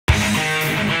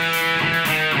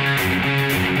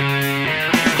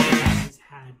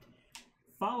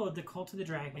followed the cult of the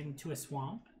dragon to a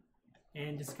swamp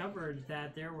and discovered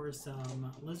that there were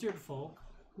some lizard folk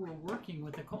who were working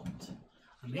with the cult.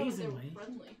 Amazingly. They were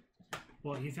friendly.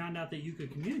 Well, you found out that you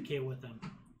could communicate with them.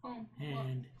 Oh.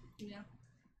 And Yeah.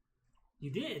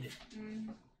 you did.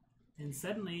 And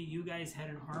suddenly you guys had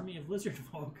an army of lizard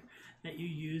folk that you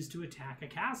used to attack a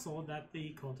castle that the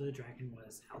cult of the dragon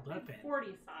was held up in.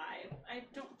 45. I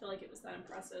don't feel like it was that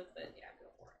impressive, but yeah, go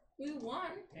for it. We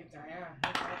won. Yeah,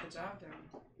 I got the job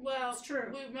done. Well, It's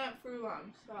true. We met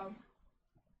Frulam, so.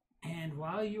 And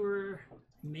while you were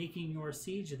making your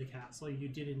siege of the castle, you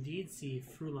did indeed see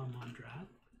Frulam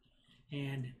Mondrath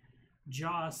and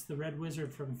Joss, the red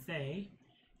wizard from Thay,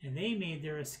 and they made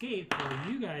their escape while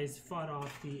you guys fought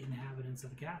off the inhabitants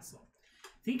of the castle.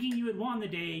 Thinking you had won the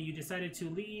day, you decided to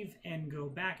leave and go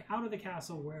back out of the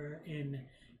castle wherein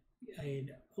an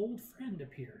old friend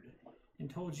appeared and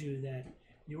told you that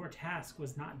your task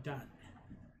was not done.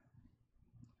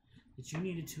 That you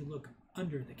needed to look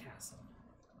under the castle.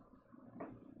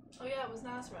 Oh yeah, it was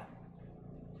Nasra.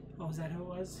 Oh, is that who it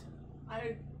was?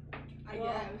 I Well,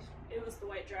 guess. it was the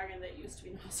white dragon that used to be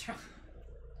Nasra.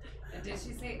 And did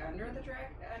she say under the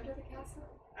castle?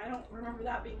 I don't remember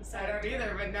that being I said. don't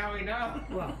either, but now we know.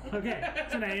 Well, okay,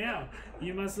 so now you know.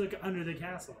 You must look under the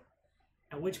castle.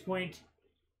 At which point,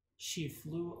 she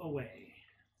flew away.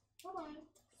 Bye-bye.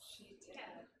 She did.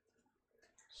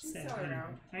 She's Sad. still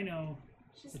around. I know.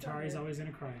 She's still Atari's here. always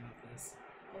going to cry about this.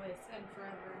 Always and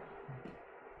forever.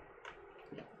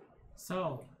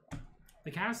 So,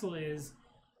 the castle is,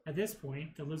 at this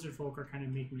point, the lizard folk are kind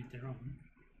of making it their own.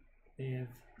 They have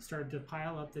started to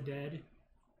pile up the dead,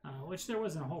 which there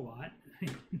wasn't a whole lot.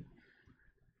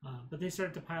 But they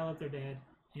started to pile up their dead,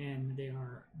 and they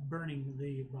are burning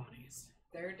the bodies.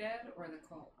 They're dead or the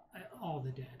cult? All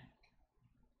the dead.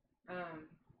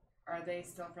 Are they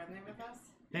still friendly with us?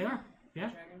 They are, yeah.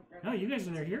 Dragon? No, you guys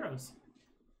are their heroes.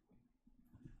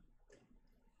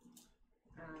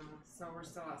 So we're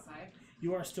still outside?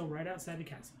 You are still right outside the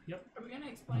castle. Yep. Are we gonna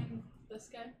explain this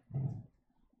guy?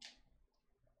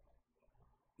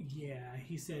 Yeah,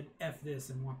 he said F this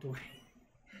and walked away.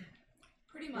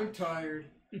 Pretty much. tired.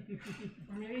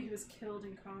 Or maybe he was killed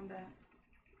in combat.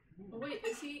 Oh, wait,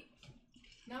 is he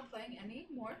not playing any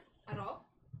more at all?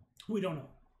 We don't know.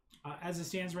 As it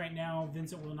stands right now,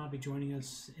 Vincent will not be joining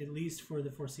us, at least for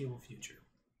the foreseeable future.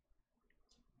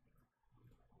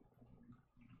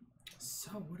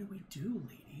 So, what do we do,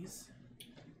 ladies?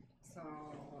 So,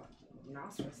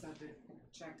 Nostra said to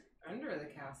check under the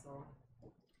castle.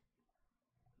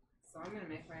 So I'm going to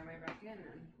make my way back in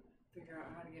and figure out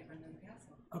how to get under the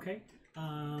castle. Okay.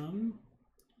 I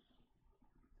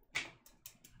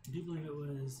do believe it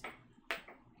was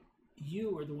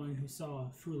you were the one who saw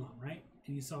Frulam, right?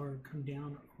 And you saw her come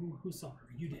down. Who saw her?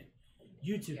 You did.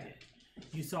 You two did.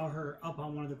 You saw her up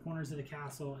on one of the corners of the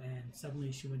castle, and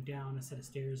suddenly she went down a set of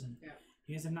stairs, and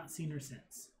you guys have not seen her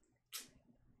since.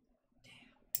 Damn.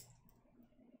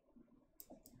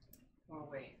 Well,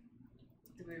 wait.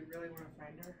 Do we really want to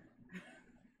find her?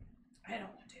 I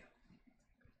don't want to.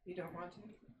 You don't want to?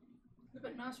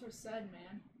 But Nasra said,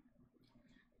 man.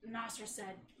 Nasra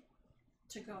said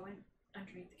to go in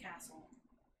underneath the castle.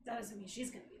 That doesn't mean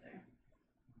she's going to be there.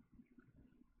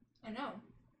 I know.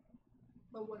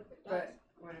 But what if it does? But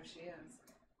what if she is?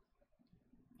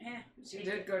 She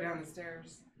did go down the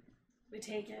stairs. We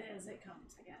take it as it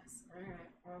comes, I guess. Alright,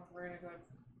 well, we're going to go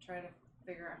try to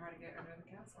figure out how to get under the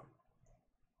castle.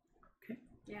 Okay.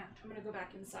 Yeah, I'm going to go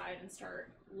back inside and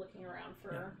start looking around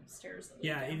for stairs that lead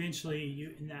Yeah, down. eventually,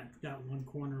 you in that one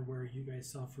corner where you guys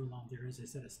saw Frulam, there is a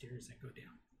set of stairs that go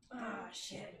down. Ah,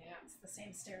 shit. Yeah, it's the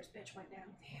same stairs bitch went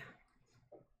down. Damn.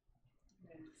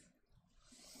 It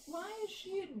is. Why is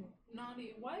she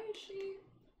naughty? Why is she...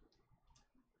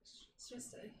 It's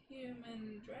just a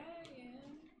human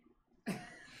dragon.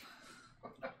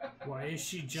 Why is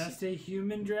she just a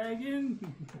human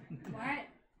dragon? Why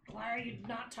are you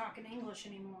not talking English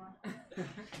anymore?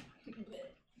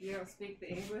 You don't speak the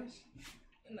English?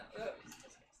 No, that was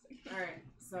disgusting. Alright,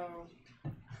 so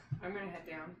I'm going to head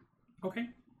down. Okay.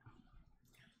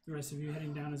 The rest of you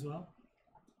heading down as well?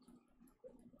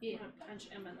 Yeah, punch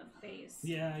him in the face.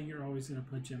 Yeah, you're always going to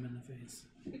punch him in the face.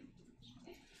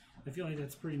 I feel like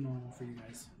that's pretty normal for you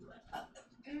guys.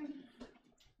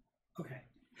 Okay,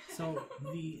 so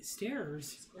the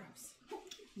stairs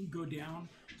go down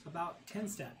about 10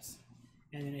 steps,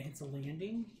 and then it hits a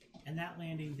landing, and that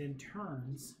landing then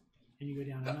turns, and you go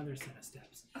down another set of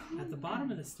steps. At the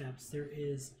bottom of the steps, there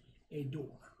is a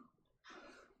door.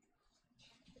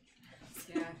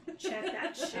 Yeah. Check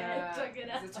that shit. Check it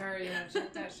out. Zatara, you want to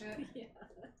check that shit? Yeah.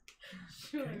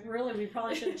 Really, we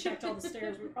probably should have checked all the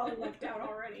stairs. We probably lucked out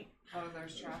already. Oh,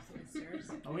 there's traps in the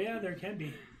stairs. Oh yeah, there can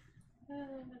be.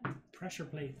 Pressure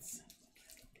plates.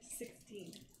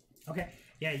 16. Okay,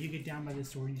 yeah, you get down by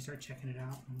this door and you start checking it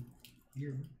out, and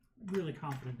you're really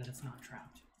confident that it's not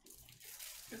trapped.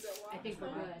 Is it locked? I think we're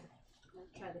now? good.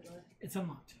 I'll try the door. It's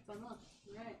unlocked. It's unlocked.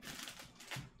 Alright.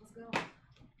 Let's go.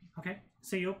 Okay,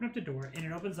 so you open up the door, and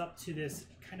it opens up to this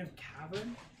kind of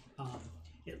cavern.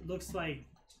 It looks like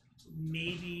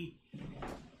maybe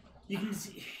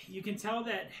you can tell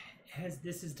that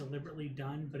this is deliberately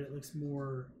done, but it looks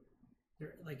more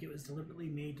like it was deliberately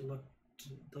made to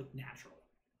look natural,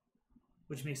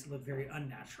 which makes it look very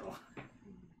unnatural.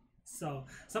 So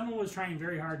someone was trying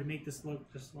very hard to make this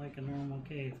look just like a normal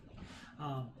cave.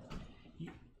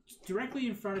 Directly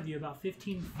in front of you, about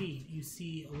 15 feet, you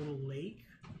see a little lake,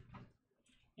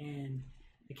 and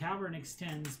the cavern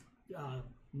extends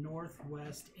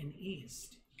northwest and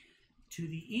east. To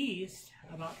the east,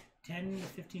 about 10 to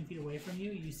 15 feet away from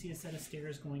you, you see a set of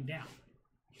stairs going down.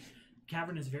 The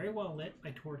cavern is very well lit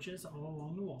by torches all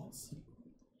along the walls.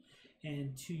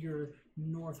 And to your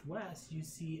northwest, you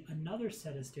see another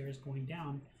set of stairs going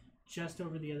down just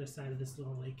over the other side of this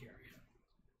little lake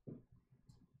area.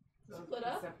 So Split it's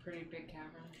up? a pretty big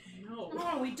cavern. No.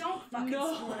 No, we don't fucking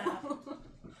split up.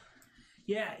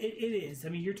 Yeah, it is. I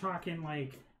mean, you're talking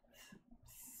like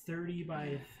 30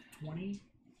 by 20.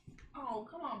 Oh,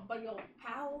 come on, buddy old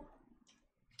pal.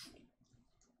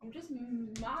 I'm just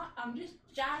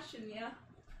joshing ya.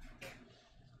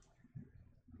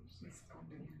 She's still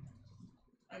big.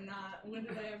 I'm not. When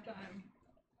did I have time?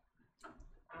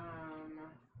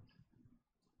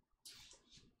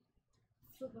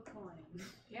 Flip a coin.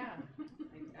 Yeah.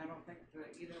 I don't think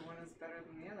that either one is better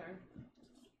than the other.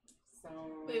 So.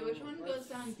 Wait, which one let's goes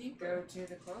down Go deeper? to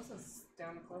the closest.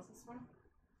 Down the closest one.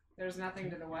 There's nothing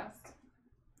to the west.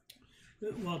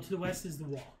 Well, to the west is the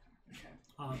wall.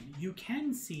 Okay. You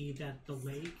can see that the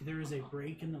lake, there is a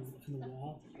break in the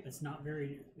wall that's not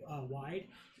very wide,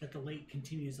 that the lake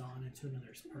continues on into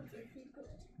another part of the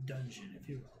dungeon, if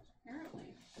you will.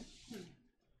 Apparently.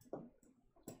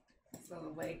 So the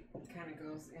lake kind of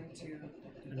goes into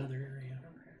Another area.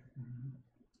 Okay. Mhm.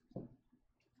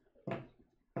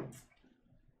 I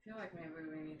feel like maybe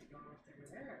we need to go up through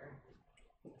there.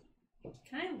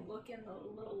 Can I look in the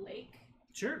little lake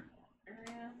Sure.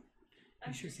 area? I'm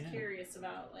You sure just can. curious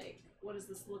about, like, what does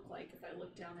this look like if I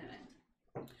look down in it?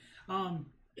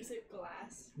 Is it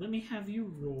glass? Let me have you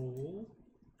roll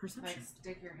Like perception.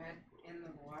 stick your head in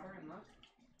the water and look.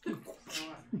 Or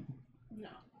what?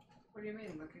 No. What do you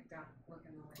mean? Look it down. Look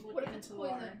in the lake. Look What if into it's the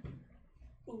water. poison?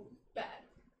 Ooh, bad.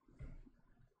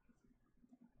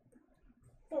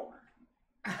 4.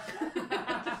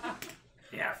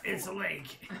 Yeah, it's a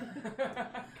lake.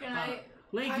 Can I?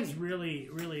 Lake is really,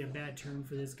 really a bad term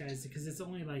for this, guys, because it's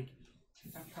only like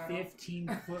 15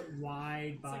 foot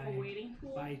wide It's like a wading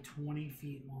pool. by 20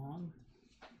 feet long.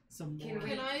 Some Can, more. we,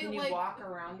 Can I, can you like- walk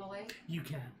around the lake? You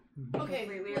can. Mhm. Okay,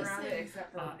 Completely around it, listen.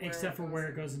 except for Where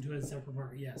it goes into a separate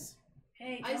part, yes.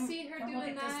 Hey, I come- see her come look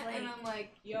doing at this that, and lake. I'm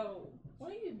like, yo,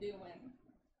 what are you doing?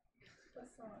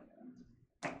 That's not.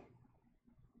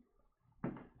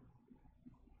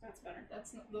 That's better.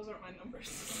 That's not. Those aren't my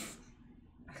numbers.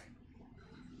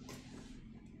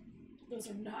 Those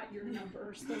are not your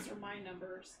numbers. Those are my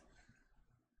numbers.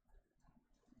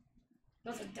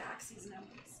 Those are Daxie's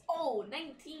numbers. Oh,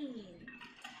 19.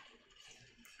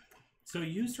 So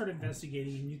you start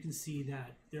investigating, and you can see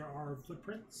that there are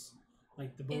footprints,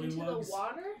 like the Into the bullywugs,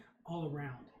 water? all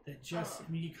around. That just, Oh.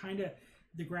 I mean, you kind of,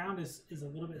 the ground is a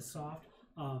little bit soft,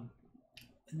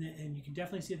 and you can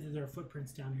definitely see that there are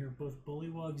footprints down here. Both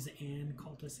bullywugs and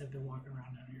cultists have been walking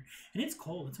around down here, and it's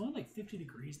cold. It's only like 50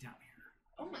 degrees down here.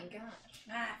 Oh my gosh.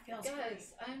 Ah, it feels great.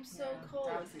 Guys, I'm so cold.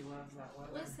 Doxy loves that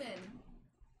weather. Listen,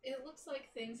 it looks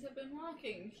like things have been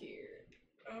walking here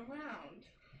around.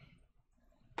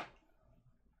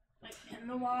 Like in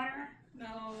the water.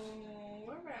 No,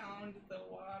 around the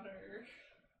water.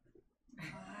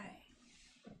 Why?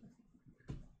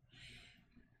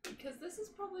 Because this is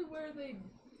probably where they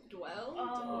dwelled.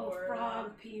 Oh, or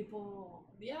frog people.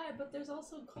 Yeah, but there's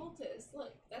also cultists.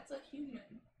 Look, that's a human.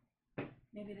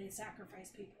 Maybe they sacrifice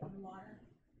people in the water.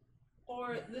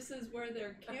 Or this is where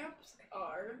their camps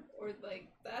are, or like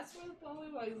that's where the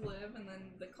Polywogs live, and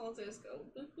then the cultists go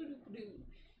boo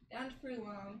down to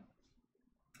Frulam,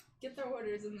 get their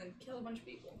orders, and then kill a bunch of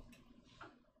people.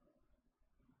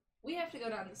 We have to go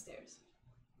down the stairs.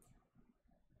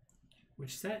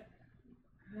 Which set?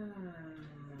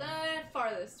 The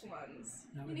farthest ones.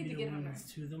 That We would need be to the get on there.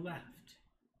 ones to the left.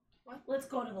 Let's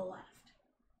go to the left.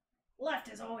 Left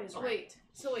is always Oh right. wait,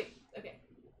 so wait, okay.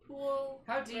 pool.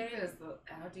 How deep right? is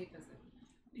it?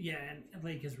 Yeah, and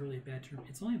lake is really a bad term.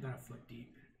 It's only about a foot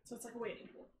deep. So it's like a wading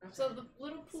pool. Okay. So the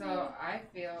little pool. So I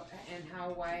feel, and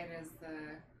how wide is the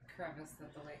crevice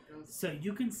that the lake goes? So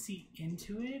you can see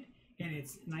into it, and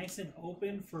it's nice and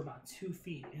open for about 2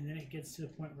 feet, and then it gets to the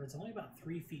point where it's only about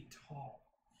 3 feet tall,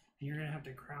 and you're gonna have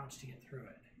to crouch to get through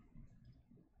it.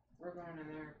 We're going in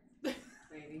there,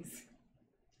 ladies.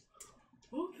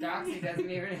 Doxy doesn't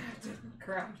even have to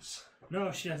crouch.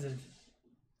 No, she doesn't.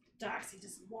 Doxy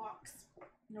just walks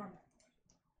normal.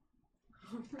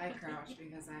 I crouch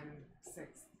because I'm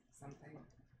 6 something.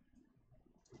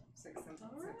 6 something.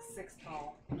 Alright. 6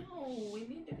 tall. No, we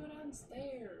need to go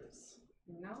downstairs.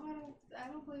 No, I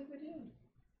don't believe we do.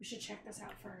 We should check this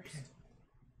out first.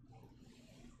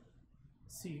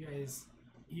 So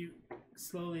you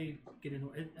slowly get in,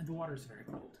 and the water's very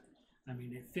cold. I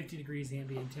mean, at 50 degrees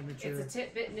ambient temperature. It's a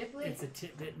tit-bit nipply? It's a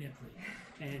tit-bit nipply.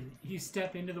 And you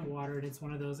step into the water, and it's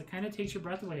one of those that kind of takes your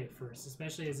breath away at first,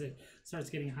 especially as it starts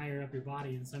getting higher up your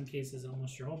body, in some cases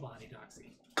almost your whole body,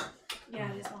 Doxy.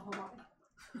 Yeah, it is my whole body.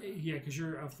 Yeah, because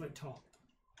you're a foot tall.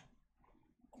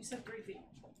 You said 3 feet.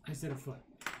 I said a foot.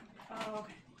 Oh,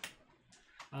 okay.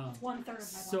 1/3 of my body.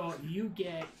 So you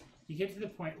get to the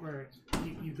point where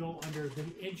you go under the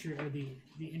entry, or the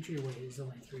entryway is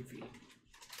only 3 feet.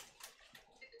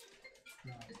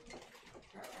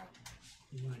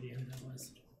 No idea who that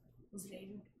was. Was it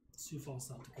Aiden? Sioux Falls,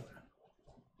 South Dakota.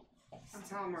 I'm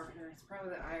telemarketer. It's probably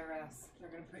the IRS. They're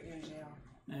going to put you in jail.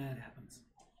 That happens.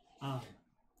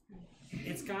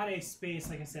 It's got a space,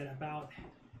 like I said, about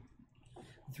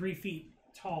 3 feet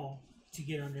tall to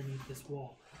get underneath this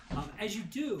wall. As you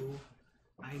do,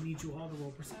 I need you all to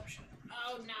roll perception.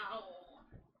 Oh no.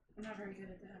 I'm not very good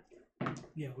at that.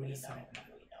 Yeah, we decided that.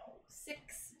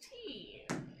 16.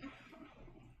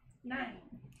 9.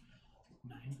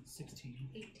 9, 16.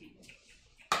 18.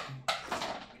 I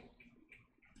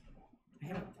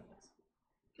have it.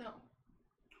 No,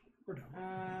 We're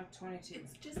done. 22.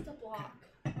 it's just a block.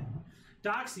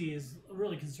 Doxy is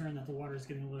really concerned that the water is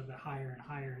getting a little bit higher and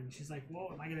higher, and she's like, whoa,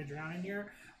 am I going to drown in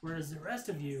here? Whereas the rest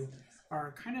of you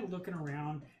are kind of looking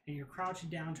around, and you're crouching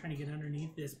down trying to get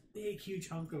underneath this big, huge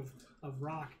hunk of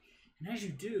rock. And as you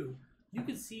do, you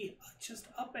can see just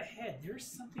up ahead, there's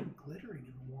something glittering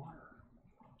in the water.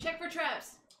 Check for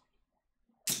traps.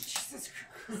 Jesus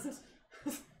Christ.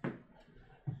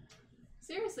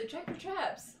 Seriously, check for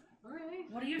traps. Alright.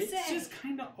 What do you It's say? just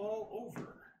kind of all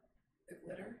over. The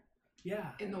glitter?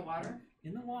 Yeah, In the water?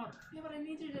 in the water. Yeah, but I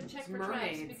need you to check It's for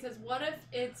mermaids. traps, because what if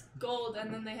it's gold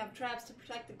and then they have traps to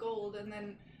protect the gold and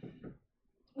then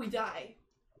we die?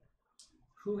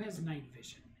 Who has night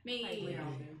vision? Me. We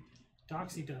all do.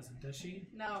 Doxy doesn't, does she?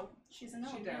 No. She's a no.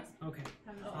 She does. Okay.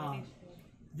 Oh.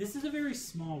 This is a very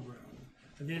small room.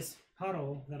 This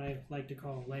puddle that I like to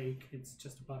call a lake, it's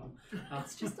just a puddle,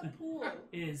 It's just a pool.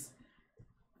 is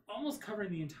almost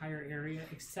covering the entire area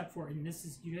except for, and this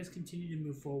is, you guys continue to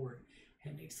move forward,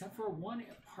 and except for one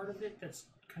part of it that's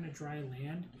kind of dry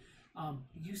land,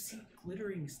 you see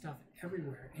glittering stuff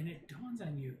everywhere, and it dawns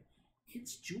on you,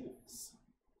 it's jewels.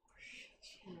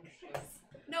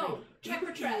 No, check for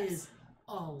It traps. is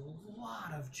a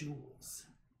lot of jewels.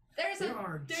 There's There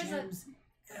are there's gems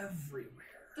everywhere.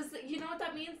 you know what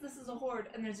that means? This is a horde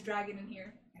and there's a dragon in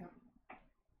here. Yep.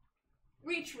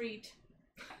 Retreat.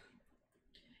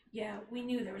 Yeah, we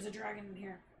knew there was a dragon in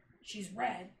here. She's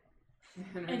red,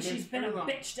 her and she's name's been a Frulam.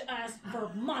 bitch to us for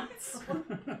months.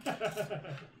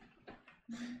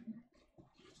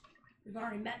 We've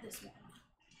already met this one.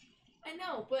 I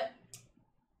know, but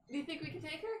do you think we can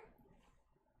take her?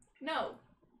 No.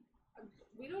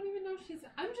 We don't even know if she's.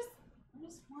 I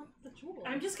just want the jewel.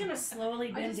 I'm just gonna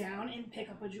slowly bend just- down and pick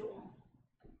up a jewel.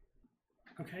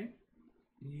 Okay.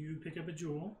 You pick up a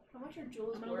jewel, How much are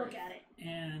jewels I'm gonna worth? look at it.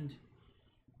 and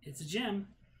it's a gem.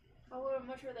 How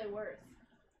much are they worth?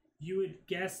 You would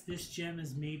guess this gem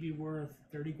is maybe worth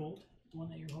 30 gold, the one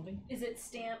that you're holding? Is it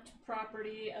stamped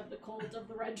property of the cult of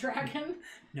the red dragon?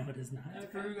 No, it is not.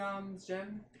 Frulam's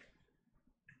gem.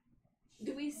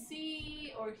 Do we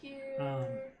see or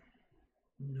hear?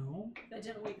 No. That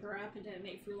didn't wake her up and didn't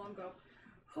make Frulam go,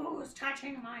 "Who's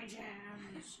touching my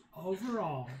gems?"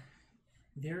 Overall,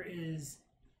 there is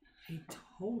a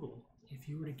total, if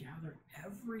you were to gather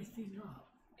everything up,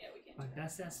 Yeah, we can. by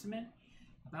best estimate,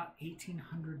 about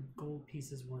 1,800 gold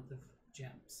pieces worth of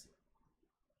gems.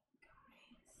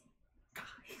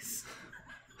 Guys.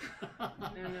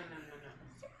 No.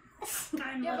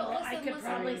 I'm Yeah, but little. I listen, could listen,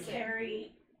 probably listen.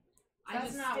 carry.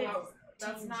 That's not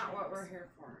gems. what we're here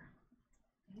for.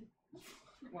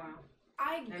 Wow.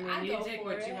 I I mean, you go take for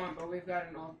what it. you want, but we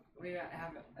got to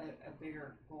have a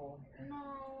bigger goal here.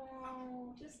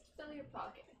 No, just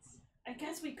I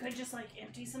guess we could just like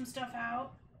empty some stuff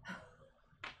out.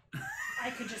 I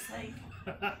could just like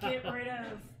get rid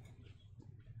of,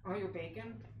 Oh, your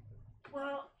bacon?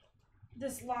 well,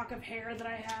 this lock of hair that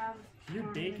I have. Your I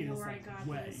don't bacon even know is where I like got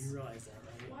wet. this. You realize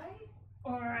that, right?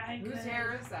 Why? Or I could. Whose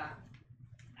hair is that?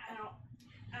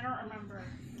 I don't remember.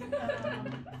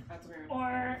 That's weird.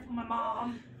 Or my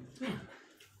mom.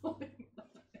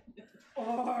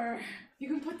 Or You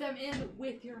can put them in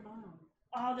with your mom.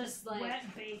 all this Like- wet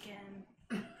bacon.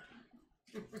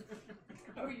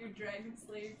 Oh, your Dragon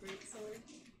Slayer greatsword.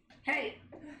 Hey,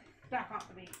 back off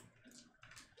of me.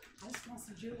 I just want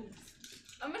some jewels.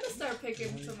 I'm gonna start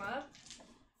picking some up.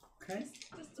 Okay.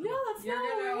 Just No, that's You're not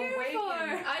what gonna we're here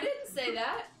awaken. for. I didn't say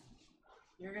that.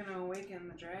 You're gonna awaken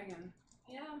the dragon.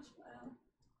 Yeah, well,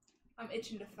 I'm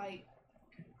itching to fight.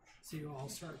 So you all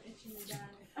start.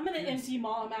 I'm gonna empty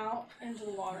mom out into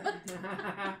the water.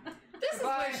 This is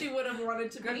where she would have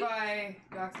wanted to be. Goodbye,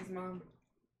 Doxy's mom.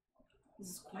 This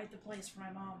is quite the place for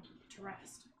my mom to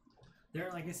rest. There,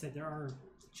 like I said, there are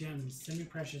gems,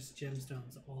 semi-precious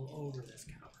gemstones all over this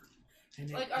cavern. And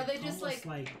Like, are they it's just, almost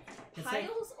like, it's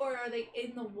Piles, or are they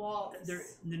in the walls? they're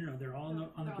no, they're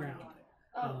all on the ground.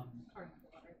 Oh.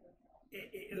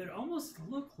 It would almost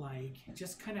look like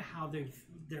just kind of how they're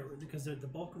because the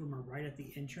bulk of them are right at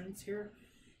the entrance here.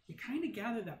 You kind of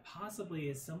gather that possibly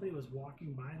as somebody was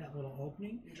walking by that little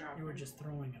opening, they were just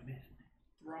throwing them in.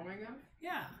 Throwing him?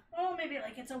 Yeah. Oh, maybe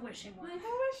like it's a wishing one. Like,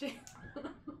 how is she?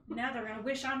 Now they're gonna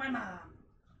wish on my mom.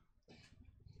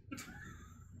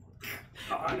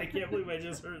 God, I can't believe I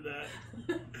just heard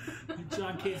that.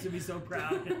 John Case would be so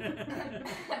proud.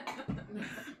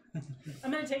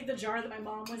 I'm gonna take the jar that my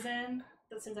mom was in,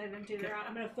 that since I've emptied her out,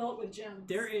 I'm gonna fill it with gems.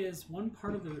 There is one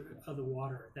part of the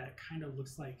water that kind of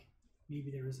looks like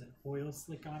maybe there was an oil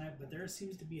slick on it, but there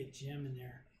seems to be a gem in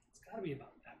there. It's got to be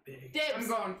about that big. Dibs. I'm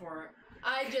going for it.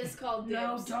 I just called dibs.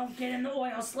 No, don't get in the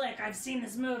oil slick. I've seen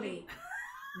this movie.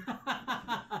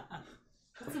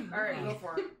 Alright, go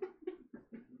for it.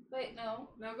 Wait, no.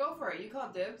 No, go for it. You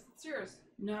called dibs. It's yours.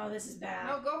 No, this is bad.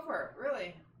 No, go for it.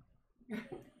 Really.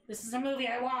 This is a movie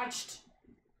I watched.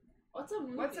 What's a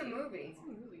movie? What's a movie?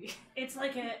 What's a movie? It's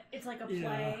like a play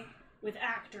Yeah. with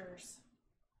actors,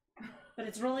 but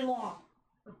it's really long.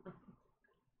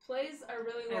 Plays are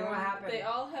really And long. what happened? They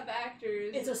all have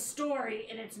actors. It's a story,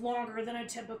 and it's longer than a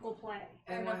typical play.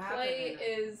 and what a happened play in it?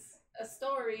 is a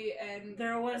story, and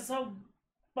There was a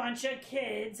bunch of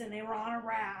kids, and they were on a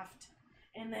raft,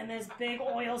 and then this big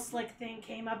oil slick thing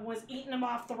came up and was eating them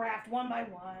off the raft one by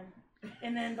one.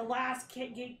 And then the last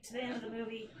kid get to the end of the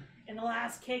movie, and the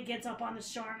last kid gets up on the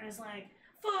shore and is like,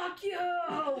 "Fuck you!"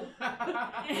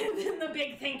 And then the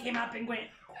big thing came up and went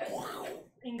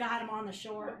and got him on the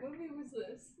shore. what movie was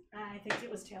this? I think it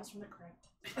was Tales from the Crypt.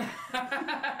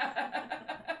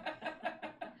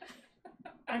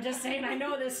 I'm just saying I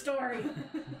know this story.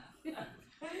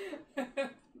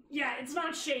 Yeah, it's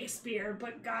not Shakespeare,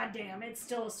 but goddamn, it's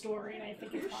still a story, and I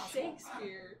think it's possible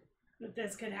Shakespeare. that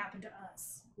this could happen to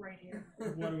us right here.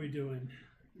 What are we doing?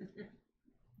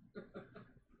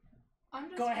 I'm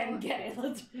just Go ahead and going- get it.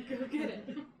 Let's Go get it.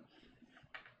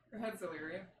 Go ahead,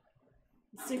 Celeria.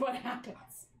 see what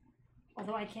happens.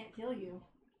 Although I can't kill you.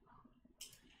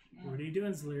 What are you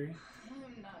doing, Zaleary?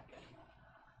 I'm not gonna.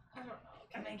 I don't know.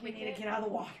 I Can think I we pick need to it? get out of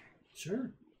the water. Sure.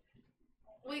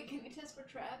 Wait, can you test for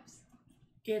traps?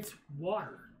 It's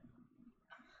water.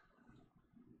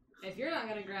 If you're not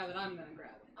gonna grab it, I'm gonna grab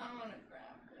it. I'm gonna grab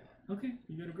it. Okay,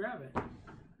 you gotta grab it. Fuck,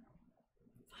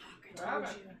 I Grab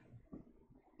told it. you.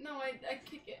 No, I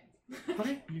kick it.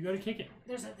 Okay, you gotta kick it.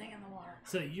 There's a thing in the water.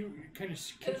 So you kind of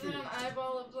kick Is it your, an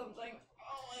eyeball of something?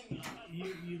 Oh my god.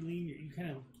 you lean, you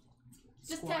kind of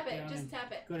Just squat tap it. down Just and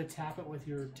tap it. go to tap it with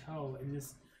your toe, and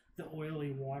the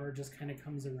oily water just kind of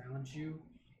comes around you,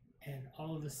 and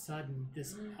all of a sudden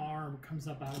this arm comes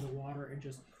up out of the water and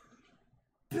just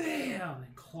bam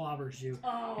and clobbers you,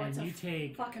 Oh, and it's a you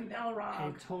take fucking a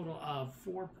Balrog. total of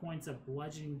 4 points of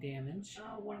bludgeoning damage,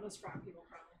 Oh, one of those frog people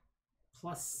probably.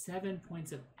 plus 7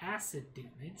 points of acid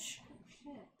damage.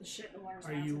 Shit. The shit in the water's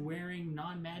Are you acid. wearing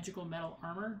non-magical metal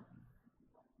armor?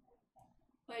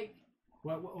 Like,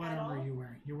 What At armor all? are you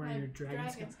wearing? You're wearing My your dragon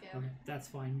dragon scale. scale. Okay, that's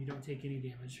fine. You don't take any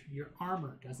damage. Your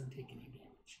armor doesn't take any damage.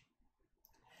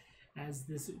 As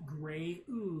this gray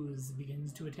ooze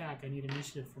begins to attack, I need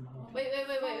initiative from all of you. wait.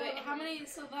 How many?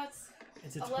 So that's.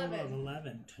 It's a total 11. of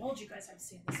 11. Told you guys I've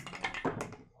seen this movie.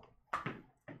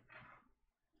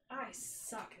 I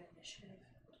suck at initiative.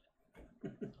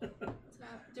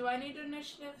 Do I need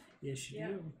initiative? Yes, you Yeah.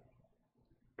 do.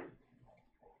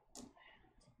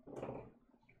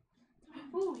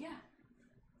 Ooh, yeah.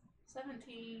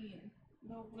 17.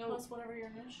 No, No. plus whatever your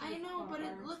initiative. I know, but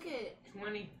look at.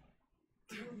 20.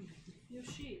 Your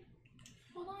sheet.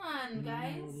 Hold on,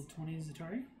 guys. You rolled a 20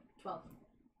 Zatari. 12.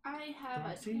 I have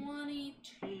Doxy? a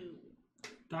 22.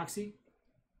 Doxy.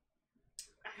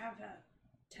 I have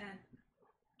a 10.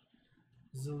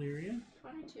 Zaleria.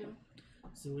 22.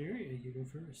 Zaleria, you go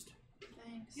first.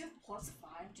 Thanks. You have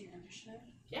 +5 to your initiative.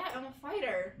 Yeah, I'm a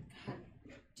fighter. God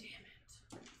damn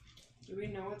it. Do we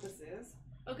know what this is?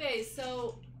 Okay,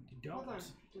 so You Hold don't. on.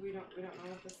 We don't know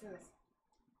what this is.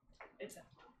 It's a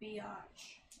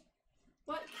biatch.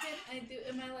 what can I do?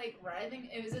 Am I like writhing?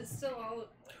 Is it still all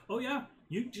Oh yeah,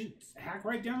 you just hack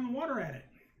right down in the water at it.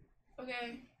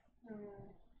 okay?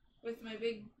 With my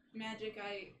big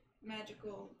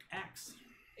magical Axe.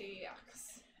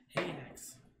 axe.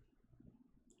 Axe.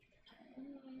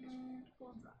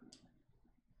 Hold on.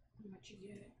 How much you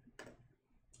get?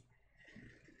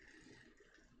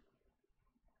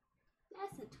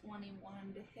 That's a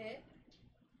 21 to hit.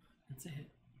 That's a hit.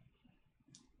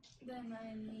 Then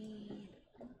I need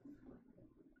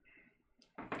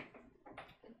a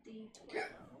D12.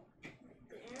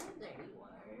 There you are.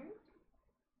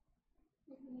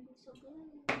 So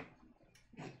good.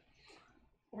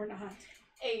 Or not.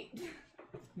 8.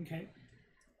 Okay.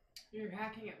 You're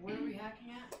hacking it. What are we hacking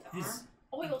at? The This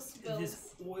arm? Oil spills.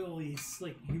 this oily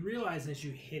slick. You realize as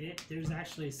you hit it, there's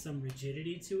actually some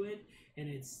rigidity to it, and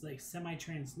it's like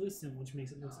semi-translucent, which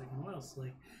makes it look like an oil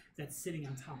slick that's sitting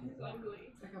on top of It's the water. ugly.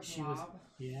 It's like a She was, blob.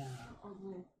 yeah.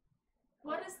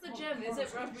 What is the gem? Is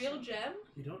it a real gem?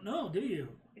 You don't know, do you?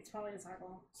 It's probably his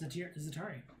eyeball.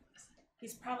 Zatari.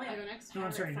 He's probably I a go next. No,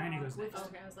 I'm sorry, pirate 90 frog goes with next.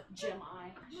 Okay, I was like, gem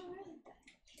eye.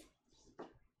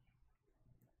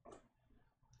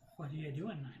 What are you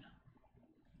doing, Nina?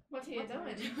 What are you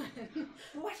doing?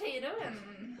 What are you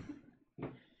doing?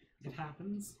 It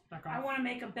happens. Back off. I want to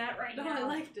make a bet right no, now. I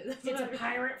liked it. That's It's what a I-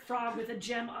 pirate frog with a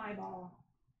gem eyeball.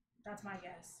 That's my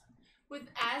guess. With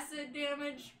acid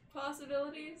damage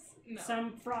possibilities? No.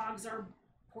 Some frogs are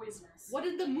poisonous. What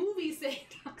did the movie say,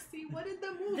 Doxy? What did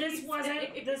the movie This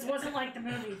say? wasn't like the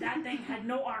movie. That thing had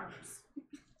no arms.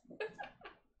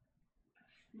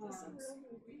 No This is a arms. real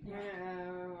movie.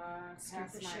 Scared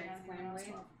Cast the my shit out of me flame when I was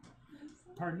blade. 12.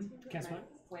 Pardon? Guess My what?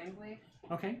 Flame blade.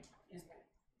 Okay.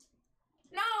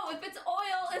 No, if it's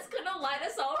oil, it's gonna light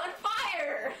us all on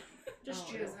fire! Just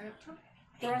Oh, you. is it?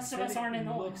 The rest of us aren't in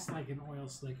the oil. Looks like an oil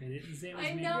slick. I didn't say it was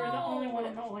I me. know. You're the only one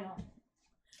in the oil.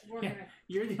 We're Yeah. gonna.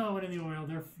 You're the only one in the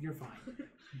oil. You're fine.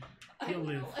 I'm You'll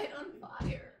gonna live. light on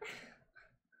fire.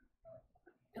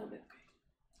 It'll be okay.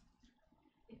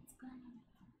 It's gonna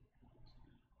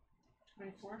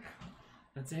 24.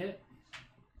 That's it.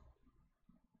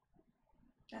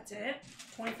 That's it.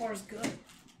 24 is good.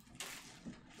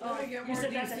 Oh, I get you more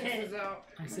said that's a hit. D6s out.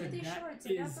 I Look at said these that shorts.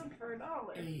 I got is them for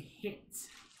 $1. a hit.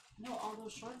 No, all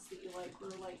those shorts that you like were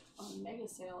like on mega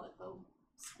sale at the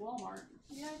Walmart.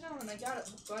 Yeah, I know, and I got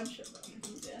a bunch of them.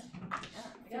 You did. Yeah,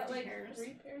 I got 50 like pairs. 3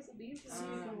 pairs of these. So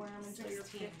you can wear them until you're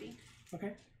 16. 50.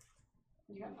 Okay.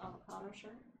 You got an avocado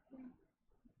shirt?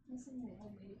 This is my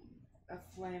homemade. A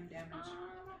flame damage.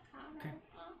 Okay.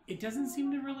 It doesn't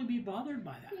seem to really be bothered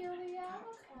by that. Peel the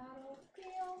avocado,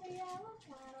 peel the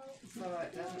avocado. So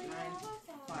it doesn't mind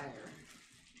fire.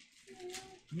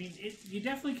 I mean, you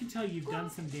definitely can tell you've done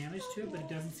some damage to it, but it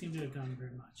doesn't seem to have done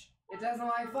very much. It doesn't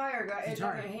like fire, guys. It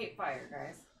Sorry. doesn't hate fire,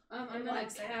 guys. I'm gonna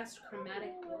cast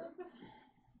chromatic orb.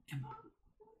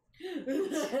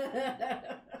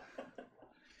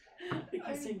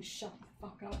 Because saying shut the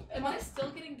fuck up. Am I still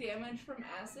getting damage from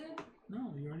acid?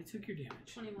 No, you already took your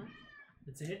damage. 21.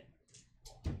 That's a hit.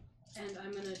 And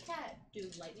I'm gonna Cat. do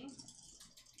lightning.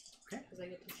 Okay. Because I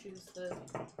get to choose the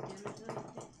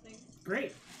damage thing.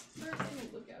 Great. First thing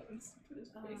to look at and put his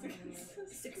face against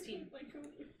this. 16.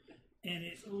 And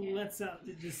it lets out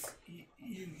this.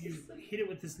 You hit it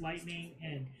with this lightning,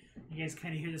 and you guys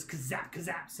kind of hear this kazap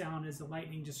kazap sound as the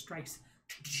lightning just strikes,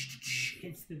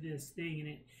 hits this thing,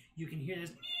 and you can hear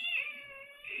this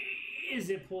as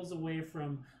it pulls away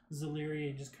from Zaleria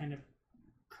and just kind of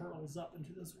curls up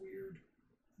into this weird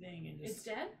thing and It's just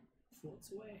dead?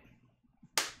 floats away.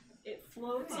 It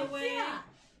floats Heck away. yeah.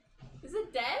 Is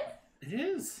it dead? It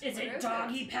is. Is Where it is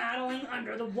doggy paddling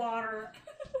under the water?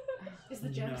 Is the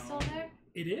gem No. still there?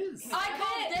 It is. I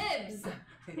call dibs!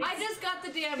 I just got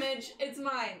the damage. It's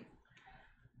mine.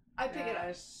 I pick it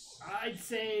up. I'd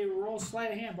say roll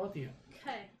sleight of hand, both of you.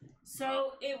 Okay.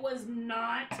 So it was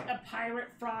not a pirate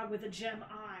frog with a gem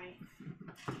eye.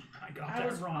 I got I that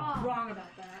was wrong. wrong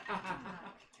about that.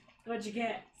 What'd you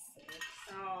get?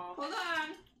 Oh. Hold on.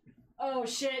 Oh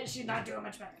shit, she's not doing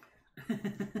much better.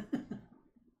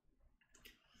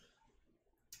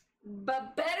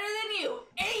 But better than you.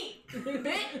 8!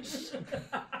 Bitch!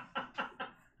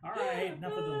 All right,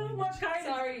 enough of the language. What kind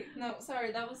of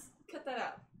Sorry, that was, cut that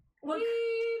out. what,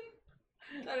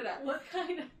 Beep! Cut it out. what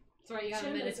kind of That's right, you gotta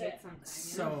Gym is meditate it?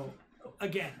 sometimes. You know? So,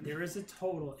 again, there is a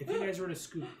total. If you guys were to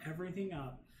scoop everything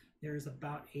up, there is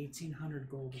about 1,800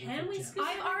 gold. Can worth of we gems. scoop-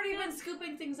 I've already been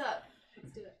scooping things up. Let's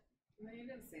do it. No, you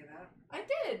didn't say that. I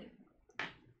did.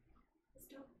 Let's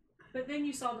do it. But then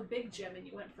you saw the big gem and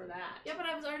you went for that. Yeah, but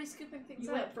I was already scooping things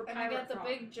You up. went for and I got the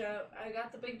pirate big gem. I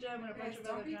got the big gem and a bunch Guys, of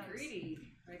don't other be gems. greedy.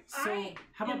 Like, So, I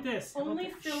how about am this? How about only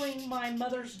this? filling my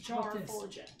mother's jar this? full of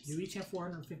gems. You each have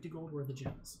 450 gold worth of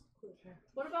gems.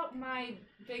 What about my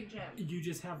big gem? You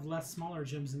just have less smaller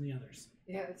gems than the others.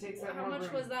 yeah, it takes up How more much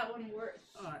room. was that one worth?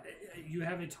 You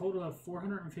have a total of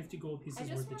 450 gold I pieces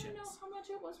just worth of want to gems. know how much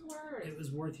it was worth. It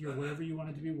was worth your whatever you want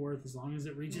it to be worth, as long as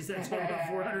it reaches that total of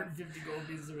 450 gold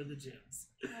pieces worth of gems.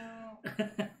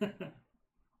 Oh.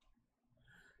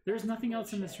 There's nothing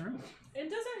else in this room. It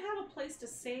doesn't have a place to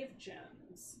save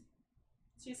gems.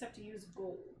 So you just have to use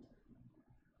gold.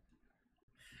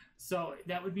 So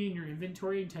that would be in your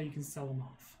inventory until you can sell them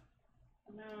off.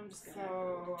 No, I'm just gonna.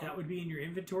 So, That would be in your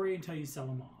inventory until you sell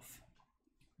them off.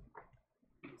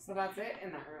 so that's it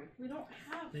in that room. We don't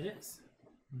have. It is.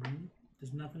 Mm-hmm.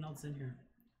 There's nothing else in here.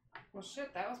 Well,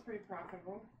 shit, that was pretty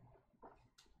profitable.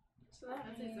 So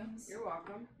that means You're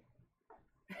welcome.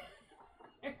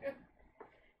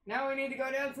 Now we need to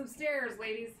go down some stairs,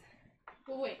 ladies.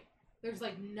 Well, wait. There's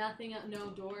like nothing, no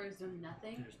doors, no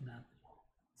nothing. There's nothing.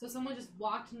 So someone just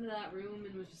walked into that room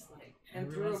and was just like, And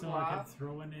Every threw a once in a while, I blob. kept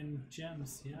throwing in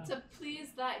gems. Yeah. to please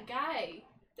that guy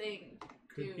thing.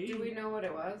 Could dude. be. Do we know what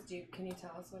it was? Can you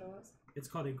tell us what it was? It's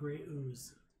called a gray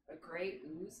ooze. A gray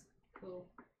ooze, cool.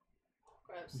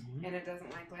 Gross. Mhm. and it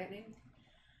doesn't like lightning.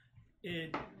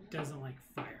 It doesn't like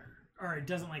fire. Or it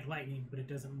doesn't like lightning, but it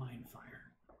doesn't mind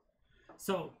fire.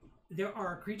 So there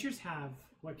are creatures have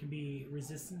what can be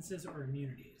resistances or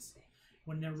immunities.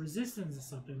 When they're resistant to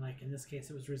something, like in this case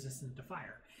it was resistant to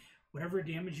fire, whatever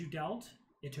damage you dealt,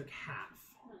 it took half.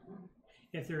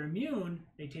 If they're immune,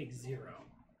 they take 0.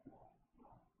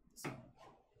 So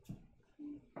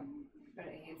But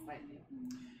it hates lightning.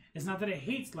 it's not that it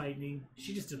hates lightning,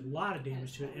 she just did a lot of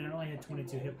damage to it and it only had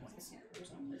 22 hit points.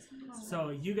 So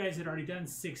you guys had already done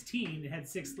 16, it had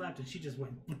 6 left, and she just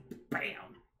went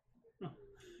BAM!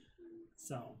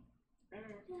 So,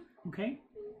 okay.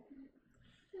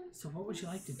 So what would you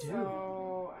like to do?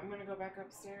 So I'm gonna go back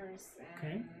upstairs and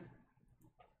Okay.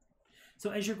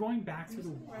 So as you're going back through the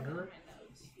water,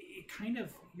 it kind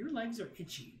of, your legs are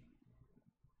itchy.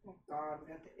 oh god, we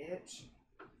got the itch.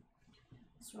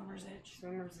 Swimmer's itch.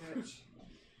 Swimmer's itch.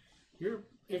 You're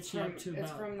It's itchy from, up to it's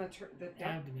about from the duck,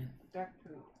 abdomen. duck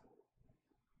poop.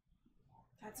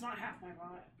 That's not half my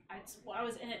body. I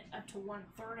was in it up to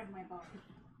 1/3 of my body.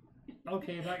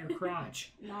 Okay, about your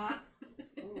crotch. Not.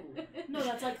 Ooh. No,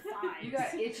 that's like thighs. You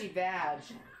got itchy vag.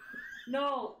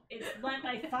 No, it's like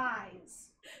my thighs.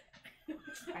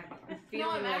 I'm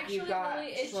feeling I'm like you actually got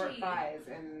really short itchy. thighs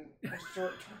and a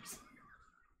short torso.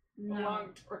 No. Long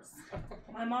torso.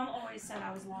 My mom always said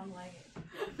I was long-legged.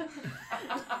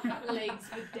 Legs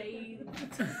for days.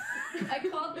 I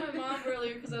called my mom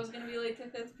earlier because I was going to be late to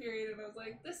 5th period, and I was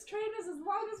like, this train is as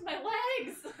long as my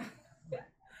legs!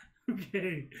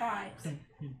 Okay. Thighs.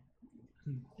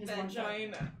 Is 1/3.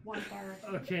 Vagina.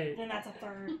 1/3. Okay. Then that's a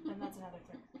third. Then that's another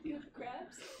third. You have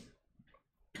crabs?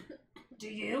 Do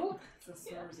you? It's a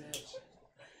swimmer's itch.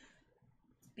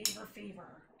 Beaver fever.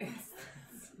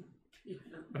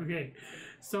 Okay.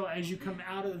 So as you come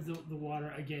out of the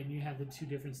water, again, you have the 2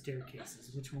 different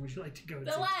staircases. Which one would you like to go to?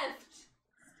 The left!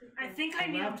 I think I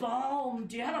The need left- a balm.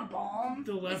 Do you have a balm?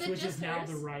 The left, it which is just now hers?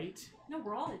 the right. No,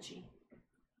 we're all itchy.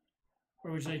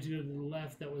 Or would you like to go to the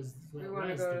left that was We want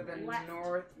to was go to the left.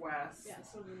 northwest. Yeah,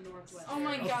 so the northwest. Oh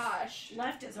my Okay. gosh.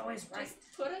 Left is always right. Just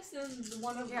put us in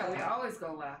one of Yeah, the... we always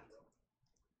go left.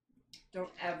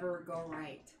 Don't ever go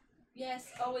right. Yes,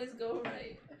 always go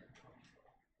right.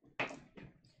 I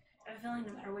have a feeling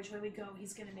no matter which way we go,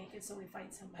 he's gonna make it so we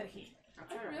fight somebody.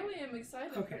 That's I all right. really am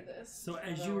excited Okay. for this. So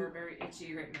as Although we're you very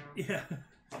itchy right now. yeah,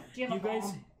 Do you have you a guys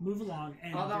balm? move along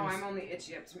and Although there's- I'm only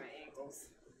itchy up to my ankles.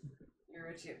 You're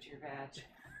itchy up to your vag.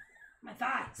 My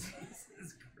thighs.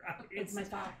 Jesus Christ. It's my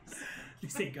thighs. You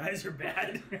say guys are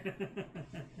bad.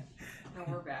 No,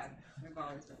 we're bad. We've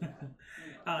always been bad.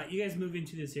 We know. You guys move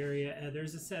into this area.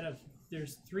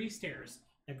 There's 3 stairs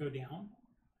that go down.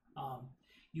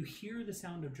 You hear the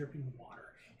sound of dripping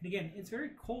water. And again, it's very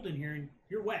cold in here and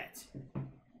you're wet.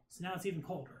 So now it's even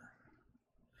colder.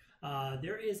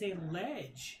 There is a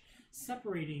ledge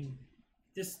separating.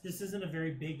 This isn't a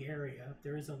very big area.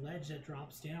 There is a ledge that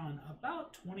drops down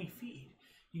about 20 feet.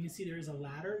 You can see there is a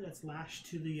ladder that's lashed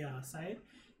to the side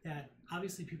that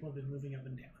obviously people have been moving up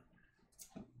and down.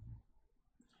 And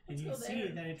Let's you go can see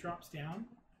there. that it drops down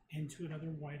into another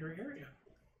wider area.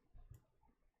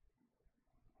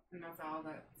 And that's all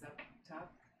that's up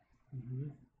top.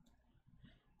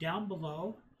 Down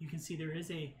below, you can see there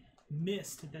is a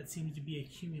mist that seems to be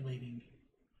accumulating.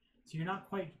 So you're not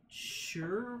quite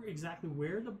sure exactly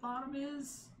where the bottom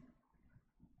is.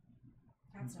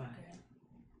 That's not But- good.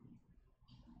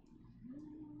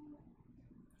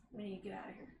 We need to get out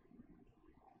of here.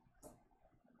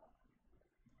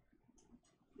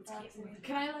 Let's keep moving.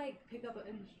 Can I like pick up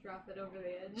and just drop it over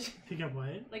the edge, Pick up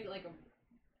what? like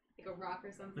a rock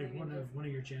or something? Like and just... one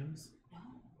of your gems?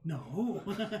 No. No.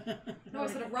 No, I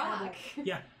said a rock.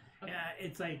 Yeah. Okay.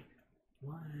 It's like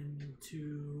 1,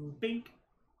 2, bink.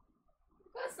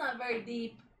 That's not very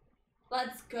deep.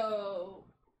 Let's go.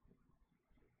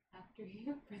 After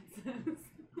you, princess.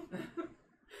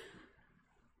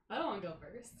 I don't want to go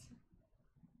first.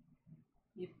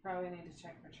 You probably need to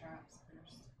check for traps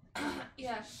first.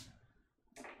 Yeah.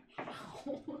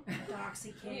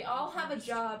 Doxy can't. We go all have a first.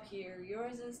 job here.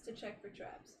 Yours is to check for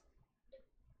traps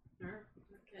Okay.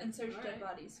 and search All dead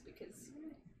right. bodies because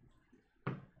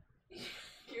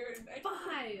you're.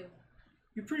 5.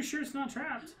 You're pretty sure it's not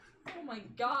trapped. Oh my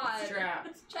god. It's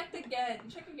trapped. Check again.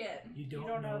 Check again. You don't,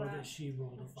 don't know know that. that she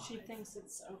rolled a 5. She thinks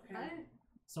it's okay. I'm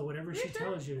So whatever she Pretty sure.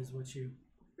 tells you is what you.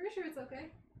 pretty sure it's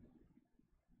okay.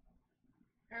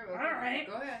 Alright.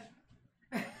 Go ahead.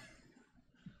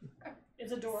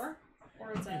 It's a door,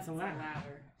 or it's a. It's a ladder.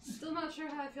 Ladder. Still not sure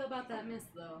how I feel about that mist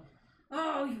though.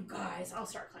 Oh, you guys! I'll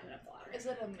start climbing up the ladder. Is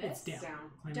it a It's mist? down. Down.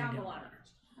 Climbing Down the the ladder.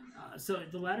 So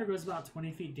the ladder goes about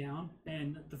 20 feet down,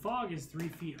 and the fog is 3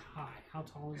 feet high. How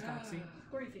tall is Doxy?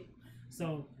 3 feet.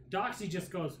 So Doxy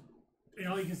just goes, and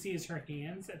all you can see is her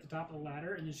hands at the top of the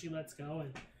ladder, and then she lets go,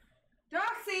 and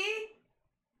Doxy!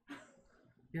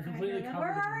 you're Can I completely hear them?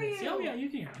 covered Where in are mist. you? Oh yeah, you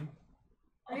can hear him.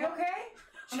 Are you okay?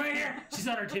 I'm right here. She's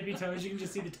on her tippy toes. You can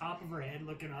just see the top of her head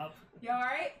looking up. You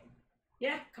alright?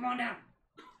 Yeah, come on down.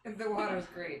 The water's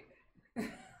great.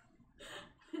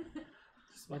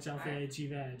 Just watch out for the itchy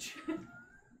veg.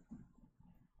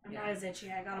 I'm not as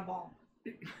itchy. I got a ball.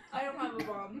 I don't have a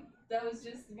bomb. That was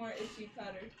just more itchy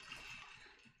powder.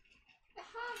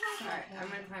 Alright, I'm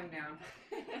gonna climb down.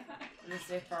 I'm gonna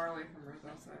stay far away from her though,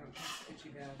 so I don't touch the itchy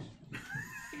badge.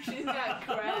 She's got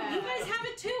No, crabs. you guys have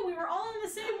it too. We were all in the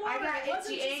same I water. It got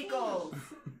wasn't itchy just me. ankles.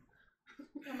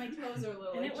 And my toes are a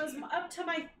little And it itchy. was up to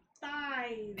my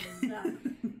thighs.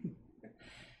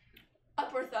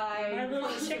 Upper thigh. My little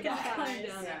front chicken thigh. Climb thighs.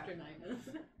 down Yeah. after 9 minutes.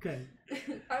 Good.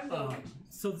 I'm going.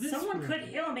 So this Someone room, could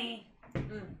heal me.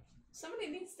 Somebody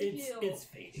needs to heal. it's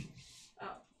fading.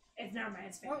 It's never mind.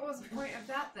 It's fake. What was the point of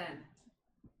that then?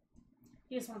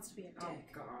 He just wants to be a dick. Oh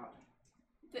god.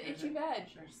 The itchy veg.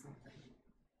 There's something.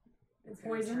 It's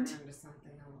gonna poisoned. Turn into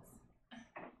something else.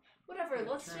 Whatever. It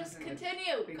Let's turns just into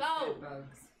continue. Big Go. bed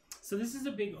bugs. So this is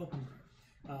a big open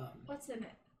room. What's in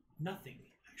it? Nothing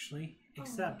actually, Oh,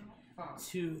 except no. Fog.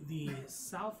 to the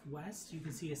southwest, you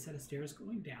can see a set of stairs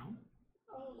going down.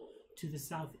 Oh. To the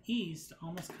southeast,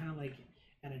 almost kind of like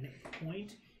at a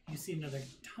point, you see another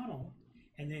tunnel,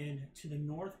 and then to the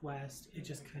northwest, it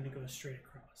just kind of goes straight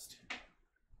across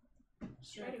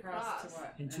Straight across to across.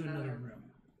 what? into another room.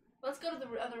 Let's go to the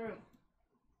other room.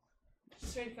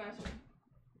 Straight across room.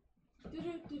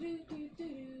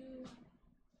 Do-do-do-do-do-do.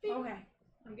 Okay.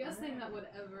 I'm guessing that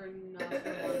whatever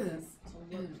Nasser wants us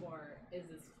to look for is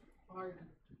as far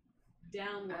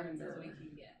downwards as we can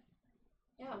get.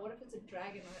 Yeah, what if it's a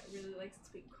dragon that really likes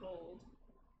to be cold?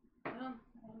 I don't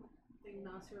think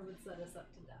Nasser would set us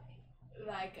up to die.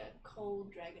 Like a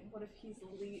cold dragon. What if she's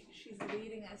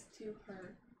leading us to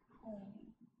her home?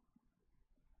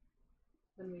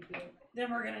 Then we'd be okay. Then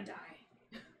we're gonna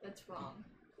die. That's wrong.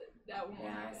 That won't Yeah,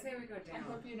 I happen. say we go I down.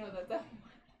 hope you know that won't happen.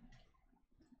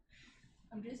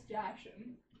 I'm just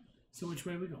joshing. So which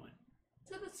way are we going?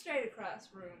 To the straight across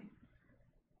room.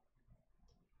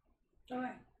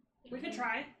 Okay. We could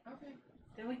try. Okay.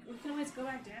 Then we can always go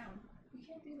back down. You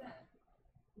can't do that.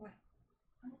 Why?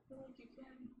 I don't feel like you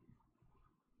can.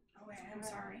 Okay, I'm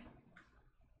sorry.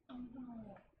 Oh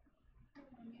no.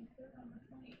 I mean, put it on the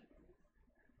plate.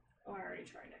 Oh, I already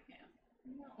tried. I can't.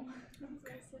 No.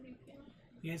 I said you can't.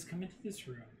 You guys come into this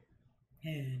room,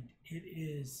 and it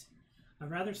is a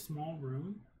rather small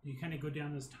room. You kind of go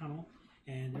down this tunnel,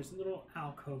 and there's a little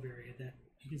alcove area that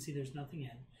you can see there's nothing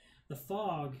in. The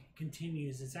fog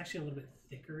continues. It's actually a little bit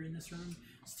thicker in this room,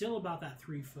 still about that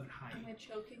 3 foot height. Am I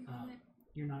choking on it?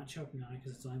 You're not choking on it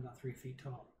because it's only about 3 feet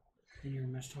tall. and you're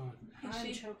much taller than that.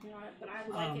 I'm choking on it, but I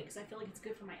like it because I feel like it's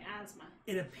good for my asthma.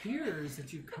 It appears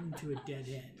that you've come to a dead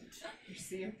end. Your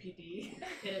COPD.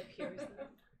 It appears.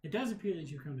 It does appear that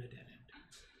you've come to a dead end.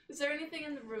 Is there anything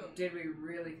in the room? Did we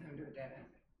really come to a dead end?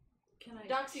 Can I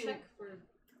Doxy, check for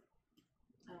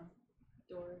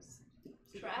doors,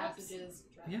 secret Traps? passages?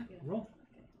 Yeah, roll.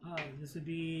 This would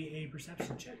be a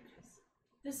perception check.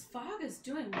 This fog is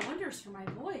doing wonders for my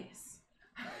voice.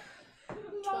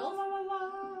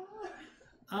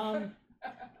 12?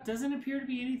 Doesn't appear to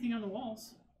be anything on the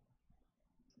walls.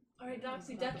 All right,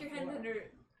 Doxy, duck your head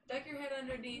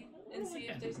underneath and see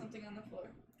if there's something on the floor.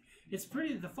 It's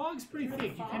pretty. The fog's pretty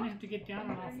thick. You kind of have to get down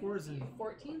on all fours and.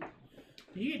 14?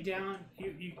 You get down.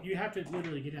 You have to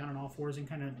literally get down on all fours and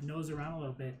kind of nose around a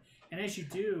little bit. And as you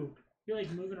do, you're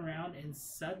like moving around, and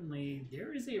suddenly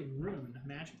there is a rune, a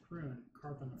magic rune,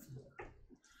 carved on the floor.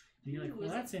 And you're like, well,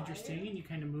 that's interesting. And you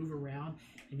kind of move around,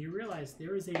 and you realize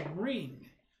there is a ring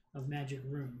of magic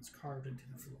runes carved into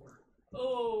the floor.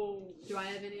 Oh. Do I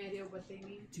have any idea what they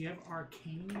mean? Do you have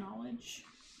arcane knowledge?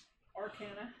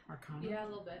 Arcana. Arcana? Yeah, a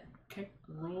little bit. Okay,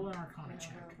 roll an arcana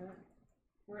check.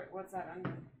 What's that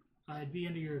under? It'd be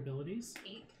under your abilities.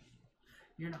 8.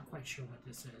 You're not quite sure what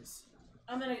this is.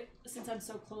 I'm gonna, since I'm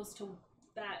so close to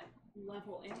that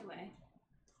level anyway.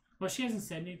 Well, she hasn't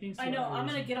said anything. So I know, I'm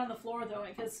there's- gonna get on the floor though,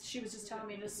 because she was just telling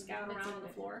me to scout around on the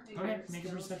floor. Okay, make a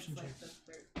perception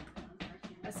check.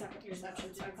 A separate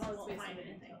perception, so I probably won't find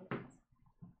anything.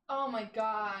 Oh my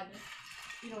god.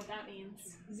 You know what that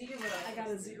means. 0. I got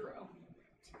a 0.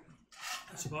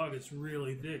 This fog is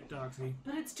really thick, Doxy.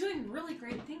 But it's doing really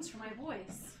great things for my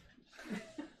voice. I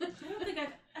don't think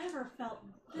I've ever felt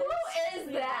this. Who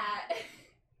is that?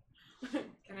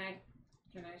 Can I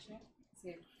check? See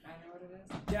if I know what it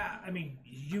is? Yeah, I mean,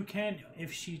 you can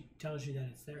if she tells you that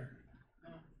it's there.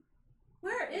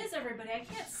 Where is everybody? I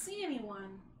can't see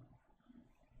anyone.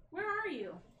 Where are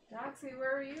you? Doxy,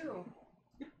 where are you?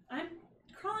 I'm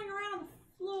crawling around on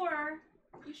the floor.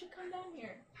 You should come down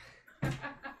here.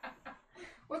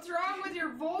 What's wrong with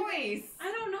your voice? I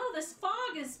don't know. This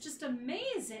fog is just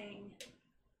amazing.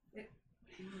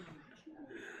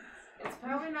 It's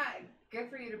probably not good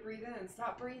for you to breathe in.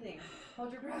 Stop breathing.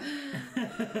 Hold your breath.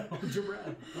 Hold your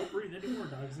breath. Don't breathe anymore,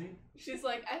 Doxy. She's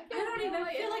like, I don't even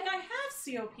feel like I have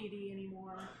COPD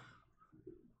anymore.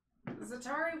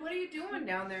 Zatari, what are you doing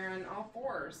down there on all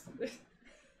fours?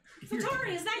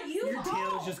 Zatari, is that you? Your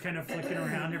tail is just kind of flicking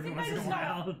around every once in a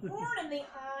while. Horn in the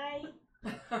eye.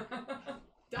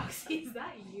 Doxy, is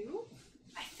that you?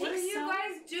 I think What are you so.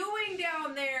 guys doing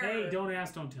down there? Hey, don't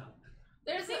ask, don't tell.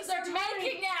 There's things they're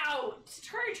making out.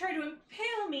 Zatari tried to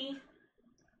impale me.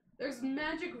 There's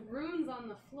magic runes on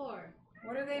the floor.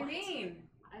 What do they mean?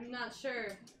 I'm not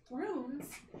sure. Runes?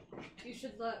 You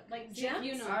should look. Like See if gems?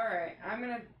 you know. Alright, I'm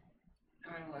gonna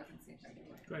look and see if I can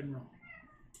look. Go ahead and roll.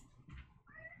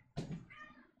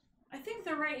 I think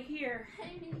they're right here.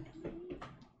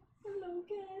 Hello,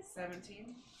 guys.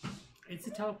 17. It's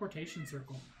a teleportation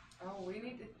circle. Oh, we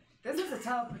need to. This is a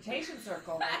teleportation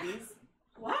circle, ladies.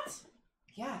 What?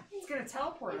 Yeah, it's gonna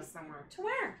teleport us somewhere. To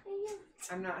where?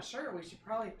 I'm not sure. We should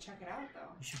probably check it out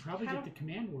though. You should probably get the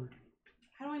command word.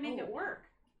 How do I make it work?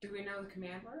 Do we know the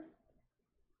command word?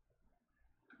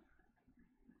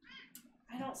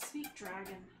 I don't speak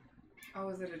dragon. Oh,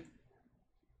 is it a?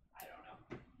 I don't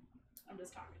know. I'm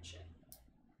just talking shit.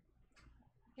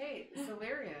 Hey,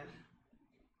 Solarian,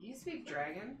 you speak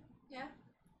dragon. Yeah.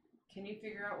 Can you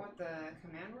figure out what the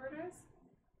command word is?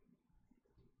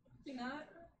 You not?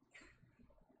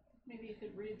 Maybe you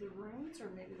could read the runes, or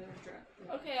maybe they're dragon.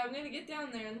 Okay, I'm gonna get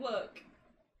down there and look.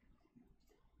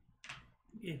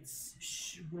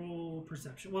 It's roll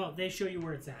perception. Well, they show you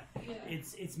where it's at. Yeah.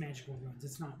 It's magical runes.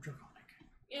 It's not draconic.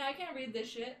 Yeah, I can't read this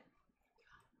shit.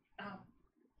 Oh.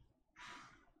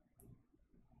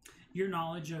 Your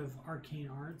knowledge of arcane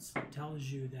arts tells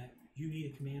you that you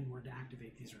need a command word to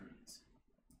activate these runes.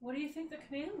 What do you think the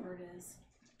command word is?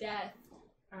 Death.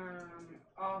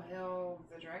 All hail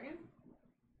the dragon.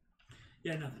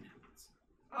 Yeah, nothing happens.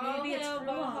 All Maybe it's hail Frulam.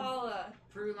 Valhalla.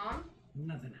 Frulam.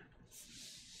 Nothing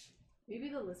happens. Maybe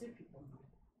the lizard people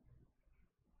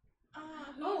know.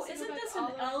 Who Oh, wants to go isn't back this all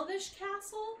an the- elvish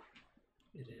castle?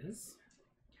 It is.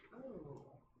 Oh.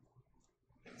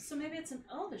 So maybe it's an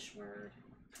elvish word.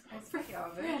 I speak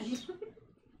Elvish.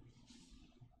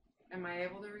 Am I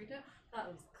able to read it? That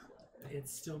was clever.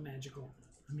 It's still magical.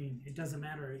 I mean, it doesn't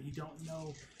matter. You don't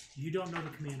know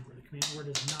the command word. The command word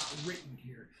is not written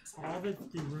here. All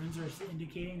that the runes are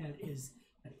indicating that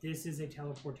this is a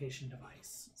teleportation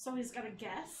device. So he's got a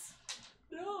guess?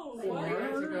 No.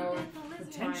 Or to go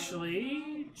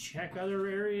Potentially check other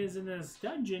areas in this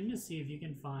dungeon to see if you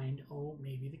can find,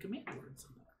 maybe the command word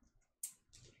somewhere.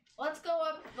 Let's go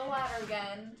up the ladder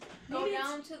again. Go Maybe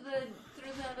down to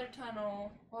through the other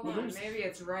tunnel. Hold Well, on, there's- maybe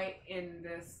it's right in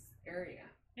this area.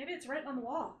 Maybe it's right on the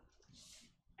wall.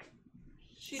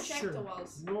 She checked Sure. the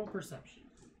walls. Roll perception.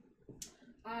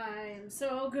 I'm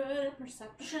so good at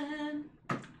perception.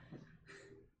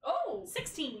 Oh!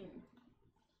 16.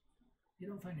 You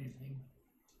don't find anything.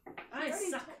 I already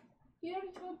suck. You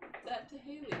already told that to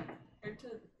Haley. Or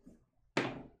to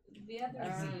the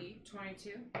other Z.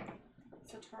 22.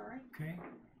 Satari. Okay.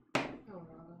 Oh,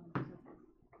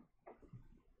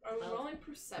 Are we rolling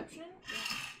perception?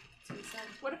 so we said.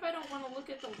 What if I don't want to look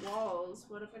at the walls?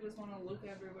 What if I just want to look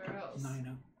everywhere else?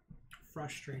 Nina.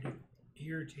 Frustrated,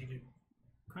 irritated,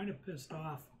 kind of pissed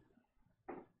off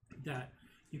that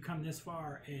you come this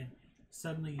far and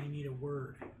suddenly you need a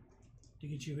word to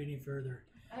get you any further.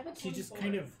 I have a She just 24.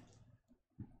 kind of,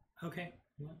 okay,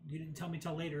 well, you didn't tell me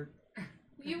till later.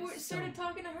 You started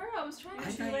talking to her. I was trying I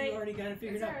to. thought you already got it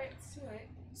figured It's out. alright. It's too late.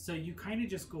 So you kind of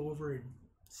just go over and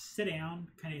sit down,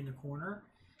 kind of in the corner,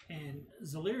 and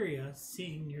Zaleria,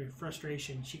 seeing your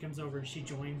frustration, she comes over and she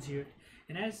joins you.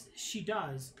 And as she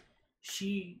does,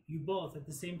 you both at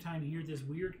the same time hear this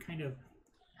weird kind of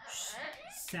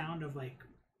sound of like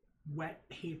wet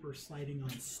paper sliding on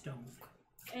stone,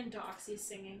 And Doxy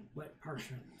singing. wet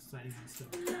parchment sliding on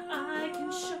stone. I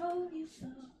can show you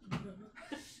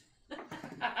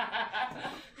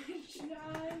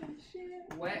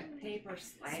Wet paper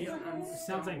sliding Yeah, on it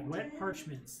sounds like stone. wet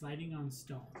parchment sliding on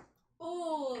stone.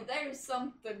 Oh, there's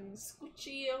something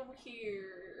squishy over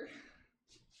here.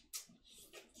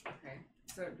 Okay,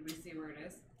 so do we see where it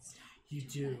is? You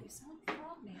do, You sound like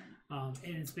Frogman.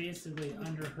 and it's basically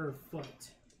under her foot.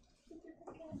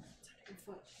 Your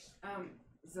foot.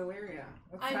 Zaleria,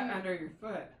 what's I'm- that under your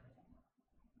foot?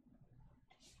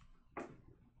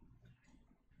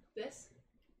 This?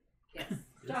 Yes.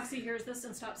 Doxy hears this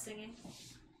and stops singing.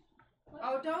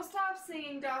 Oh, don't stop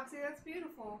singing, Doxy. That's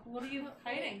beautiful. What are you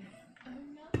hiding?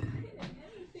 I'm not hiding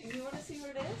anything. You want to see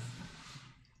what it is?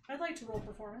 I'd like to roll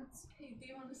performance. Hey, do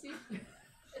you want to see?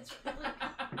 It's really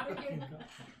right here.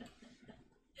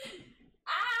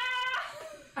 Ah!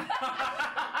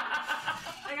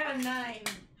 I got a 9.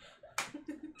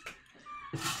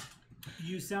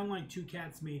 You sound like two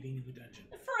cats mating in the dungeon.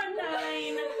 For a 9!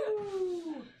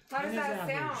 How does It is that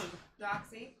average. sound,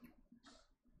 Doxy?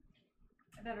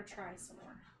 I better try some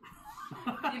more.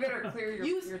 You better clear your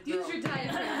Use throat. your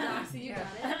diaphragm, Doxy. You Yeah.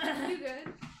 got it. You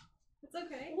good. It's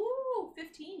okay. Ooh,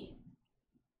 15.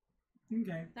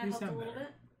 Okay, That you helped a sound little better.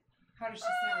 bit. How does she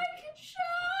sound? I can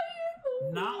show you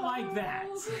the Not like that.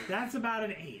 world. That's about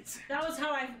an 8. That was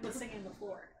how I was singing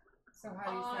before. So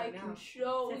how do you I sound can now?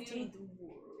 show 15. you the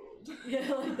world.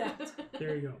 Yeah, like that.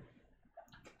 There you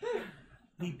go.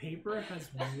 The paper has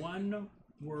one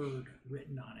word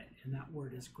written on it, and that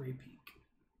word is Grey Peak.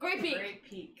 Great peak. Great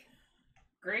Peak.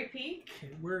 Great Peak?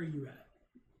 Okay, where are you at?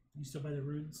 You still by the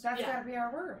runes? That's Yeah. gotta be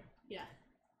our word.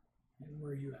 And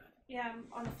where are you at? Yeah, I'm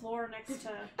on the floor next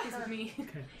to This is me.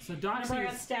 Okay, so Remember I Doxy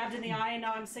got is, stabbed in the eye and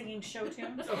now I'm singing show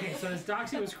tunes? okay, so as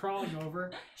Doxy was crawling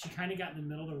over, she kind of got in the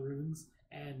middle of the runes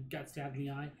and got stabbed in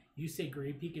the eye. You say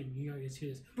Grey Peak, and you guys hear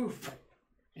this boof,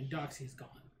 and Doxy is gone.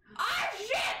 Ah,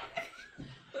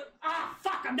 shit! Ah,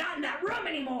 fuck, I'm not in that room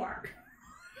anymore!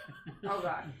 Oh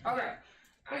god. Okay.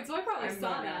 Wait, so I probably I'm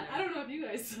saw going that. now. I don't know if you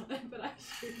guys saw it, but I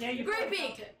sure Yeah, you Great probably peak!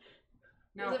 felt it.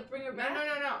 No. Does it bring her No, back?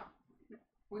 no.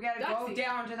 We gotta go Doxy.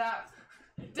 down to that.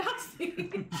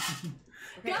 Doxy!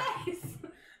 Okay. Guys!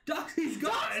 Doxy's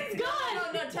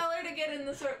gone! No, tell her to get in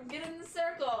the circle. Get in the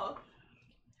circle.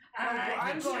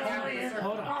 I'm going down to the circle.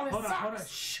 Hold on, Oh, it hold on. sucks.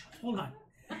 Shh, hold on.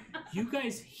 You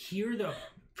guys hear the...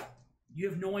 You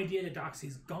have no idea that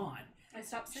Doxy's gone. I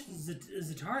stopped singing.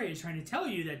 Zataria is trying to tell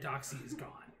you that Doxy is gone.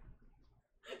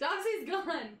 Doxy's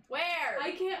gone! Where?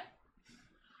 I can't.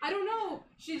 I don't know.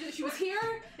 She was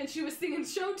here and she was singing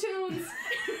show tunes,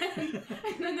 and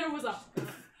then there was a,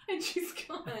 and she's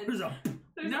gone. There's a...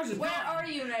 Now she's Where gone. are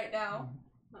you right now?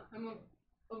 I'm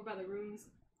over by the rooms.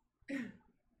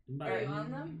 Are you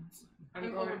on them?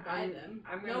 I'm over by them.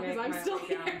 I'm gonna No, 'cause make I'm my still way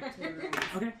down here. to the room.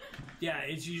 Okay. Yeah,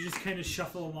 it's you just kind of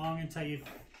shuffle along until you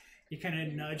kind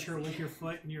of nudge her with your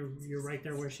foot, and you're right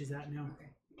there where she's at now.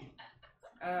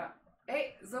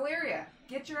 Hey, Zaleria,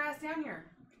 get your ass down here.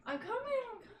 I'm coming.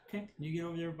 Okay, you get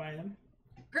over there by them.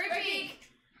 Great Peak!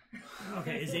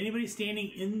 Okay, is anybody standing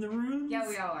in the rooms? Yeah,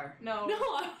 we all are. No, No,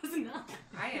 I was not.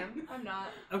 I am. I'm not.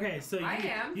 Okay, so I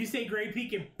am. you say Grey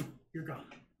Peak and you're gone.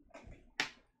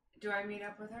 Do I meet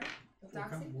up with her? With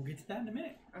Doxy? We'll get to that in a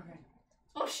minute. Okay.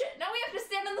 Oh shit! Now we have to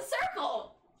stand in the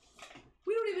circle.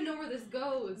 We don't even know where this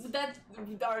goes.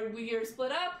 Are we here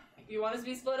split up? You want us to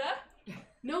be split up?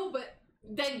 No, but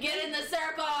Then get in the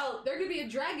circle! there could be a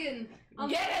dragon.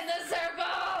 Get in the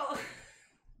circle!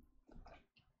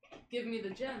 Give me the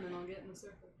gem and I'll get in the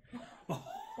circle.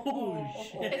 Oh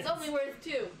shit! It's only worth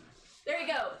 2. There you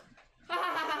go. Ha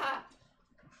ha ha ha ha.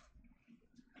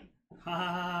 Ha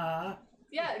ha ha!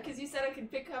 Yeah, because you said I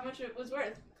could pick how much it was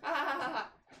worth. Ha ha ha ha ha.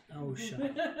 Oh shut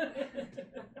up!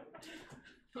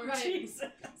 Alright. Jesus.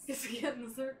 Guess we get in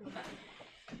the circle.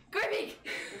 Grippy!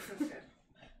 This is good.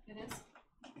 It is.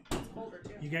 It's colder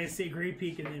too. You guys say Great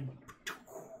Peak and then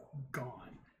gone.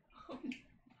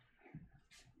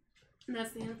 And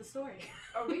that's the end of the story.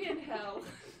 Are we in hell?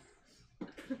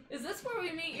 Is this where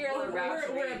we meet your other We're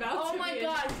group? We're about Oh to my be in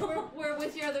god, hell. we're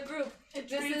with your other group. It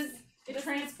This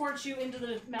transports you into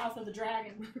the mouth of the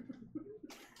dragon.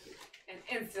 And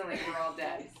instantly we're all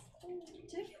dead.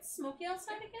 Did it get smoky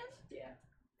outside again?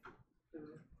 Yeah.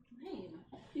 Lame.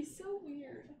 He's so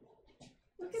weird.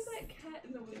 Look at that cat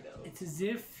in the window. It's as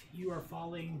if you are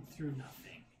falling through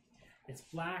nothing. It's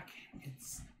black.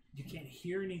 You can't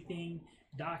hear anything.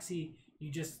 Doxy, you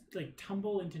just like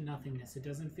tumble into nothingness. It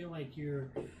doesn't feel like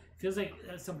feels like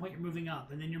at some point you're moving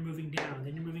up and then you're moving down,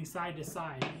 then you're moving side to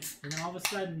side, and then all of a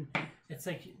sudden it's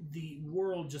like the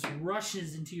world just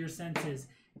rushes into your senses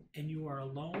and you are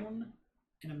alone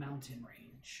in a mountain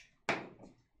range.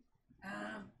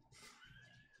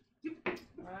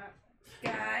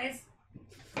 Guys.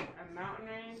 A mountain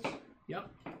range? Yep.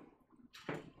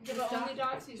 Yeah, but only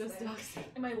Doxy's Just there. dogs.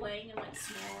 Am I laying in like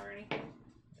snow or anything?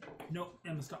 Nope,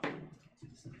 Emma, stop.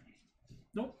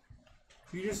 Nope.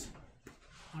 You're just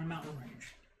on a mountain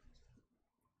range.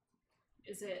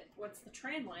 What's the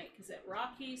terrain like? Is it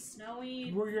rocky,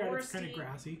 snowy, Where you're at, it's foresty? kind of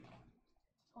grassy.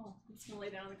 Oh, I'm just gonna lay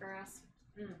down on the grass.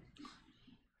 And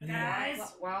then,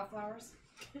 Guys. Wildflowers?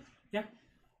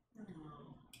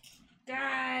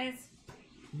 Guys.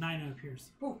 Nina appears.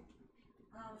 Oh,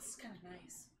 this is kind of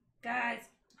nice. Guys.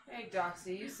 Hey,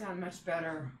 Doxy, you sound much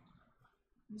better.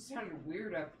 You sounded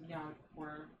weird up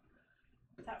where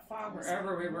That fog was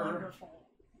Wherever we were. wonderful.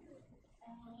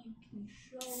 I can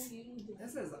show you the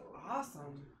this is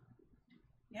awesome.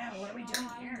 Yeah, what are we doing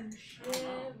here?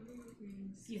 You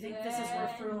You think this is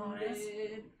where Frulam is?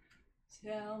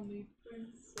 Tell me,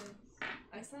 princess.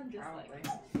 I sound just Probably.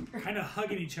 like Kind of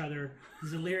hugging each other.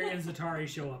 Zaleria and Zatari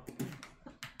show up.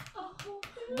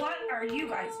 What are you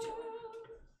guys doing?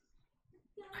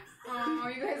 Oh,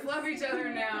 you guys love each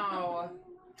other now.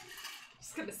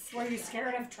 Just gonna Were you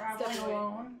scared of traveling Step away.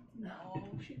 alone? No,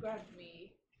 she grabbed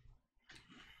me.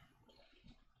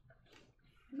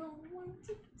 No one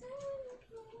to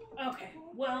tell. Okay,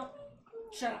 well,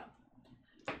 shut up.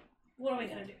 What are we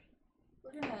gonna do?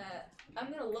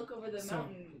 I'm gonna look over the So-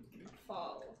 mountain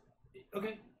fall.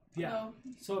 Okay. Yeah. No,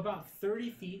 So about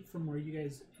 30 feet from where you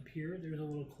guys appear, there's a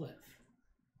little cliff.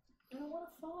 I don't wanna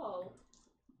fall.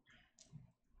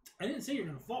 I didn't say you're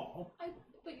gonna fall.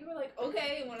 But you were like,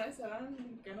 okay, when I said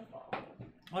I'm gonna fall.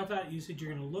 I thought you said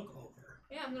you're gonna look over.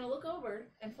 Yeah, I'm gonna look over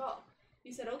and fall.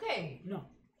 You said, okay. No.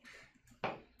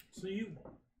 So you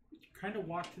kind of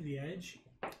walk to the edge,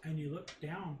 and you look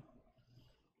down.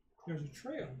 There's a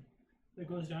trail that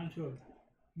goes down to a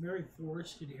very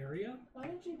forested area. Why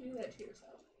did you do that to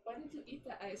yourself? Why did you eat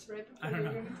the ice right I before don't you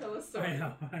know. were gonna tell a story?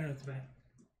 I know it's bad.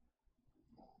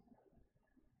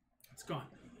 It's gone.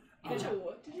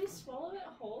 Ew, did you swallow it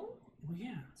whole? Well,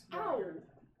 yeah. Ow!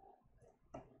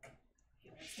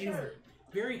 These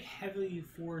very heavily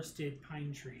forested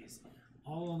pine trees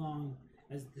all along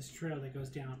as this trail that goes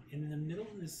down. And in the middle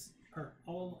of this, or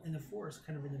all in the forest,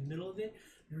 kind of in the middle of it,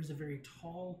 there's a very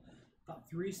tall, about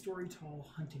 3-story tall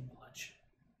hunting lodge.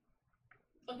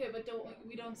 Okay, but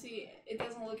we don't see, it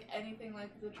doesn't look anything like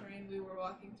the terrain we were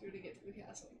walking through to get to the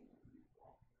castle.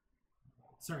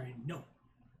 Sorry, no,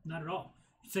 not at all.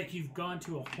 It's like you've gone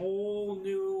to a whole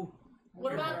new.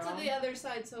 What about area. to the other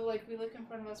side? So, like, we look in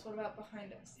front of us, what about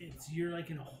behind us? You're like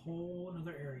in a whole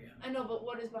other area. I know, but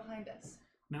what is behind us?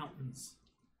 Mountains.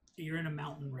 You're in a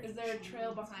mountain range. Is there a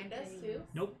trail behind us, too?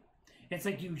 Nope. It's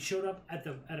like you showed up at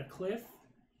a cliff,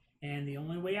 and the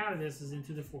only way out of this is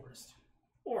into the forest,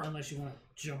 or unless you want to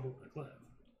jump over the cliff.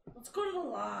 Let's go to the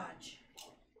lodge.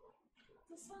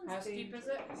 This sounds How steep is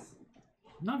it? dangerous.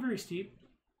 Not very steep.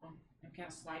 You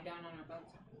can't slide down on a boat.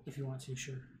 If you want to,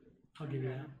 sure. I'll give you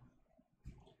that.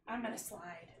 I'm gonna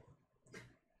slide.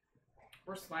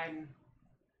 We're sliding.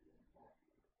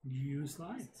 You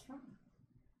slide.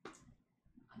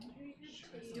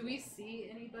 Do we see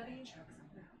anybody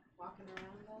walking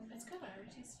around down there? It's good, I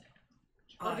already tasted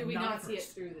it. Or do we not at see it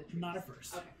first. through the trees? Not at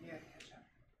first. Okay. Yeah, catch up.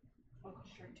 I'll go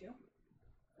straight too.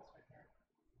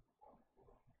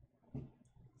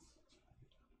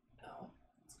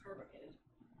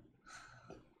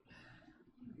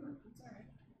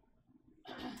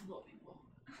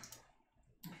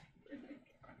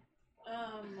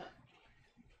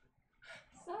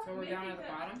 down at the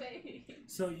bottom?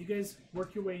 So you guys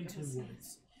work your way into the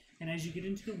woods, and as you get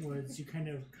into the woods, you kind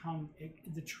of come.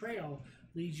 The trail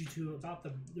leads you to about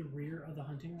the rear of the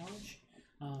hunting lodge.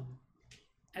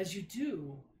 As you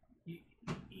do,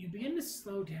 you begin to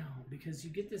slow down because you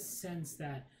get this sense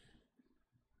that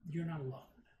you're not alone.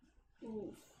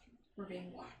 Oof. We're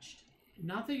being watched.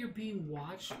 Not that you're being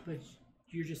watched, but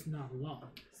you're just not alone.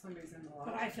 Somebody's in the lodge.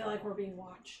 But I feel like we're being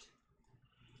watched.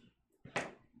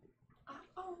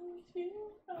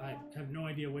 I have no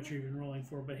idea what you're even rolling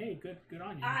for, but hey, good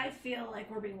on you. I feel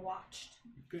like we're being watched.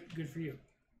 Good for you.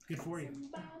 Good for you.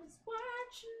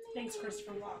 Thanks,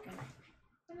 Christopher Walken.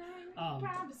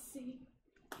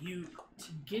 You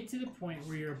get to the point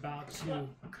where you're about to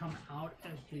come out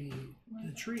of the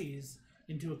trees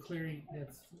into a clearing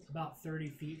that's about 30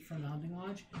 feet from the hunting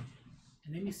lodge,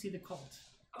 and then you see the cult.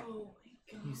 Oh my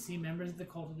god. You see members of the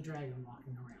cult of the dragon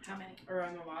walking around. How many?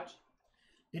 Around the lodge?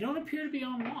 They don't appear to be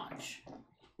on watch.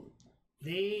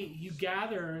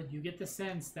 You get the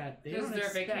sense that they This is don't their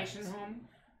expect, vacation home?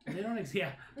 They don't,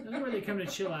 yeah, this is where they come to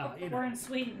chill out. You know. We're in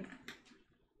Sweden.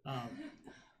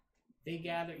 You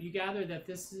gather that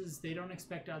they don't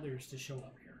expect others to show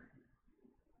up here.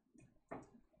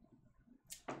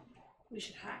 We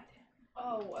should hide.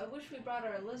 Oh, I wish we brought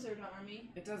our lizard army.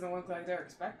 It doesn't look like they're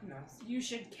expecting us. You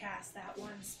should cast that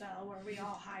one spell where we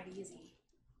all hide easy.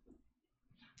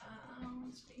 I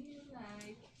almost feel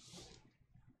like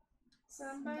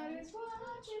somebody's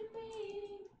watching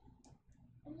me.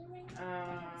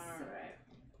 Alright.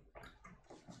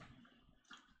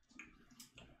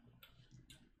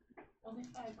 Only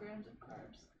 5 grams of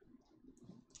carbs.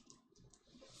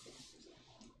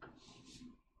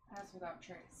 Pass without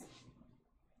trace.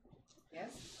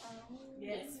 Yes?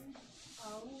 Yes.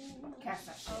 Cast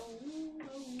that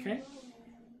shit. Okay.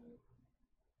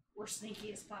 We're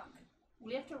sneaky as fuck.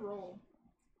 We have to roll.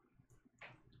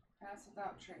 Pass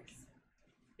without trace.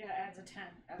 Yeah, it adds a 10.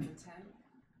 That's a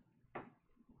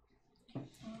 10.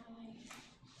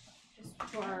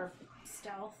 Just To our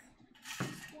stealth.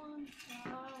 one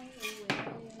fly away.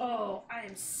 Oh, I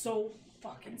am so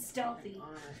fucking stealthy.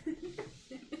 Honor.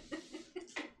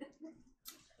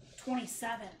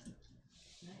 27.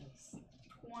 Nice.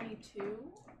 22.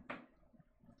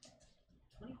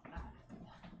 25.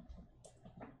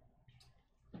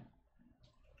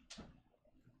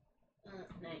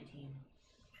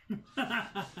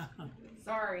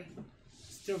 Sorry.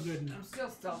 Still good I'm enough. still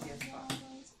stealthy as fuck.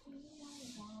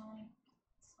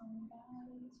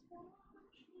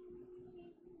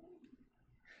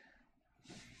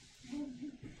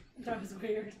 That was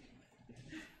weird.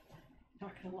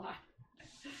 Not gonna lie.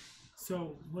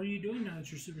 So, what are you doing now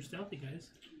that you're super stealthy, guys?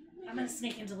 I'm gonna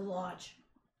sneak into the lodge.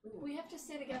 We have to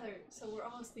stay together, so we're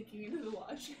all sneaking into the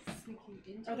lodge. Sneaking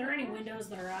into Are there any the windows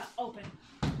that are open?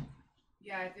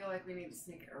 Yeah, I feel like we need to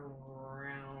sneak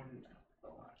around the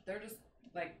lodge. They're just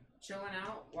like chilling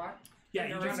out. What? Yeah, Like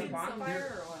you around can a see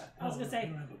bonfire or what? I was gonna say- They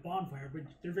don't have a bonfire, but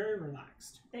they're very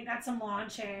relaxed. They got some lawn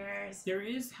chairs. There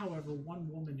is, however, one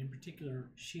woman in particular.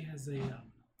 She has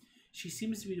she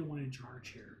seems to be the one in charge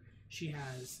here. She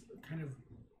has kind of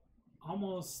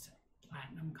almost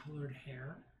platinum-colored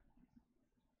hair.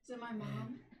 Is it my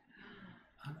mom?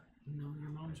 No, your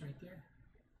mom's right there.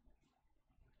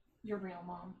 Your real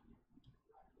mom.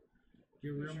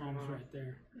 Your real Who's your mom's mom? right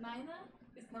there. Nina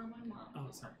is not my mom.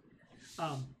 Oh, sorry.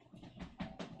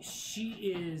 She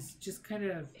is just kind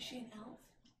of. Is she an elf?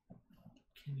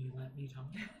 Can you let me talk?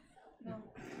 No.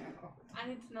 I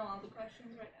need to know all the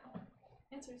questions right now.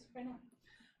 Answers right now.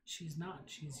 She's not.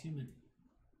 She's human.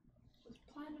 With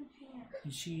platinum hair.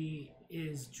 And she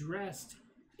is dressed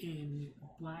in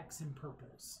blacks and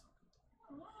purples.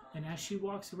 And as she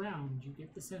walks around, you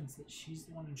get the sense that she's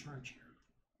the one in charge here.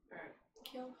 Alright.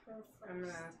 Kill her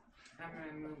first. I'm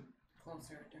gonna move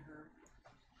closer to her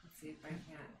and see if I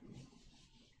can't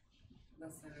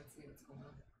listen and see what's going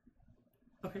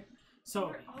on. Okay. So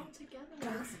We're all together.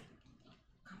 Darcy,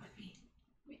 come with me.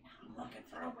 I'm looking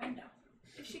for a window.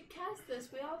 If she casts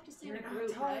this, we all have to stay in a You're not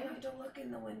group, telling right? them to look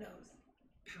in the windows.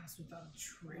 pass without a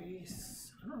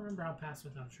trace. I don't remember how pass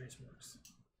without a trace works.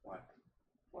 What?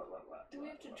 Do we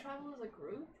have to travel as a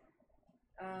group?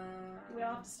 We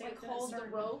all have to stay Like within a hold the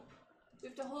certain- rope? We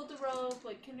have to hold the rope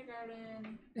like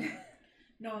kindergarten.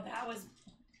 No, that was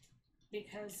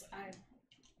because I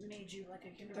made you like a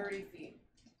kindergarten. 30 feet.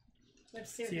 We have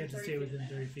to stay So you within have to 30 stay feet. within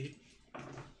 30 feet.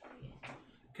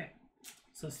 Okay.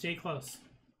 So stay close.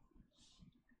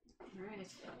 Alright.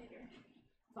 Later.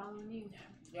 Following you.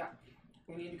 Yeah.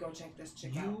 We need to go check this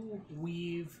chick out. You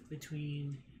weave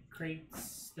between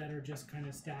crates that are just kind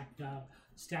of stacked up,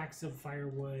 stacks of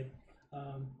firewood,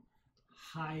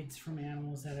 hides from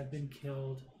animals that have been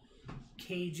killed.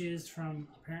 cages from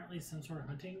apparently some sort of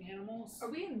hunting animals. Are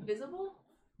we invisible?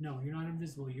 No, you're not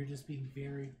invisible. You're just being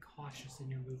very cautious in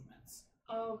your movements.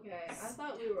 Okay, I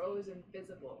thought we were always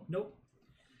invisible. Nope.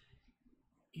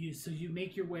 So you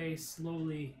make your way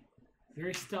slowly,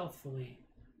 very stealthily,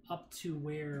 up to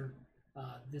where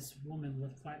this woman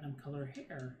with platinum color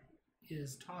hair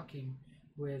is talking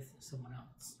with someone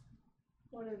else.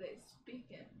 What are they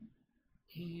speaking?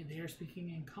 They are speaking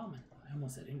in common. I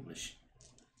almost said English.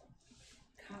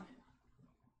 Common.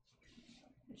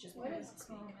 Which is What what is is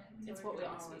common? It's what we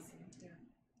all listen speak. to.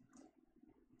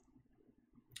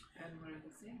 And what are they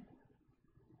saying?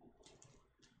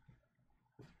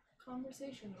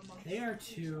 Conversation amongst They are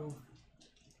to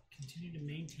continue to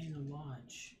maintain the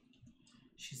lodge.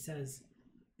 She says,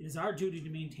 it is our duty to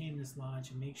maintain this lodge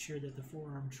and make sure that the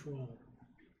four-armed troll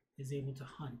is able to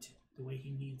hunt the way he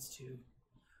needs to.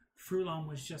 Frulam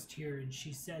was just here and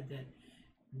she said that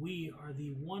we are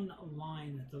the one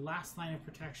line, the last line of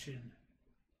protection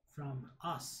from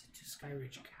us to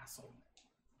Skyridge Castle.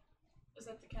 Is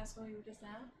that the castle you were just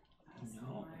at? That's the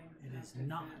No, line it of is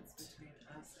not. defense between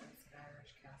us and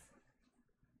Skyridge Castle.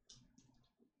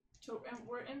 So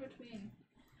we're in between.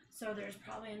 So there's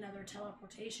probably another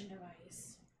teleportation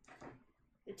device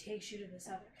that takes you to this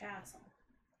other castle.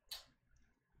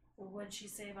 Or what did she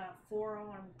say about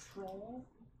four-armed troll?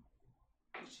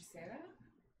 Did she say that?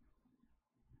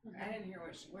 I didn't hear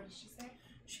what did she say?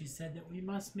 She said that we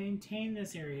must maintain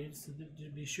this area so that, to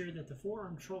be sure that the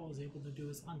four-armed troll is able to do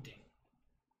his hunting.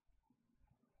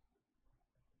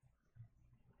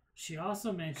 She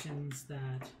also mentions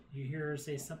that you hear her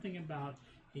say something about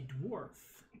a dwarf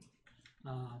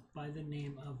by the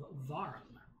name of Varum.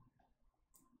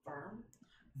 Farm?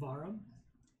 Varum?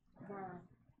 Or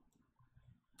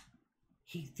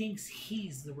He thinks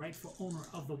he's the rightful owner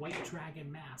of the White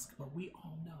Dragon mask, but we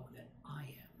all know that I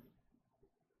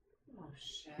am. Oh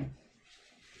shit.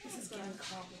 this is getting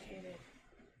complicated.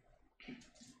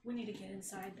 We need to get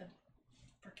inside the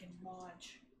frickin'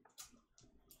 lodge.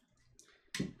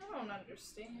 I don't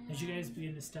understand. As you guys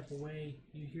begin to step away,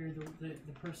 you hear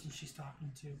the person she's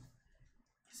talking to.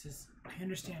 He says, I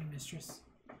understand, mistress.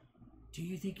 Do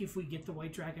you think if we get the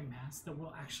White Dragon mask that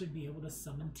we'll actually be able to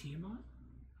summon Tiamat?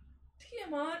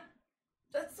 Tiamat?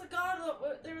 That's the god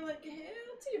that they were like, hail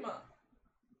Tiamat.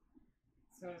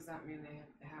 So does that mean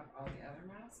they have all the other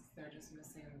masks? They're just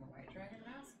missing the White Dragon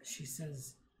mask? She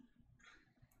says,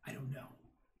 I don't know,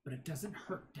 but it doesn't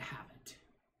hurt to have it.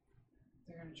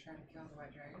 They're gonna try to kill the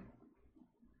White Dragon?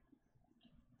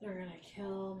 They're gonna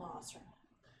kill Mothra.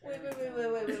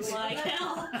 Wait. Like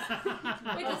hell.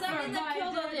 Wait, does that mean they've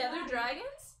killed all the other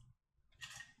dragons?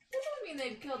 What does that mean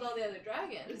they've killed all the other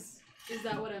dragons? Is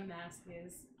that what a mask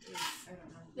is? I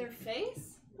don't know. Their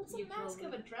face? What's You a mask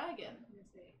killed of a dragon?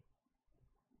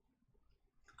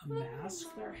 A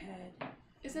mask? Their head.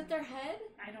 Is it their head?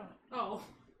 I don't know. Oh.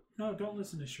 No, don't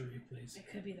listen to Shuri, please. It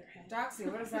could be their head. Doxy,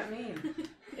 what does that mean?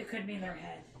 It could be their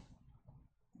head.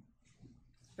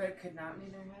 But it could not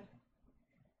mean their head?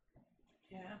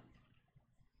 Yeah.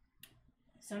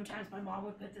 Sometimes my mom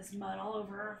would put this mud all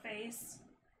over her face,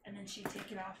 and then she'd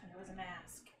take it off and it was a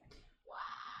mask.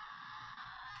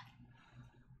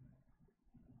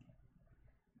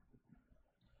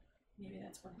 Maybe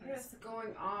that's what it What is. is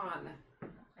going on?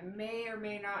 I may or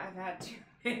may not have had too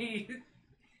many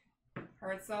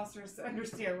hard saucers to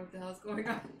understand what the hell's going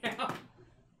on now.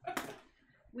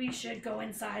 We should go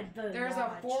inside the There's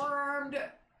lodge. a four-armed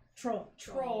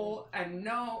troll. and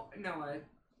a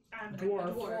And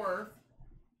dwarf,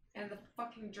 and the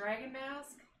fucking dragon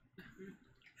mask?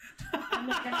 I'm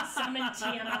not gonna summon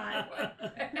Tiamat. What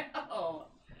the hell?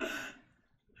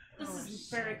 This Oh, is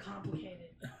shit. very complicated.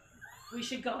 We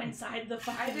should go inside the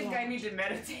fucking I think lodge. I need to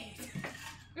meditate.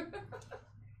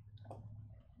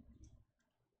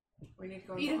 We need to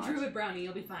go Eat a lodge. druid brownie,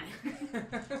 you'll be fine.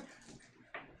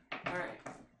 Alright,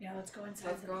 Yeah, let's go inside.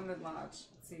 let's go in the lodge.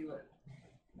 See what.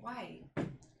 Why?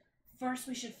 First,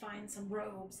 we should find some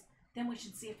robes. Then we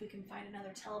should see if we can find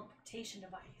another teleportation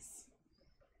device.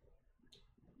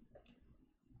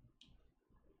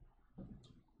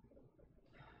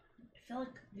 I feel like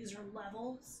these are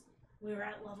levels. We were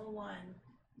at level 1.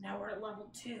 Now we're at level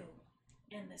 2.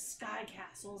 And the Sky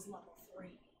Castle is level 3.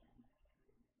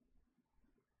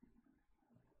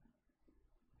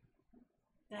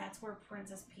 That's where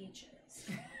Princess Peach is.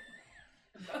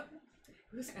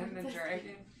 Who's And the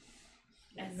dragon.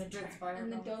 And the dragon.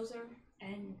 And the dozer?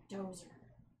 And Dozer.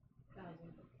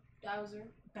 Dowser?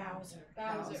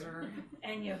 Bowser.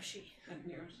 And Yoshi. And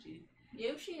Yoshi.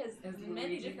 Yoshi has Is many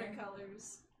Luigi different there?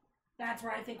 colors. That's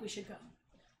where I think we should go.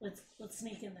 Let's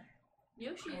sneak in there.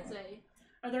 Yoshi is a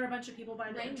Are there a bunch of people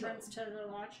by the Rainbow. entrance to the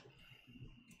lodge?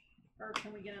 Or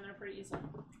can we get in there pretty easily?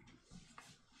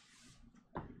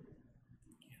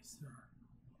 Yes, there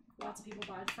are. Lots of people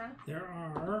by the front? There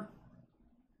are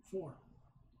 4.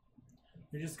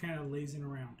 They're just kind of lazing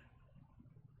around.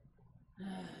 We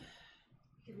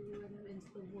could lure them into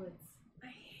the woods. I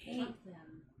hate Trap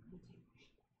them.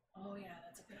 Oh yeah,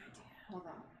 that's a good idea. Hold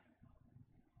on.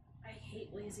 I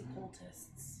hate lazy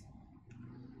cultists.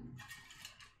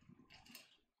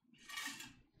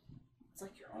 It's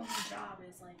like your only job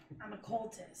is like, I'm a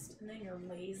cultist, and then you're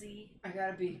lazy. I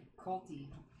gotta be culty.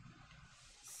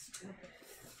 Stupid.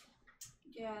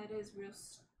 Yeah, it is real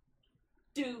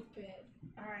stupid.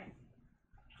 Alright.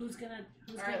 Who's gonna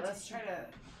Alright, let's take- try to.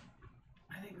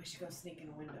 I think we should go sneak in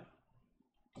a window.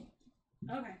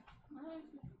 Okay.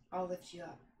 I'll lift you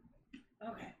up.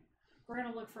 Okay. We're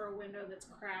gonna look for a window that's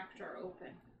cracked or open.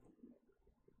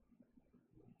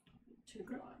 To the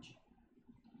lodge.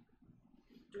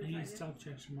 Do I we need find it? stealth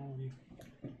checks from all of you.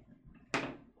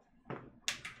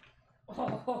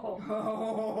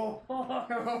 Oh.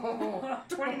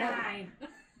 29.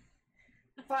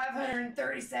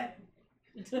 537.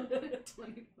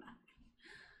 25.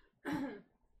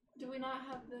 Do we not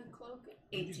have the cloak?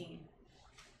 18.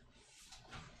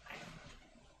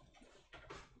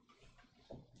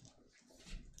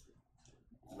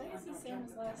 I think it's the same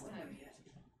as last time.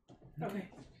 Okay.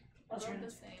 I'll I try rolled to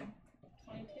the same.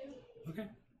 22? Okay.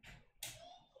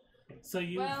 So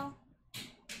you. Well,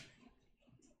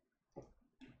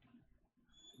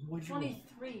 What'd you roll?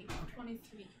 23.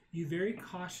 23. You very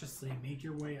cautiously make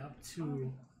your way up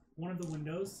to one of the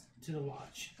windows to the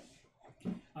lodge,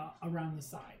 around the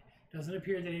side. Doesn't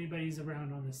appear that anybody's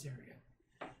around on this area.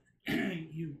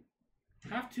 You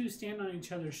have to stand on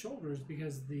each other's shoulders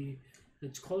because the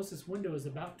closest window is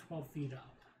about 12 feet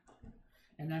up.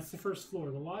 And that's the first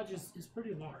floor. The lodge is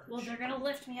pretty large. Well, they're gonna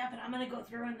lift me up, and I'm gonna go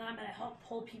through, and then I'm gonna help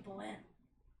pull people in.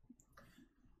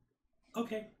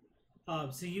 Okay.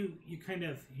 So you kind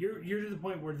of you're to the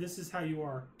point where this is how you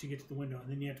are to get to the window, and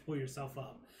then you have to pull yourself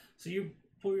up. So you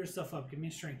pull yourself up. Give me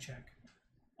a strength check.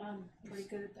 I'm pretty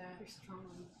good at that. You're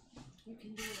strong. You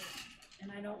can do it. And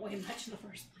I don't weigh much in the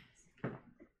first place.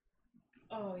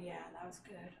 Oh yeah, that was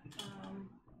good.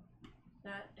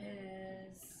 That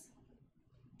is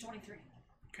 23.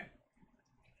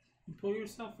 You pull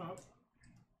yourself up.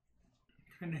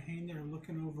 Kind of hang there,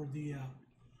 looking over the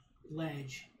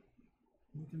ledge.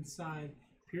 Look inside.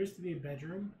 Appears to be a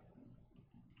bedroom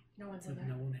No one's in with there.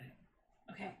 no one in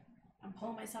it. Okay, I'm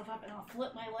pulling myself up, and I'll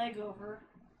flip my leg over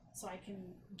so I can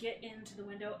get into the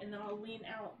window, and then I'll lean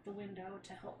out the window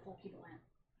to help pull people in.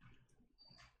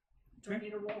 Do I Okay.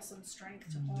 need to roll some strength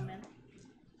to pull them in?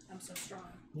 I'm so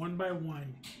strong. One by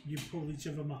one, you pull each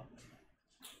of them up,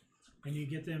 and you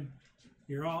get them.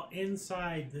 You're all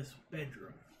inside this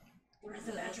bedroom, Where's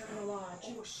the bedroom in the lodge?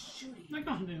 Oh, shooty. like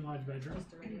a hunting lodge bedroom.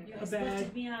 You A guys bed,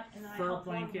 lifted me up, and then I Fur helped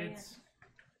one way in. blankets.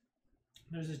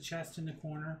 There's a chest in the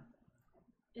corner.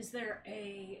 Is there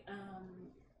a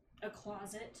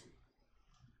closet?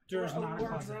 There's Or a not a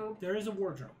closet. wardrobe? There is a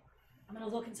wardrobe. I'm gonna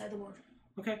look inside the wardrobe.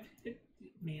 Okay,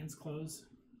 man's clothes.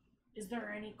 Is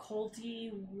there any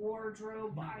culty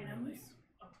wardrobe Not items? really.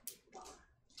 Oh, wow.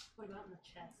 What about in the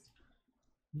chest?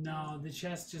 No, the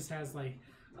chest just has like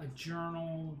a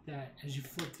journal that, as you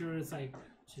flip through it, it's like,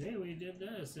 today we did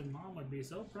this, and Mom would be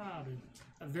so proud. And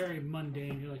a very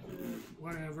mundane. You're like,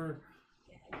 whatever.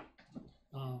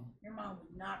 Your mom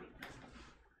would not be.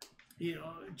 You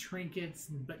know, trinkets,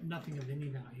 but nothing of any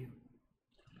value.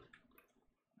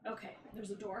 Okay,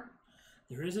 there's a door.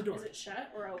 There is a door. Is it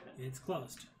shut or open? It's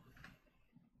closed.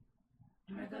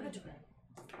 I'm gonna go to the door.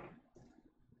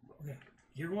 Okay,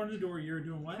 you're going to the door. You're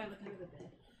doing what? Try to look under the bed.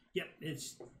 Yep,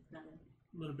 it's Nothing.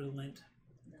 a little bit of lint.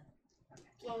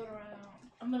 Float around.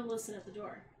 I'm gonna listen at the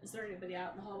door. Is there anybody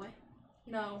out in the hallway?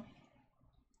 No.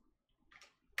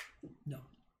 No.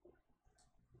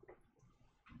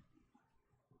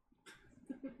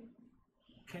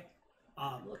 Okay.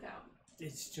 Look out.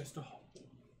 It's just a hall.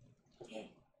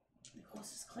 Okay, the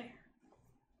coast is clear.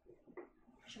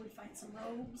 Should we find some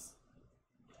robes?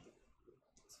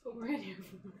 That's what we're in here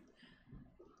for.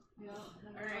 Yeah, I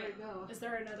don't know where to go. Is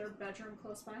there another bedroom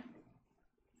close by?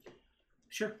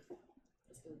 Sure.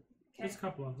 Let's go. There's a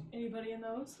couple of them. Anybody in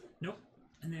those? Nope.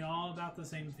 And they all about the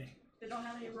same thing. They don't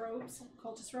have any robes?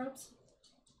 Cultist robes?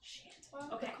 Shit. Why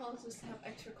would Okay. the cultists have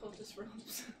extra cultist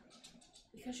robes?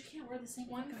 Because you can't wear the same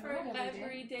One fucking for robe every day.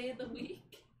 every day of the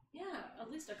week. Yeah,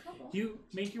 at least a couple. You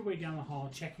make your way down the hall,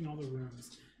 checking all the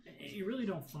rooms. And you really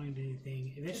don't find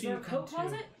anything. Eventually, Is there a you come coat to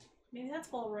closet? Maybe that's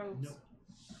full of robes. Nope.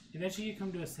 Eventually, you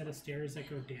come to a set of stairs that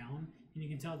go down, and you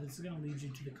can tell this is going to lead you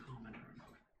to the common room.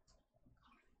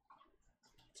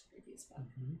 stuff.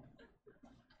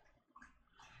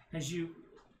 As you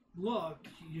look,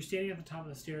 you're standing at the top of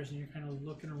the stairs and you're kind of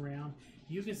looking around.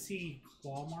 You can see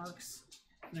claw marks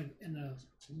in the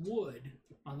wood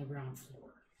on the ground floor.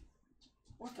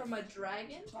 What, from a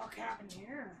dragon? What happened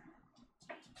here?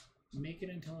 Make an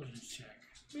intelligence check.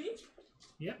 Me?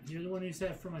 Yep, you're the one who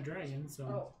said from a dragon, so.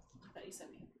 Oh, I thought you said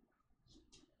me.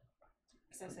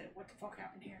 Because I said, what the fuck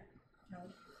happened here? No.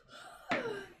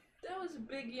 That was a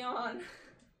big yawn.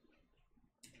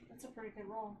 That's a pretty good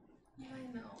roll. I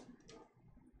know.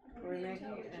 Were we making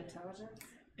it intelligence?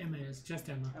 Emma is, just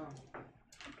Emma. Oh.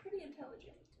 I'm pretty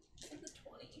intelligent. With a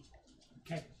 20.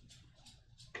 Okay.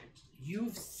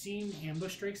 You've seen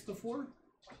ambush drakes before?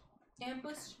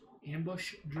 Ambush?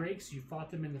 Ambush drakes, you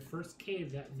fought them in the first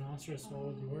cave that Nasra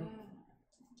swallowed the world.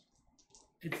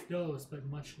 It's those, but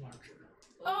much larger.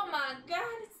 Oh my god,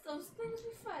 it's those things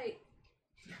we fight.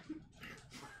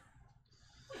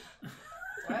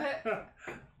 What?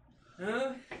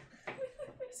 Huh?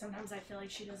 Sometimes I feel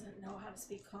like she doesn't know how to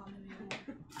speak common anymore.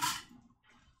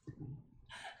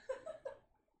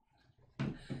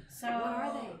 So, What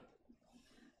are they?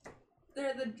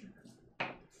 They're the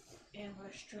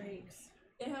ambush drakes.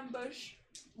 ambush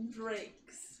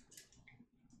drakes.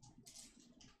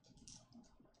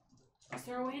 Is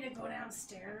there a way to go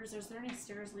downstairs? Is there any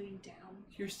stairs leading down?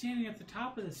 You're standing at the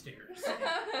top of the stairs.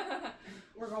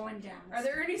 We're going down. Are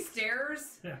there any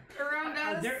stairs Yeah. around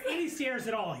us? Are there any stairs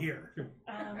at all here?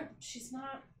 She's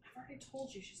not. I've already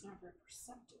told you she's not very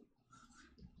perceptive.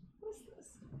 What's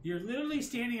this? You're literally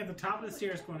standing at the top of the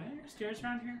stairs going, are there stairs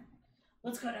around here?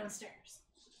 Let's go downstairs.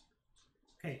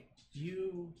 Okay,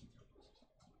 you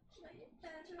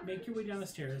make your way down the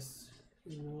stairs.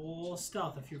 Roll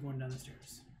stealth if you're going down the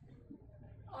stairs.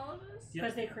 All of us? Yep.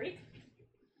 Because they creak?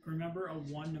 Remember, a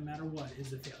 1 no matter what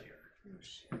is a failure. Oh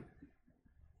shit.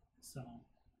 So,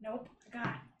 Nope. I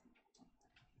got it.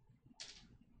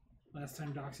 last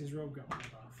time Doxy's robe got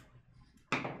pulled off.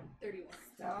 31.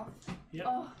 Stealth? Yep.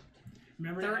 Oh,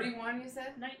 Remember that? 31 you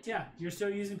said? 19. Yeah, you're still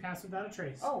using Pass Without a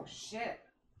Trace. Oh shit.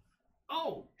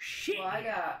 Oh, shit! Well, I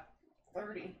got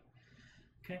 30.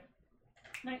 Okay.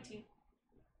 19.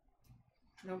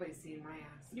 Nobody's seen my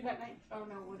ass. You got 9. Oh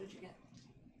no, what did you get?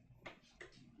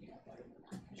 You got better than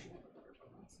that because you have a better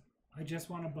bonus. I just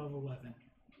want above 11.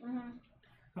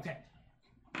 Mm-hmm. Okay.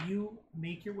 You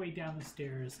make your way down the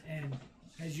stairs, and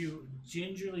as you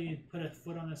gingerly put a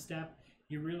foot on the step,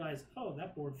 you realize, oh,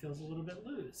 that board feels a little bit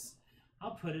loose.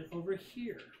 I'll put it over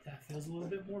here. That feels a little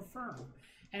bit more firm.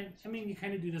 And, I mean, you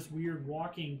kind of do this weird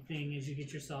walking thing as you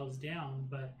get yourselves down,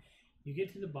 but you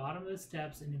get to the bottom of the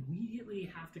steps and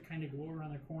immediately have to kind of go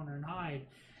around the corner and hide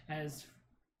as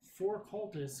 4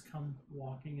 cultists come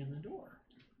walking in the door.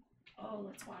 Oh,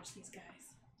 let's watch these guys.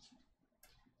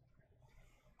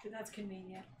 But that's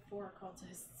convenient. 4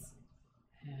 cultists.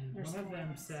 And There's one of them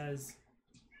swords. says,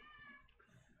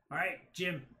 all right,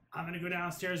 Jim, I'm going to go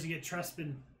downstairs and get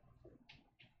Trespin.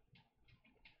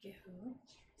 Get who?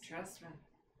 Trust me.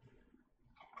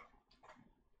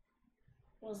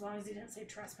 Well, as long as he didn't say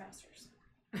trespassers.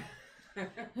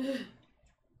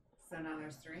 So now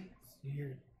there's 3. So you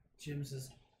hear Jim says,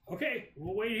 okay,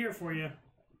 we'll wait here for you.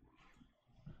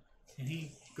 And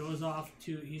he goes off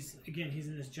to, he's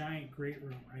in this giant great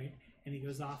room, right? And he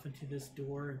goes off into this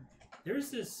door. There's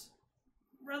this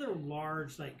rather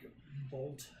large, like,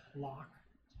 bolt lock.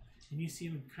 And you see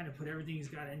him kind of put everything he's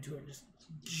got into it, just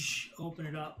open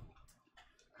it up.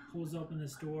 Pulls open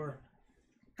this door.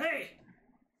 Hey!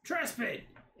 Trespid!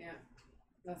 Yeah.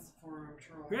 That's the forearm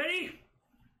troll. Ready?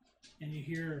 And you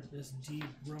hear this deep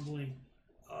rumbling.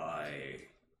 Oi.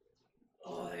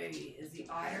 Oi, is he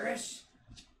Irish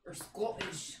or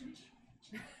Scottish?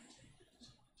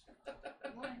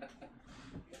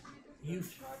 You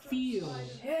feel,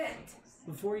 Hit!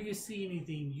 before you see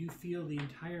anything, you feel the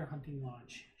entire hunting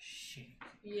lodge shake.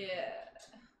 yeah.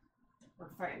 We're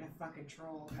fighting a fucking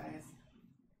troll, guys.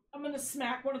 I'm gonna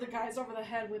smack one of the guys over the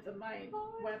head with my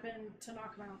weapon to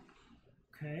knock him out.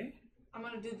 Okay. I'm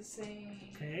gonna do the same.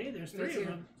 Okay, there's Me 3 of too.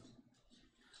 them.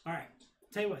 Alright,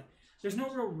 tell you what. There's no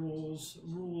real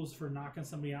rules for knocking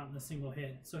somebody out in a single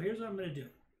hit. So here's what I'm going to do.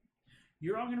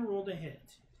 You're all going to roll to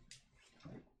hit.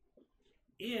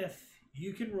 If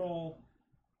you can roll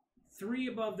 3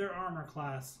 above their armor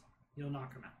class, you'll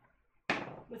knock them out.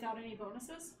 Without any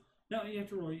bonuses? No, you have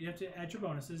to roll. You have to add your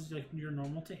bonuses like your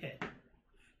normal to hit.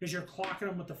 Because you're clocking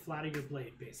them with the flat of your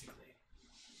blade, basically.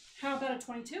 How about a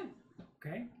 22?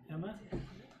 Okay, Emma?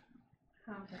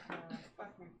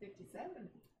 Fucking 57.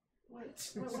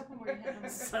 What weapon were you hitting?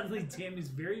 Suddenly, Tammy's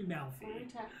very mouthy.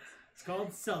 It's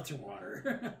called seltzer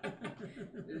water.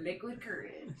 Liquid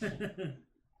courage.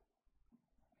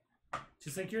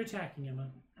 Just like you're attacking, Emma.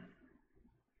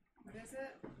 What is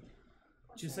it?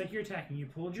 Just like you're attacking. You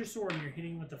pulled your sword and you're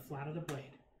hitting with the flat of the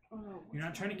blade. Oh, You're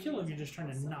not trying to kill him, you're just trying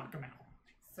to knock him out.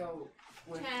 So,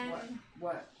 with 10.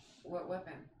 what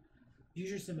weapon? Use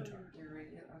your scimitar. Your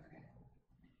radio. Okay.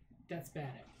 That's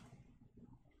bad.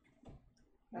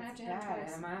 I have That's to hit bad,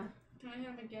 twice. Emma. Can I hit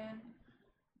him again?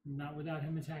 Not without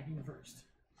him attacking first.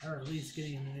 Or at least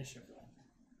getting an initiative roll.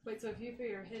 Wait, so if you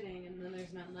figure hitting and then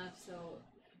there's none left, so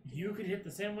You could hit the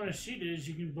same one as she did.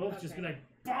 You can both just be Okay. like,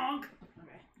 bonk!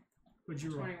 okay, Would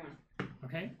you roll? 21.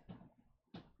 Okay?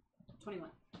 21.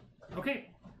 Okay.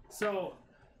 So,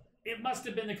 it must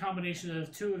have been the combination of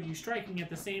the two of you striking at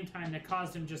the same time that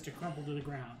caused him just to crumple to the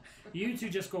ground. You two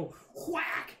just go,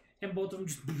 whack! And both of them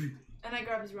just... And I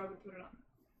grab his robe and put it on.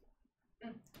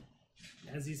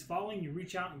 As he's falling, you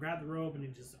reach out and grab the robe, and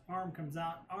it just arm comes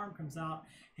out,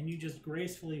 and you just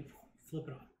gracefully flip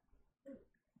it on.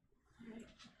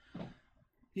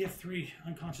 You have 3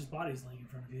 unconscious bodies laying in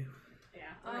front of you. Yeah.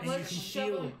 And you Let's can shove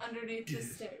feel- him underneath the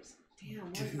stairs.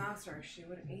 Damn, where's Master? She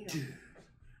would have ate him.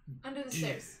 Under the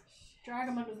stairs. drag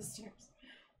him under the stairs.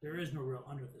 There is no real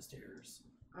under the stairs.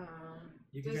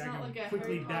 You can There's drag not him like a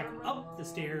quickly Harry back Potter up the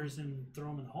stairs and throw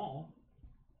him in the hall,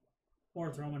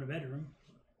 or throw him in a bedroom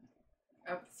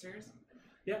Up the stairs?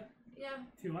 Yeah.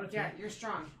 if you wanted to. Yeah, you're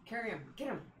strong. Carry him. Get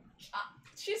him.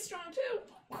 She's strong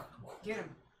too. Get him.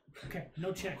 Okay,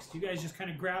 no checks. You guys just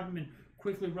kind of grab him and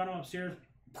quickly run him upstairs,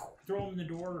 throw him in the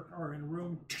door or in a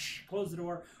room, close the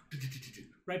door,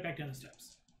 right back down the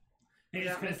steps. And you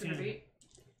just Without kind of missing a stand. beat.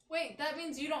 Wait, that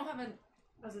means you don't have a.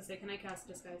 I was gonna say, can I cast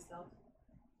disguise self?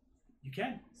 You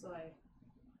can. So I.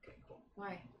 Okay, cool.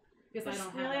 Why? Because I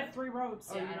don't We only have. have 3 robes.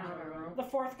 Oh, Yeah, you I don't don't have a rope? The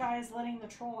 4th guy is letting the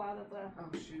troll out of the. Oh,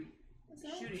 shoot. Is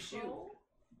that a Shooty shoot. troll?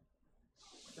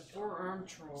 The 4-armed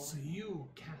troll. So you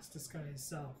cast Disguise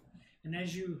Self. And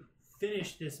as you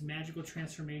finish this magical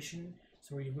transformation,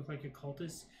 so where you look like a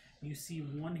cultist, you see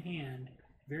one hand,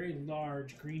 very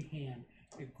large green hand,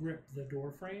 it grip the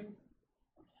door frame.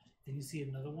 Then you see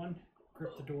another one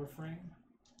grip the door frame.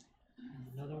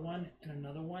 And another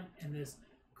one, and this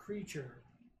creature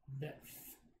that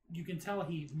you can tell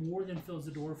he more than fills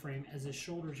the door frame as his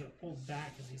shoulders are pulled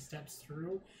back as he steps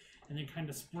through, and then kind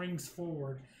of springs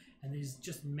forward, and these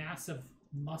just massive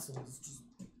muscles just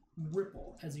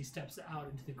ripple as he steps out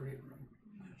into the great room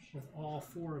with all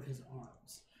 4 of his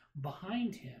arms.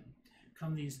 Behind him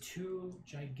come these 2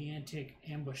 gigantic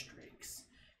ambush drakes.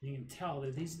 And you can tell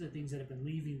that these are the things that have been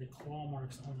leaving the claw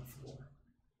marks on the floor.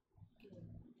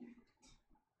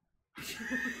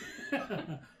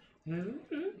 Yeah.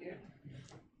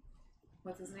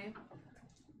 What's his name?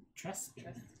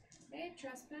 Trespin. Hey,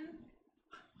 Trespin.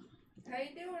 How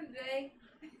you doing today?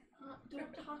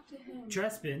 Don't talk to him.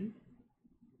 Trespin.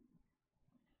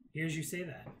 Here's you say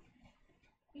that.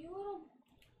 You little.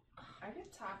 I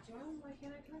could talk to him. Why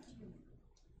can't I talk to him?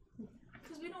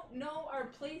 Because we don't know our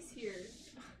place here.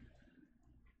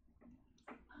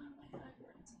 Oh my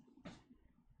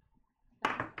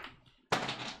god,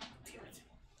 Damn it.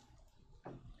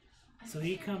 So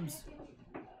he comes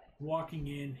walking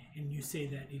in, and you say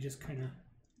that, he just kind of,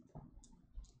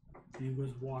 he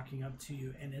was walking up to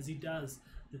you, and as he does,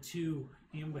 the 2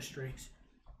 ambush drakes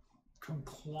come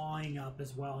clawing up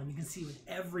as well, and you can see with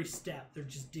every step they're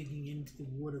just digging into the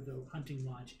wood of the hunting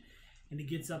lodge. And he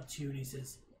gets up to you and he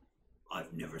says,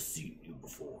 "I've never seen you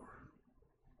before."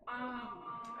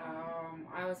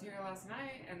 I was here last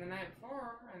night, and the night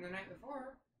before, and the night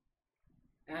before,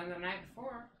 and the night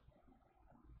before.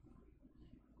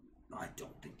 "I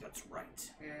don't think that's right."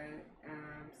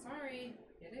 Sorry.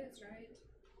 It is right.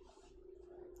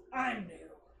 I'm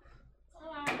new.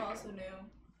 I'm also new.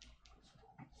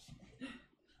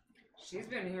 She's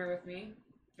been here with me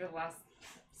for the last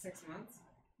 6 months.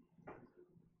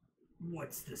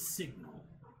 What's the signal?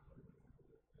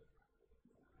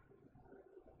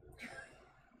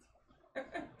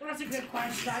 That's a good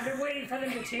question. I've been waiting for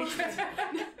them to teach me.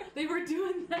 They were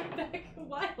doing that back a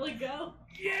while ago.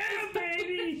 Yeah,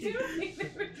 baby! They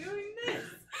were doing this.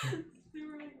 They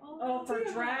were like, all Oh, for hail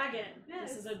to dragon. Yes.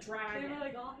 This is a They dragon. were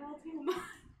like, all hail to him.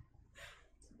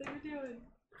 That's what they were doing.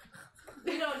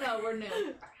 We don't know, we're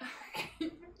new.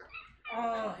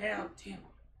 Oh, hell, damn.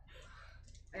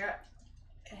 I got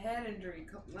a head injury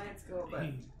a couple nights ago, but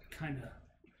He kind of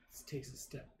takes a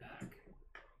step back.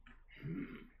 And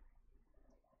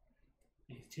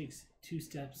he takes 2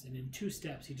 steps, and in 2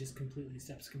 steps, he just completely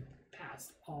steps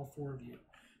past all 4 of you.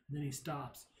 And then he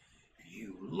stops.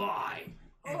 "You lie!"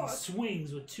 And he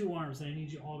swings with 2 arms, and I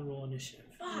need you all to roll initiative.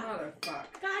 motherfuck.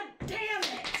 God damn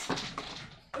it!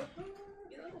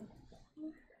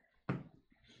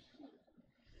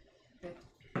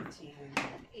 15.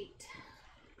 8.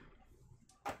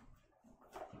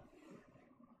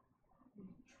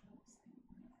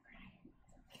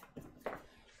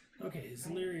 Okay,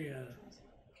 Zelyria.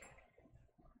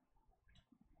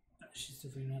 She's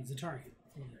still figuring out the target.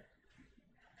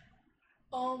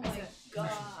 Oh my god.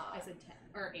 I said 10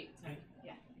 or 8. Sorry.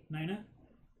 Yeah. Nina?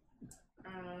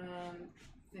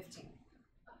 15.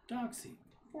 Doxy.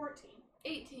 14.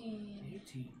 18.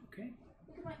 18. Okay.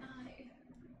 Look at my eye.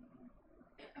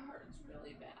 It hurts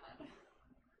really bad.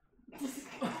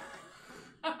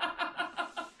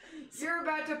 You're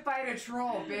about to fight a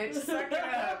troll, bitch. Suck it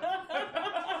up.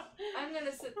 I'm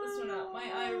gonna sit this one out. My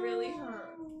eye really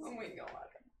hurts. Oh my god.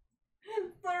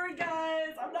 Sorry,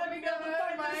 guys. I'm not even gonna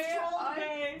find this troll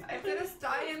today. I put a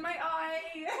sty in my eye.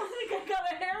 I think I got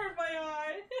a hair in my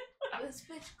eye. This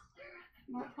bitch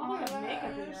My Probably have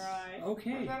makeup in your eye.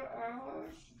 Okay.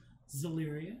 eyelash.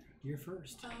 Zelyria, you're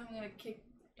first.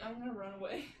 I'm gonna run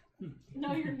away.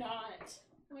 No, you're not.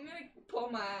 I'm gonna pull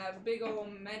my big old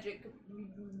magic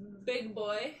big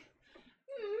boy.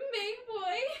 Big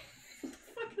boy. What the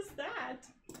fuck is that?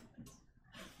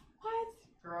 What?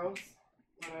 Gross.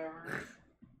 Whatever.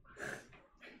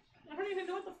 I don't even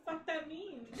know what the fuck that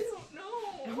means. I don't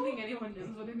know. I don't think anyone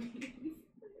knows what it means.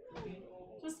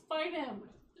 Just fight him.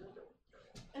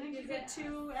 I think you get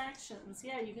 2 actions.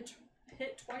 Yeah, you get to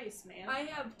hit twice, man. I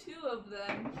have 2 of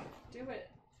them. Do it.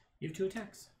 You have 2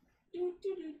 attacks. Do,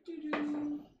 do, do, do,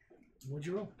 do. What'd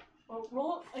you roll? Well,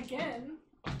 roll again,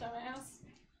 dumbass.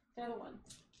 The other one.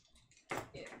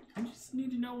 I just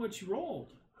need to know what you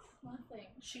rolled. Nothing.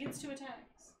 She gets 2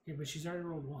 attacks. Okay, but she's already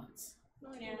rolled once. No,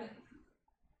 I Yeah. didn't.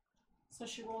 So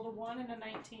she rolled a 1 and a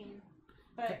 19.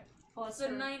 But Okay. plus So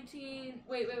her. 19.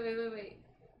 Wait.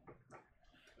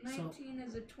 19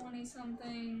 is a 20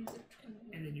 something.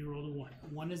 And then you rolled a 1.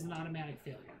 1 is an automatic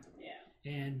failure. Yeah.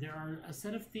 And there are a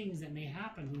set of things that may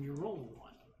happen when you roll a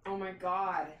 1. Oh my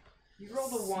god. You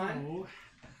rolled a 1? So,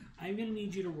 I'm going to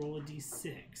need you to roll a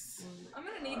d6. I'm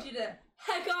gonna need you to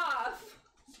heck off.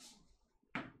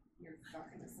 You're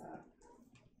fucking us up.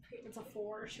 It's a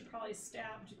 4. She probably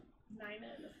stabbed Nina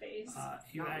in the face.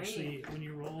 You Not actually, when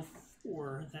you roll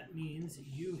 4, that means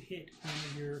you hit one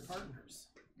of your partners.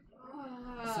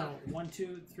 So 1,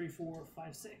 2, 3, 4,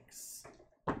 5, 6.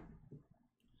 And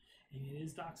it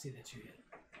is Doxy that you hit.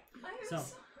 So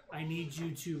I need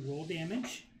you to roll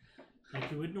damage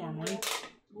like you would normally.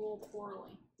 Roll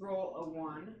poorly. Roll a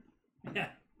 1. Yeah.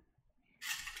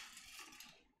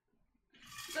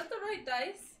 Is that the right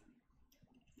dice?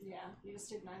 Yeah, you just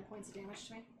did 9 points of damage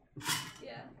to me.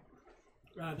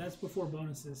 Yeah. That's before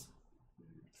bonuses.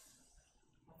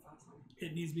 That's awesome.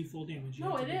 It needs to be full damage. You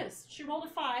No, have it to is. She rolled a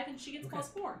 5 and she gets Okay. plus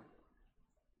 4.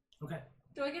 Okay.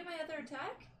 Do I get my other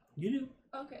attack? You do.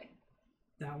 Okay.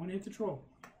 That one hit the troll.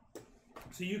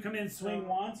 So you come in, swing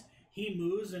once, he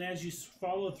moves, and as you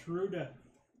follow through to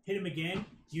hit him again,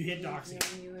 you hit Doxy.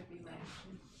 You would be my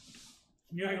action.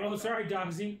 You're like, oh, sorry,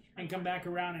 Doxy, and come back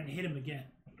around and hit him again.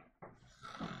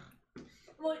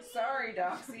 Well, Sorry,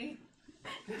 Doxy.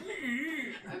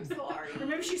 I'm sorry.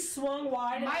 remember she swung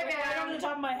wide and My went right bad. over the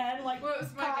top of my head, like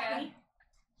Whoops, my caught bad. me.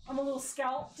 I'm a little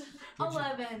scalped.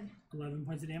 11. 11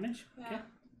 points of damage. Yeah. Okay.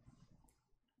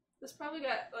 This probably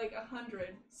got like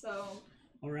 100, so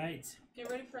All right. get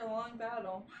ready for a long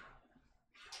battle.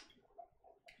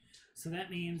 So that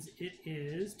means it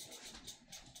is.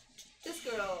 This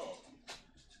girl.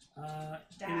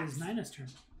 It is Nina's turn.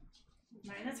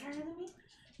 Nina's higher than me?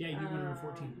 Yeah, you went over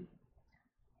 14.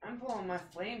 I'm pulling my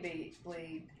flame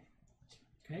blade.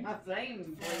 Okay. My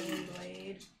flame blade.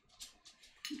 Blade.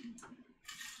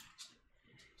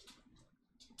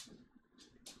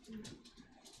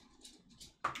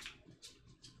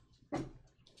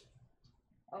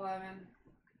 11.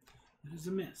 That is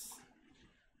a miss.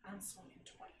 I'm swinging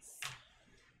twice.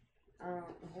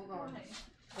 Hold on. Why?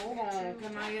 Hold on.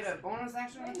 Can I get a bonus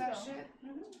action with that shit?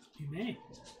 You may.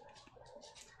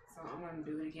 So I'm gonna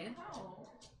do it again. Oh.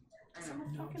 I know. I'm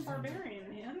a No, fucking it's not. barbarian,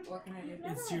 man. What can I do?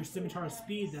 It's your scimitar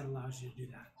speed that allows you to do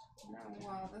that. No,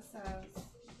 well, this says.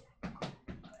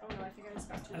 Oh no, I think I just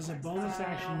got 2 As a attacks. bonus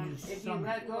action, you If you summon.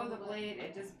 let go of the blade,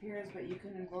 it disappears, but you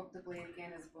can invoke the blade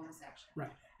again as a bonus action.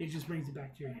 Right. It just brings it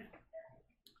back to your hand.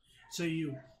 So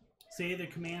you say the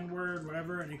command word,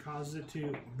 whatever, and it causes it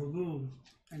to boom,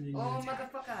 and then you Oh,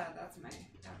 attack. motherfucker! That's my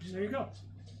action. There you go.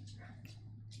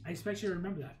 I expect you to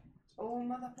remember that. Oh,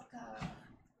 motherfucker!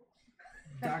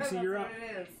 Doxy, you're up. That's what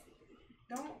it is.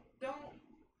 Don't.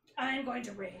 I'm going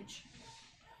to rage.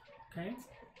 Okay.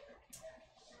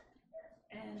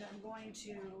 And I'm going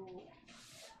to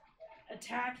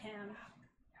attack him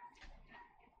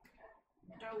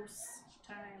dose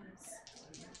times.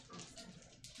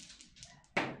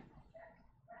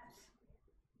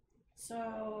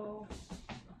 So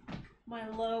my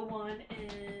low one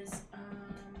is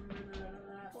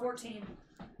 14.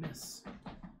 Miss.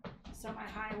 So my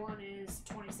high one is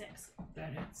 26.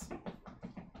 That hits.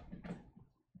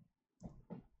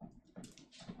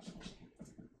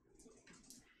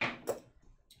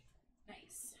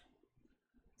 Nice.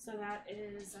 So that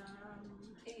is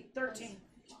 8 13.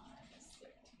 plus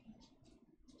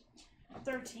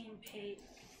 13. 13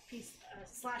 piece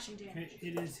slashing damage. Okay,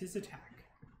 it is his attack.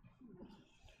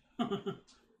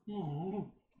 Oh.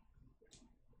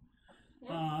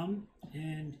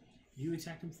 And you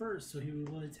attacked him first, so he will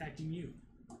be attacking you.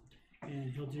 And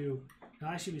he'll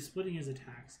actually be splitting his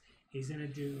attacks. He's gonna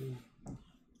do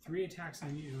 3 attacks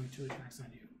on you and 2 attacks on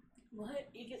you. What?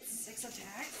 You get 6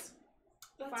 attacks?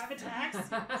 That's 5 attacks?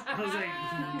 I was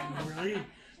like, really?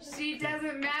 She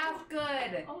doesn't math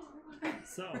good. Oh,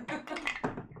 So,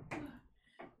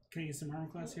 can I get some armor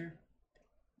class here?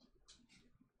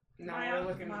 No, My- we're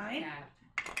looking mine? at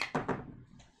cat.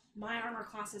 My armor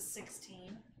class is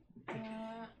 16.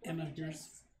 Emma, let me yours?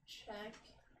 just check.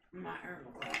 My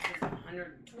armor class is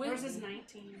 120. Yours is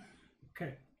 19.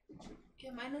 Okay.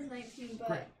 Yeah, mine is 19, but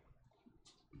Great.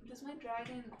 does my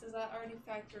dragon, does that already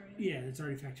factor in? Yeah, it's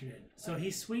already factored in. So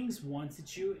he swings once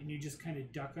at you, and you just kind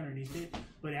of duck underneath it.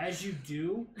 But as you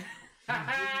do,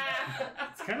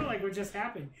 it's kind of like what just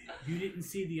happened. You didn't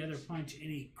see the other punch, and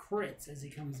he crits as he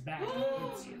comes back and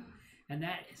hits you. And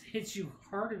that hits you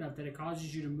hard enough that it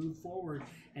causes you to move forward,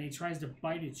 and he tries to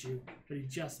bite at you, but he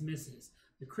just misses.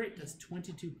 The crit does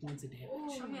 22 points of damage.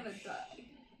 I'm gonna die.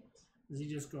 As he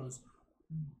just goes,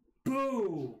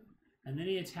 boom! And then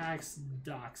he attacks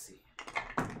Doxy.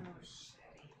 Oh, shit.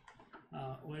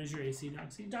 What is your AC,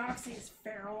 Doxy? Doxy is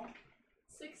feral.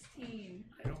 16.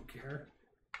 I don't care.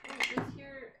 With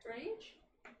your range?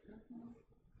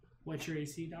 What's your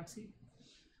AC, Doxy?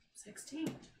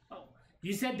 16.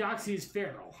 You said Doxy is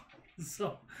feral,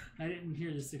 so I didn't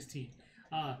hear the 16.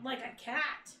 Like a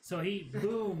cat. So he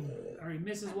he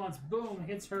misses once, boom,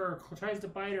 hits her, tries to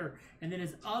bite her, and then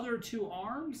his other 2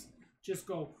 arms just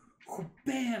go,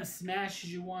 bam,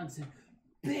 smashes you once, and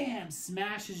bam,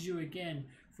 smashes you again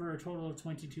for a total of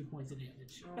 22 points of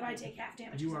damage. But I take half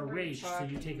damage. You 'cause are I'm raged, so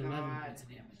you take 11 God. points of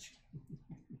damage.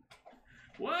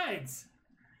 What?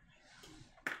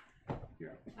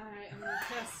 Alright, I'm gonna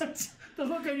cast. The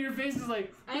look on your face is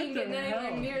like, what I ain't the getting anywhere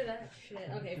hell? near that shit.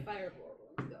 Okay, fireball.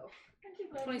 Let's go.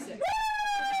 26.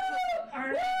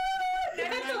 Aren't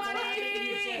That's I glad that you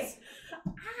 20! just-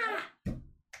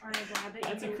 Aren't I glad that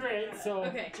That's a you crit, so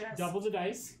Okay, just double the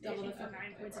dice. double the for 9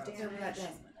 points of Double damage. that dice.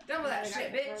 Double that And I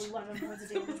shit, got it for bitch. 11 points of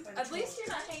damage by the At least 12. you're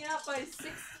not hanging out by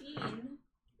 16.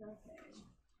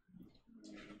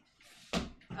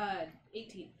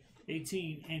 18.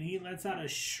 18, and he lets out a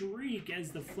shriek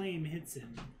as the flame hits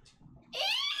him.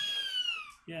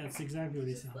 Yeah, that's exactly what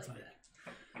he sounds like.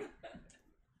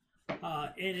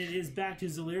 And it is back to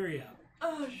Zaleria.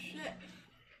 Oh shit.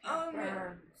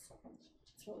 Burns.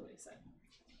 That's what we said.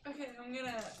 Okay, I'm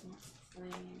gonna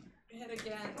Flame. hit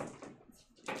again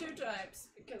 2 times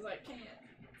because I can't.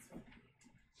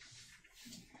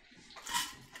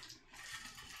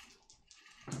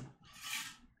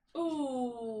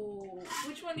 Ooh,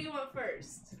 which one do you want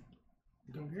first?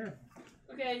 Don't care.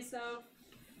 Okay, so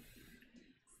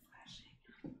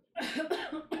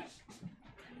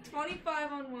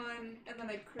 25 on one, and then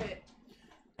I crit.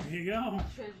 There you go.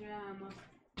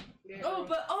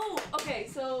 Okay,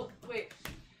 so wait.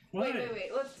 What?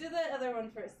 Wait. Let's do the other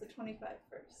one first, the 25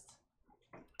 first.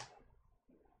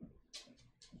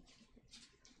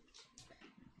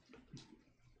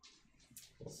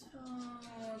 So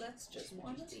that's just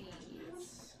one of these.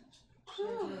 Should I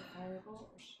do a fireball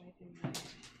or should I do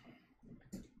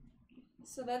my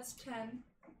So that's 10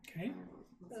 Okay.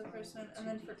 for the first one, and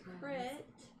then for crit,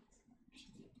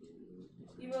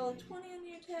 you roll a 20 on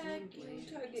your attack, your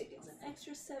target gets an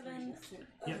extra 7.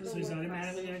 Yep, so he's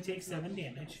automatically going to take 7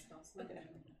 damage. Okay.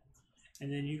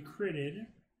 And then you critted.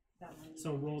 that one?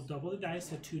 So roll double the dice,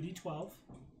 so 2d12.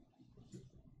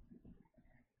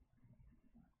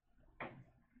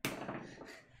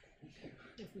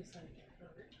 If we said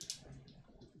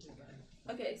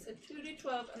Okay, so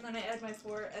 2d12, and then I add my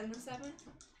 4 and the 7.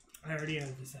 I already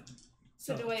added the 7.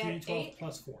 So do I add 2d12 8?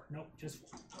 plus 4. Nope, just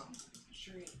 4.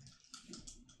 Shriek.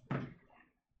 Man.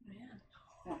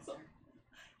 That's her.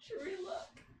 Sheree, look.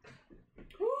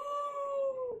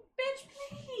 Ooh, bitch,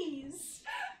 please.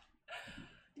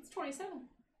 it's 27.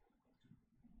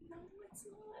 No, it's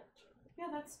not. Yeah,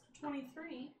 that's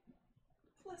 23.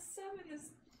 Plus 7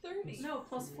 is 30. No,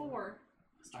 plus 4.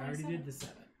 It's I already did the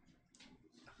 7.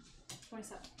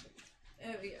 27.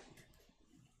 There we go.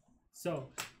 So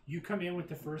you come in with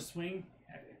the first swing,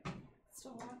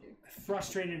 Still want to.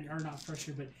 frustrated, or not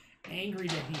frustrated, but angry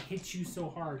that he hit you so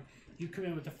hard. You come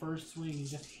in with the first swing and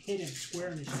just hit him square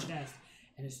in his chest,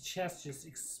 and his chest just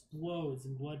explodes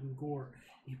in blood and gore.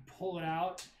 You pull it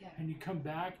out, and you come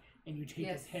back, and you take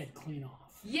his head clean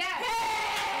off. Yes!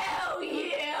 Hell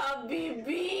yeah,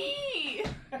 baby!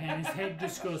 And his head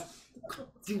just goes,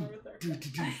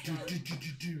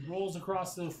 rolls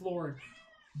across the floor,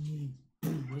 and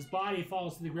his body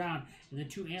falls to the ground, and the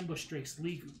 2 ambush strikes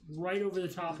leak right over the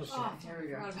top of him. Oh, Here we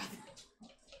go. forgot about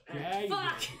Yeah, you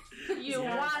Fuck! did. You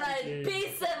Yeah, want a you did.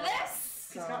 piece of this?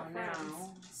 So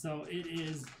now, So it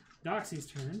is Doxy's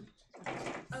turn.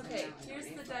 Okay, here's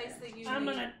the dice that you I'm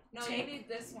need. gonna No, you take- need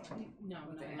this one. No,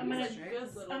 With the no. I'm gonna- It's a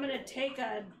good little. I'm gonna take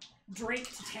a Drake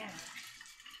to town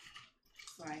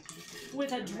so I can do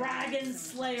with a Dragon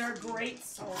Slayer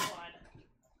greatsword.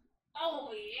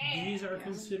 Oh yeah! These are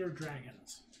considered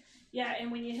dragons. Yeah,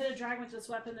 and when you hit a dragon with this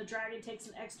weapon, the dragon takes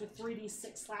an extra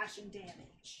 3d6 slashing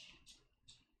damage.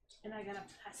 And I got a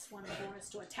 +1 bonus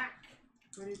to attack.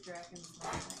 What do dragons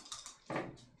look like?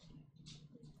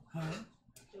 Huh?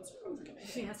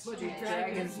 Yes, what Do do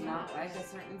dragons not like a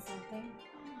certain something?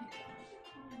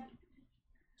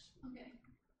 Okay.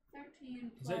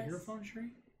 13 Is plus. that your phone,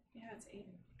 Sheree? Yeah, it's 8.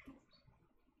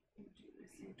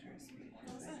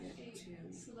 Plus 8,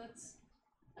 so that's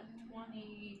a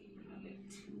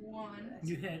 21.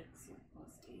 You hit.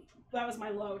 That was my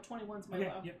low. 21's my Okay,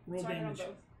 low. yep, roll so I damage. got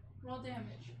both. Roll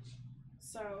damage.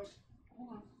 So, hold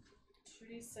on.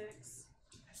 2d6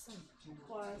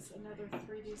 plus another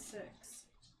 3d6.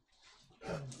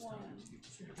 1.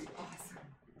 Awesome.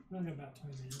 Only about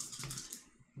 20 minutes.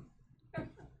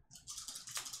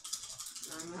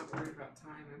 I'm not worried about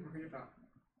time, I'm worried about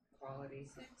quality.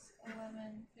 6,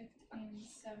 11, 15,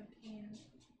 17,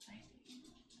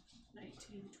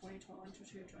 19, 20, 21,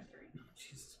 22, 23. Oh,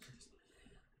 Jesus Christ.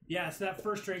 Yeah, so that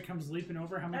first strike comes leaping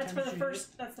over. How many That's for times the did you hit?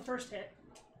 first. That's the first hit.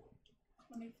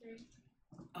 23.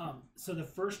 So the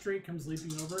first strike comes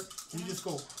leaping over, and you just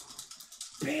go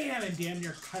BAM! And damn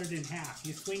near cut it in half.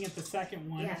 You swing at the second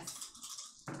one. Yes.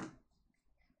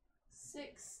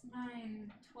 6,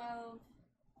 9, 12,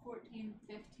 14,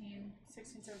 15,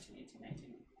 16, 17, 18, 19,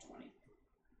 20.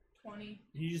 20.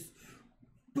 And you just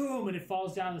boom, and it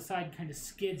falls down the side and kind of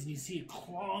skids, and you see it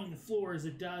clawing the floor as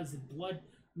it does. And blood,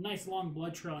 nice long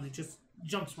blood trail, and it just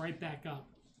jumps right back up.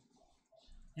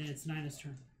 And it's Nina's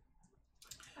turn.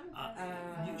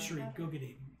 You, Sheree, go get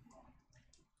Aiden.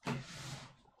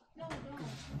 No, no.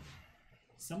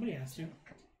 Somebody has to. You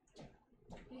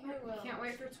will. Can't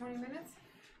wait for 20 minutes?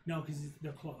 No, because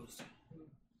they're closed.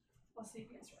 Let's see if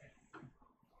he gets right. Get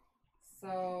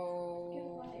a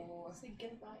So, bite. Say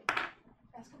get a bite.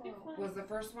 Ask Coral. was the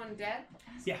first one dead?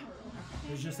 Yeah.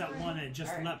 There's just that one, and it just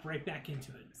Alright. leapt right back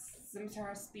into it.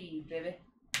 Scimitar speed, baby.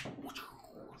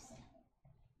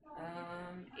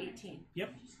 18.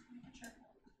 Yep.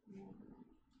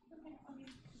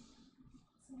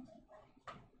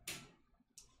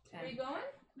 Are you going?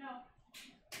 No.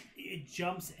 It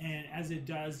jumps, and as it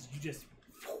does, you just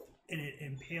and it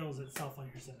impales itself on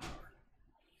your scimitar.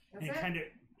 That's And it it? kind of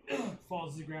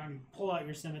falls to the ground. You pull out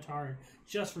your scimitar, and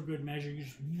just for good measure, you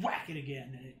just whack it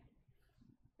again, and it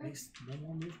makes no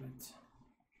more movement.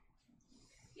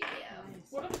 Yeah.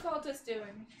 What are the cultists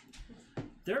doing?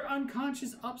 They're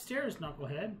unconscious upstairs,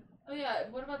 Knucklehead. Oh yeah,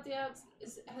 what about the outs?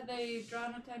 Have they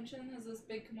drawn attention? Has this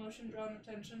big commotion drawn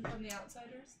attention from the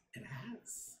outsiders? It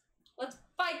has. Let's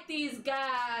fight these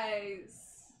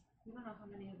guys! We don't know how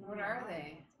many of them. What are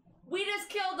they? We just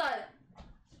killed a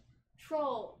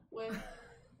troll with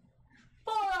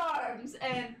 4 arms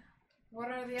and What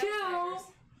are the 2.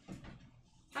 outsiders?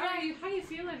 How are you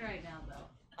feeling right now, though?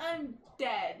 I'm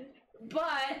dead,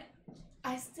 but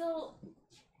I still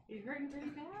You hurting pretty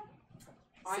bad?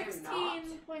 I am 16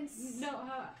 not. points. No,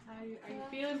 are you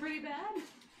feeling pretty bad?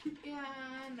 Yeah,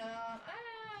 no,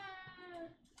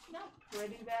 not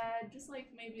pretty bad. Just like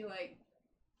maybe like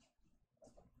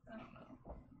I don't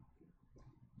know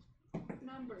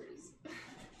numbers.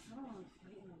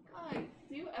 God,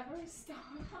 do you ever stop?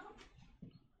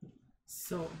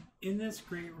 So, in this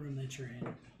great room that you're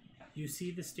in, you see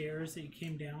the stairs that you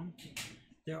came down.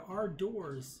 There are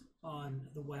doors on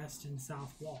the west and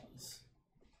south walls.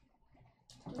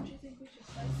 Don't you think we should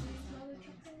fight these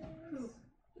motherfuckers? Who?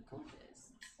 The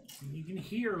cultists. And you can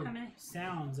hear How many?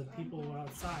 sounds of people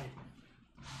outside.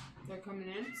 They're coming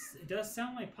in? It does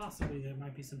sound like possibly there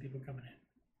might be some people coming in.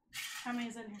 How many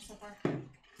is in here so far?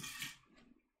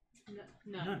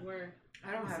 No, None. we're.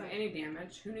 I don't have any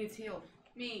damage. Who needs healed?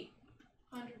 Me,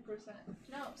 100%.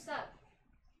 No, stop.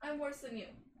 I'm worse than you.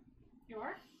 You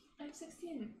are? I have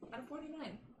 16 out of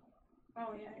 49.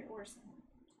 Oh yeah, you're worse.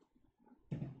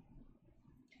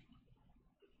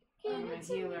 Give I'm a it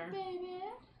to me, healer. baby.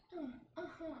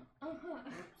 My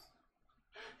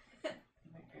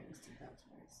parents did that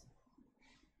twice.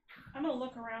 I'm gonna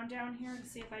look around down here to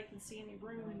see if I can see any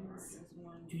runes. There's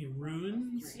one. Any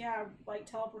runes? Yeah, like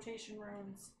teleportation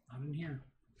runes. Not in here.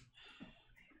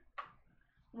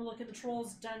 I'm gonna look at the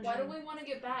troll's dungeon. Why do we want to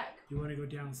get back? You want to go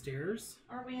downstairs?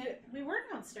 Aren't we? We were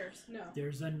downstairs. No.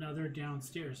 There's another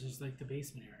downstairs. There's like the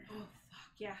basement area. Oh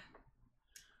fuck yeah.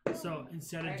 So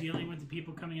instead of Right. dealing with the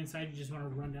people coming inside, you just want to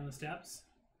run down the steps?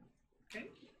 Okay.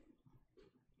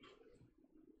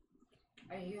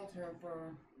 I healed her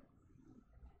for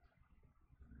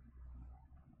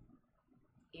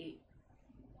 8.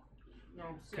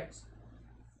 No, 6.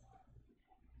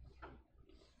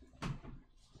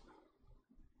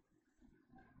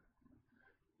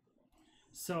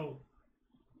 So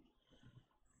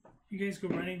you guys go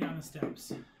running down the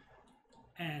steps,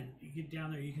 and you get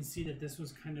down there. You can see that this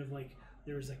was kind of like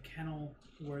there was a kennel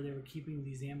where they were keeping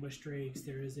these ambush drakes.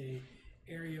 There is a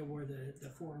area where the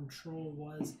forum troll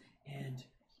was, and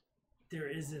there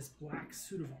is this black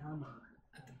suit of armor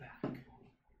at the back,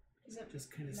 Is it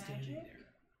just kind of standing magic?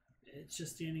 there. It's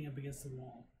just standing up against the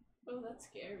wall. Oh, that's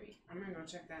scary. I'm gonna go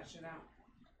check that shit out.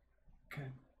 Okay.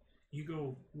 You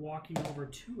go walking over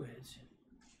to it.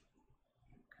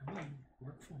 Come on,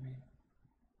 work for me.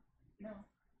 No.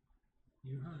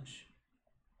 You hush.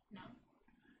 No.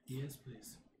 Yes,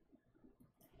 please.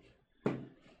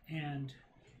 And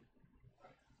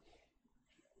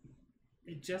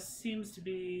it just seems to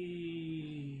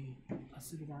be a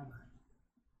suit of armor.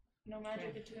 No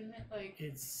magic attunement? Like,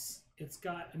 It's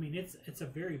got, I mean, it's a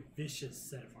very vicious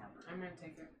set of armor. I'm gonna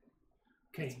take it.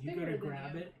 Okay, It's you go bigger to than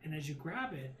grab you. it, and as you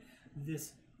grab it,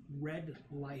 this red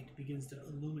light begins to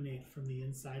illuminate from the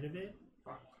inside of it,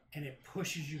 Fuck. and it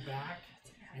pushes you back,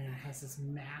 and it has this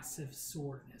massive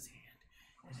sword in his hand.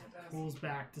 And It it does. pulls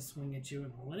back to swing at you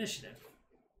and roll initiative.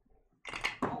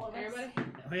 All of us. everybody?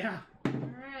 Oh yeah.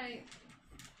 Alright.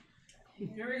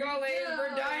 Here we go, ladies.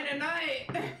 We're dying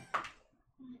tonight.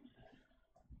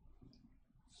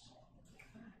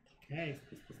 Okay,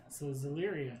 so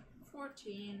Zaleria,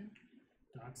 14.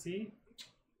 Doxy,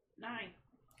 9.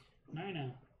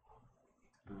 Nina,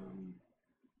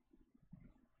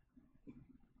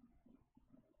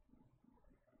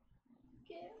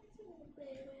 Get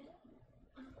baby.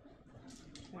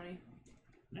 20.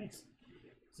 nice.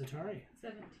 Zatari,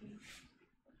 17.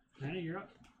 Nina, you're up.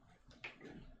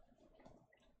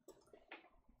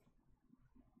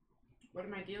 What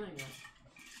am I dealing with?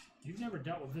 You've never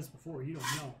dealt with this before. You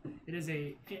don't know. It is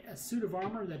a suit of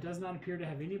armor that does not appear to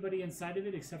have anybody inside of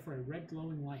it except for a red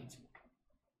glowing light.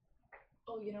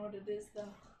 Oh, you know what it is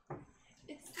though?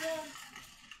 It's the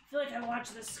I feel like I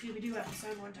watched this Scooby-Doo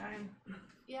episode one time.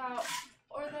 yeah,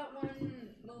 or that one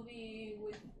movie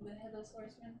with the headless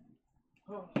horseman.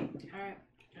 Oh. Alright.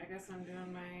 I guess I'm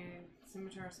doing my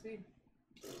scimitar speed.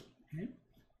 Okay.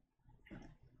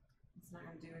 It's not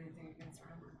gonna do anything against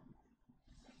armor.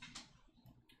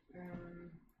 Do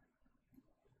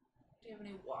you have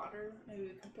any water? Maybe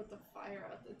we can put the fire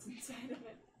out that's inside of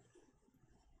it.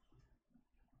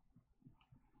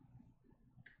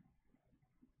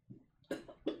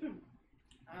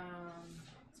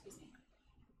 Excuse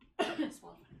me.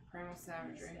 Swallow. Primal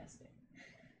savagery. Disgusting.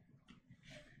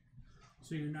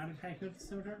 So you're not attacking with the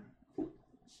scimitar?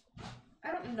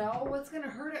 I don't know what's gonna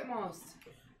hurt it most.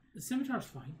 The scimitar's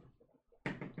fine.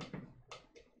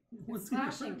 What's gonna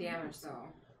hurt Slashing it? damage though.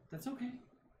 That's okay.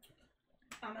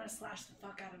 I'm gonna slash the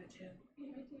fuck out of it too. Yeah,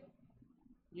 me too.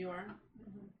 You are?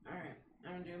 Alright.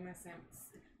 I'm doing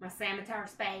my scimitar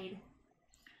spade.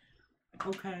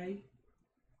 Okay.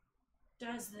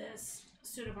 Does this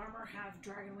suit of armor have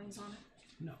dragon wings on it?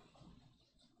 No.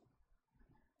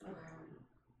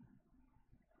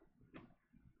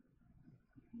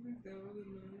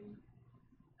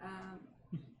 Um,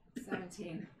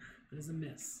 17. That is a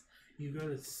miss. You go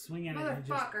to swing at it and it just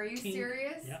Motherfucker, are you tink-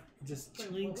 serious? Yep. It just Wait,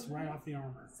 clinks what was right that? off the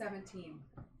armor. 17.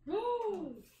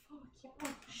 Oh, fuck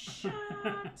Shut.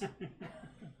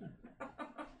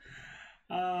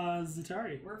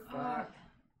 Zatari. We're Uh, fucked.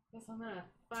 guess I'm gonna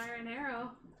fire an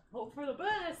arrow. Hope for the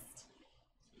best.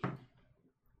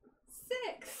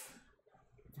 6.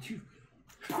 You,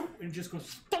 and it just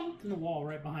goes thump in the wall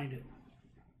right behind it.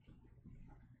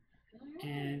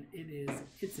 And it is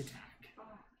its attack.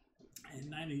 And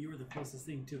Nina, you were the closest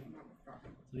thing to him.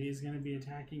 So he's going to be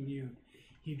attacking you.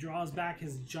 He draws back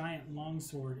his giant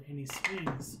longsword and he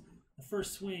swings. The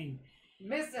first swing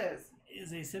Misses.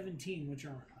 is a 17, which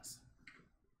armor class.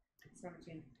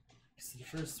 17. So the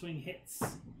first swing hits.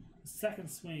 The second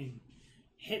swing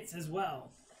hits as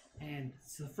well. And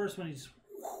so the first one he just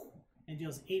and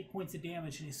deals 8 points of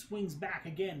damage, and he swings back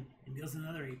again and deals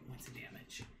another 8 points of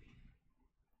damage.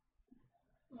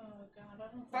 Oh god, I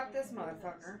don't Fuck think I this can do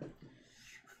motherfucker.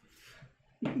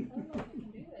 I don't know if we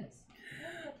can do this.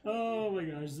 Oh my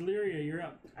gosh, Zelyria, you're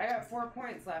up. I got 4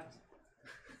 points left.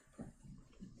 Oh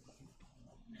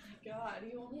my god,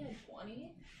 you only had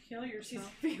 20? Kill She's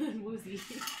yourself. feeling woozy.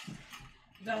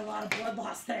 Got a lot of blood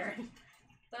loss there.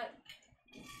 That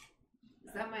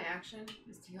Is that my action?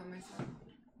 Is to heal myself?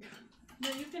 No,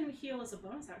 you can heal as a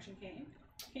bonus action, can't you?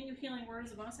 Can't you healing word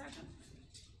as a bonus action?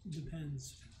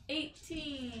 Depends.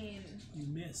 18. You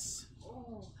miss.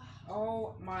 Oh.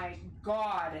 Oh my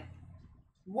god.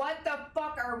 What the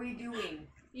fuck are we doing?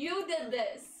 You did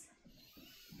this.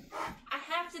 I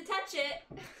have to touch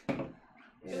it.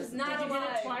 It was not Did you alive.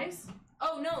 get it twice?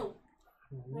 Oh no.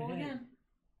 Roll ahead. again.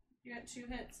 You got 2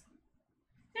 hits.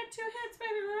 You got 2 hits,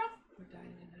 baby girl. We're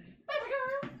dying tonight. Baby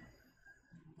girl.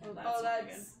 Oh, Oh, not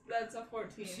that's a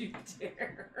 14. You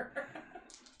dare.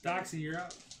 Doxy, you're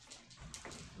up.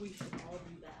 We should all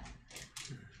do that.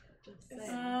 Just good.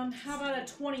 saying. How about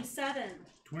a 27?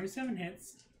 27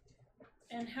 hits.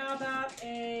 And how about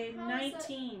a How is that?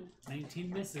 19? 19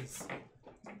 misses.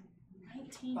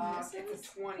 19 Fuck, misses?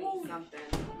 it's a 20 Holy something.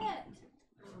 Shit.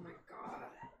 Oh my god.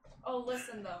 Oh,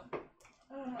 listen though.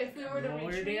 Oh, If we were to Roll your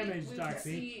retreat, damage, we would Doxy.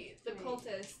 see the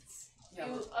cultists. Yeah.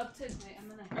 You up to? Wait, I'm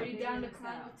gonna Are you down to this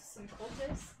climb out. with some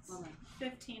cultists? Hold on.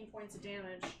 15 points of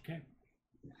damage. Okay.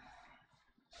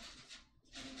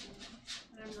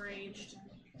 And I'm raged.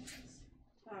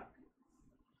 Fuck.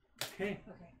 Okay.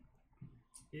 Okay.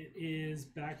 It is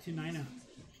back to Nina.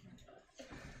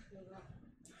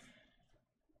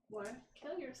 What?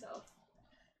 Kill yourself.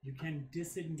 You can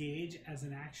disengage as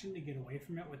an action to get away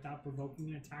from it without provoking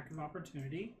an attack of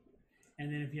opportunity.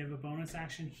 And then if you have a bonus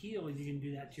action heal, you can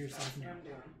do that to yourself That's what now. I'm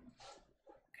doing.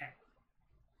 Okay.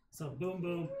 So boom,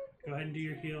 boom. Go ahead and do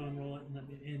your heal and roll it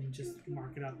and just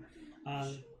mark it up.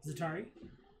 Zatari,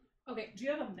 Okay, Do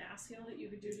you have a mass heal that you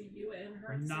could do to you and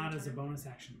her? At the not same as a time? bonus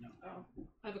action, no. Oh.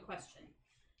 I have a question.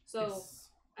 So, Yes.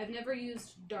 I've never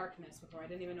used darkness before. I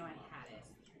didn't even know I had it.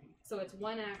 So it's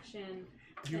one action.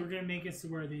 You were going to make it so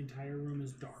where the entire room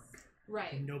is dark.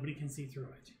 Right. And nobody can see through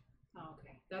it. Oh,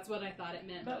 okay. That's what I thought it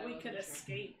meant. But I we wasn't could sure.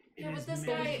 escape. It Yeah, is but this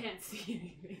But I guy- can't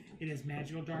see anything. It is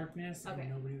magical darkness, Okay. and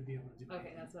nobody would be able to do it.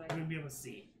 Okay, that's what You I wouldn't be able to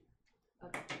see.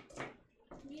 Okay.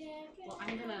 Yeah. Well,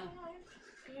 I'm gonna.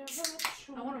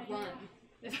 I want to run.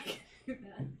 If I can do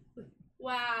that.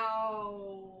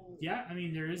 Wow. Yeah, I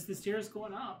mean, there is the stairs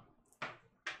going up.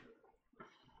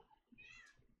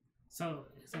 So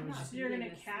I'm it's not- just, So you're doing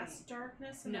gonna this cast thing.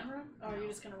 darkness in No. that room? Oh, No. you're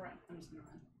just gonna run. I'm just gonna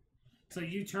run. so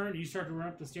you start to run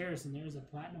up the stairs, and there's a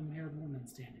platinum-haired woman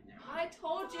standing there. I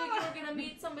told you you were gonna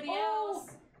meet somebody Oh.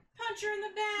 else. Punch her in the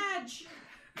badge!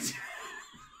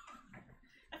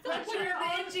 I feel like Punch when her you're in on,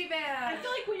 the I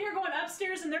feel like when you're going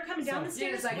upstairs and they're coming down the So-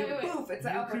 stairs. It's like, Wait. poof, it's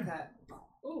an You could- uppercut.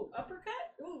 Ooh, uppercut?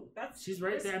 Ooh, that's. She's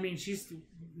right there. I risky. mean, she's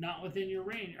not within your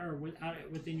range, or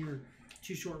within your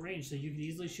too short range, so you could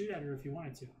easily shoot at her if you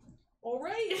wanted to.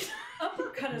 Alright.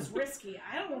 Uppercut is risky.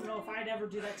 I don't know if I'd ever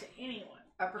do that to anyone.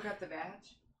 Uppercut the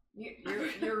badge?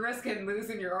 You're risking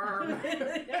losing your arm.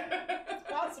 It's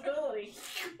a possibility.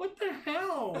 What the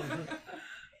hell?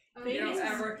 You don't Babies-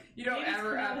 ever babies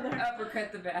come out of there.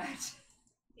 uppercut the badge. Some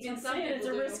It's a people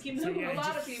do. risky move. So yeah, A it lot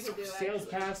just of people do, sails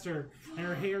actually. past her, and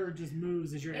her hair just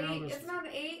moves as your arrow 8. goes. It's not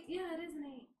an 8. Yeah, it is an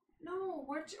 8. No,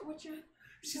 what's your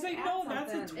She's like, add no,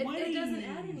 that's a something. 20. It doesn't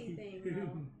add anything.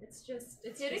 No. It's just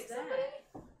Hitting just somebody?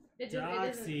 that. It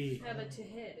Doxy. doesn't have a to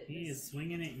hit. It He just- is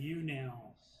swinging at you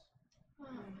now. Oh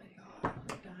my god,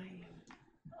 I'm dying.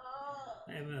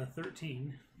 I have a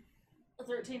 13 A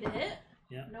 13 to hit?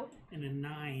 Yeah. Nope. and a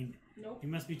 9. Nope. He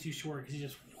must be too short because he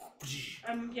just.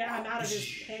 I'm out of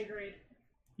his pay grade.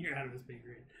 You're out of his pay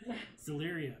grade.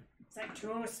 Zelyria. It's like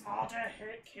too small to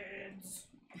hit kids.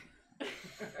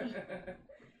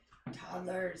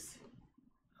 Toddlers.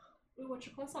 Ooh, what's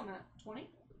your plus on that? 20?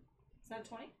 Is that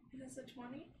 20? Is it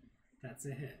 20? That's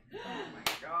a hit. Oh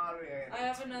my god, we I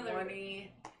have another.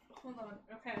 20. Hold on.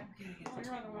 Okay. Oh,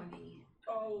 you're on the one. 20.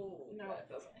 Oh, no, it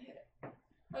doesn't hit it.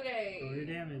 Okay. Roll your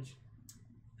damage.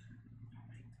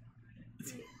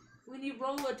 When you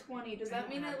roll a 20, does that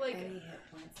mean it like? any hit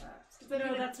points left? Does that No,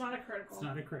 mean it, that's not a critical. It's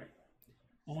not a crit.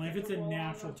 Only if it's a Roll on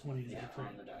natural the- 20 is Yeah, a crit.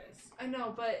 on the dice. I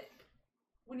know, but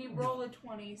when you roll a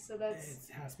 20, so that's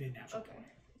It has to be a natural. okay.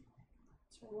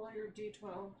 So roll your d12.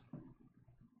 Oh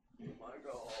my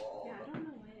god. Yeah, I don't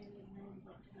know why I didn't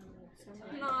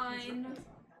know about 9.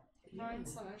 9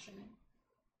 slashing.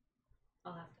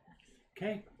 I'll have to ask.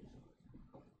 Okay.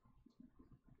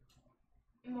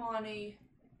 Money.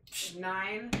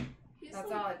 9. He's That's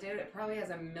like, all it did. It probably has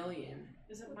a million.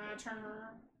 Is it my turn?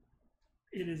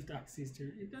 It is Doxy's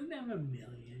turn. It doesn't have a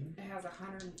million. It has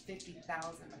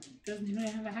 150,000. It doesn't even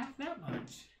have a half that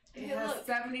much. It Hey, has look.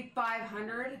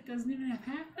 7,500. It doesn't even have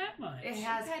half that much. It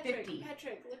has Patrick, 50.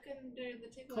 Patrick, look under the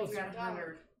table. Close. You got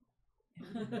 100.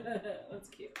 That's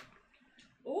cute.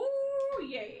 Oh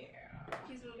yeah.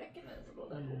 He's licking his little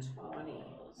 20.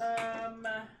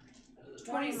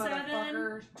 27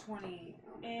 motherfucker. 20.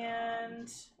 and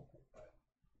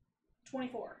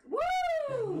 24.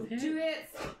 Woo! Okay. 2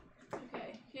 hits.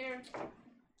 Okay, here.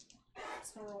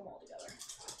 Just gonna roll them all together.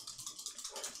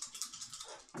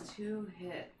 2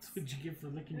 hits. That's what you get for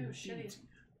licking Oh, your shitty. sheet.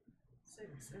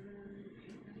 6, 7, 8,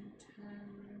 9,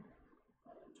 10,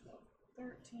 11, 12,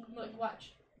 13. Look,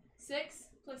 watch. 6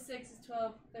 plus 6 is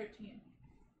 12, 13.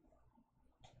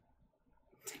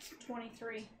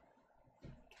 23.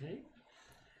 Okay.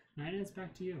 Nina, it's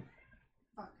back to you.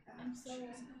 Fuck that. I'm so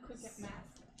quick at math.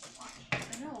 I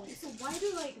know. So why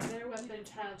do like their weapons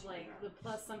have like the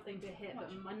plus something to hit,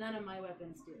 but none of my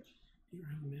weapons do? You don't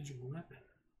have a magical weapon.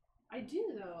 I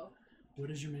do though. What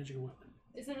is your magical weapon?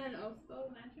 Isn't an oath bow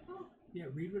magical? Yeah,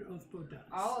 read what Oathbow does.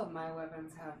 All of my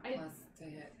weapons have plus to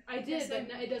hit. I did, Yes, but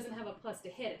it doesn't have a plus to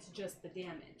hit. It's just the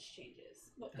damage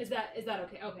changes. Is that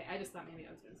okay? Okay, I just thought maybe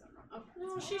I was doing something wrong.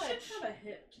 No, she should have a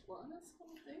hit plus.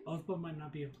 Oathbow might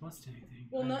not be a plus to anything.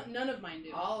 Well, right? none of mine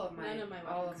do. All of my None of my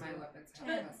weapons do. weapons have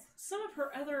But plus. some of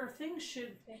her other things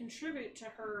should contribute to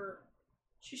her.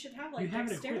 She should have You like have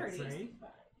it dexterity. equipped, right?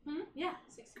 Hmm? Yeah.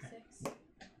 66.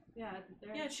 Yeah.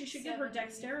 There. Yeah, she should give her 70.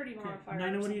 dexterity Okay. modifier.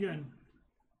 Nina, or what are you something. doing?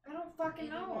 I don't fucking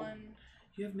know. 81.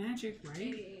 You have magic, right?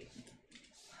 88.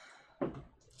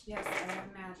 Yes, I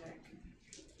have magic.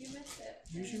 You missed it.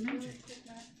 Use your I really magic. did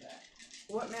not do that.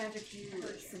 What magic do you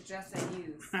suggest I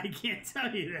use? I can't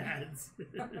tell you that.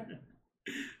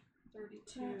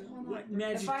 32. What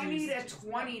magic If I do you need a suggest?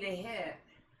 20 to hit,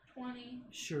 20,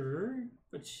 Sure,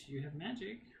 but you have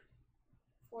magic.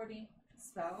 40,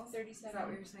 spells? Is 37. that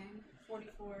what you're saying?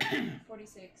 44,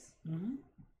 46, Mm-hmm.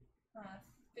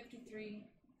 53,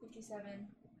 57,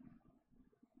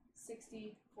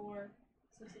 64,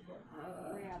 64.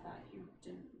 Oh yeah, that you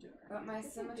didn't do it. But my Yes, I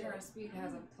scimitar did. speed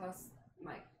has a plus.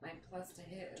 My plus to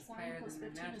hit is 20 higher plus than my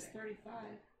 15 is magic. 35.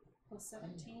 Plus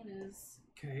 17 is.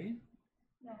 Okay.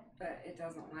 No. But it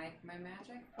doesn't like my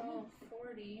magic. Oh,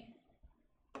 40.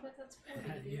 But that's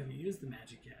 40. You haven't used the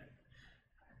magic yet.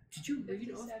 Did you read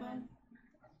 57. Oathbow?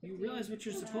 You realize what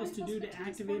you're supposed to do to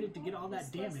activate it to get all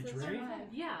that damage, right?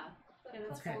 Yeah. Yeah,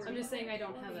 that's Okay. I'm just saying I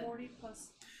don't have it. 40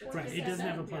 plus. Right, it doesn't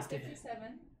have a plus to hit.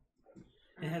 57.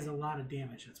 It has a lot of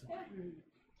damage, that's why.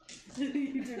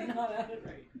 You did not have it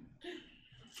right.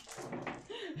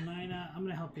 Nina, I'm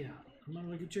gonna help you out. I'm gonna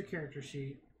look at your character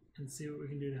sheet and see what we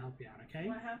can do to help you out, okay?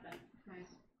 What happened? Okay.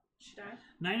 She died?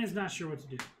 Nina's not sure what to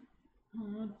do.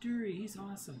 Oh, Dury, he's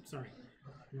awesome. Sorry,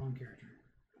 wrong character.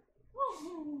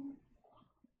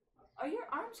 Are your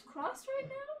arms crossed right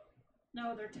now?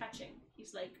 No, they're touching.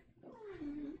 He's like.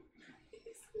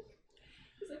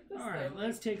 He's like this. Alright,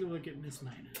 let's take a look at Miss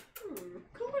Nina.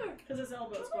 Come on. Because his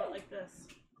elbows go out like this.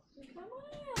 Come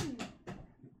on.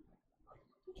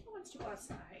 He wants to go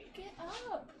outside. Get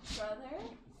up, brother.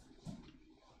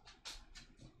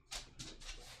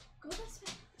 Go this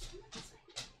way. Come on this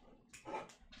way.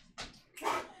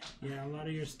 Yeah, a lot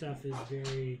of your stuff is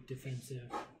very defensive.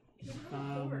 Get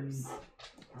on the horse.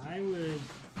 I would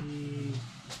be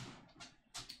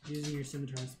using your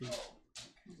scimitar speed.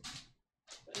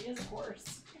 But he is a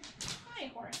horse. Hi,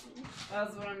 horse.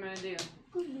 That's what I'm gonna do.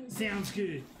 Sounds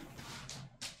good.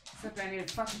 Except I need a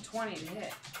fucking 20 to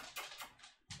hit.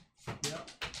 Yep.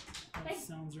 That Hey.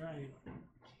 sounds right.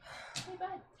 Hey,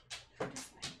 bud.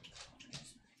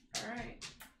 Alright.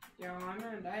 Yo, I'm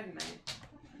gonna die tonight.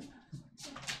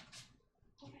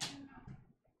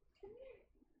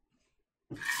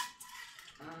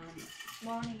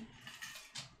 Lonnie.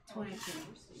 22.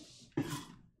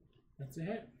 That's a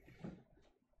hit.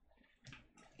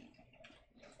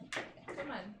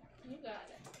 Come on. You got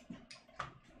it.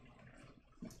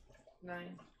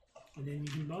 9. And then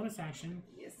you can bonus action.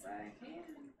 Yes, I can.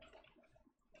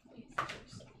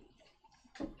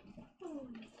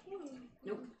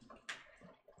 Nope.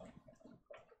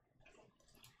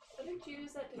 Why didn't you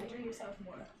use that to injure yourself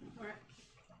more? Alright.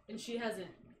 And she hasn't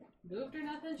moved or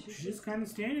nothing? She's just kind of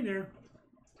standing there.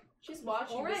 She's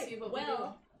watching to Alright, see what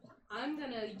well, I'm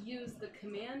gonna use the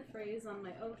command phrase on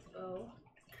my oath bow.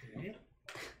 Okay.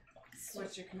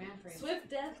 What's your command phrase? Swift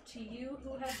death to you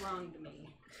who have wronged me.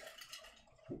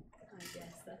 I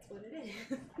guess that's what it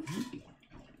is.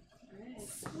 Alright.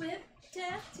 Swift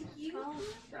death to you.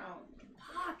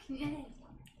 Fuck, yay.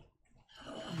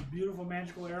 A beautiful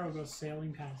magical arrow goes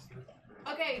sailing past her.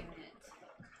 Okay,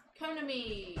 come to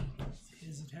me.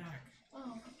 his attack.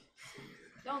 Oh.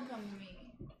 Don't come to me.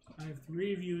 I have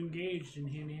 3 of you engaged in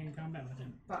hand-to-hand combat with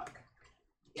him. Fuck.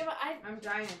 Yeah, but I I'm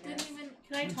dying. didn't Guys. even.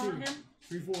 Can I 1, taunt 2, him?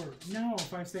 3, 4. No,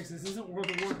 5, 6. This isn't World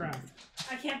of Warcraft.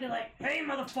 I can't be like, hey,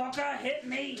 motherfucker, hit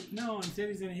me. No, instead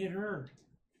he's gonna hit her.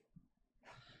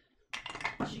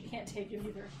 She can't take it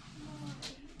either.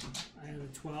 I have a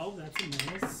 12. That's a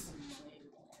miss.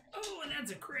 Oh, and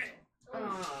that's a crit.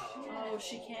 Oh,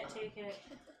 she can't take it.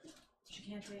 She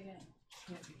can't take it.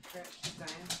 Can't be crit. She's dying.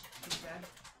 She's dead.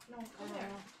 No, come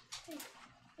there.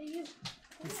 Hey, you.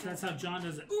 That's how John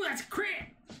does it. Ooh, that's a crit.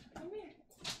 Come here.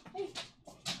 Hey.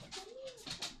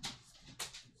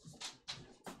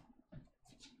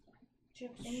 Do you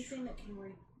have anything that can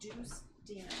reduce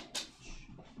damage?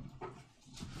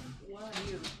 What?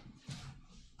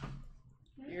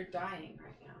 You're dying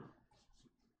right now.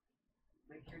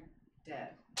 Like you're dead.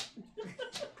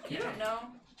 You don't know.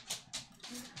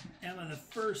 Emma, the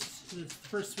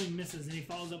first swing misses, and he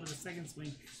follows up with a second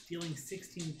swing, dealing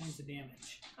 16 points of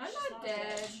damage. I'm not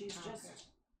dead. She's just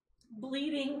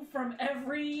bleeding from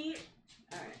every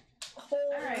Alright. hole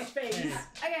in her Alright. face. Okay.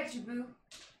 I got you, boo.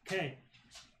 Okay,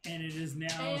 and it is I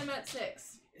now. am at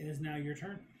 6. It is now your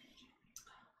turn.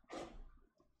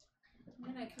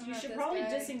 I'm gonna come You at should this probably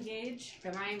guy. disengage.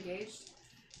 Am I engaged?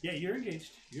 Yeah, you're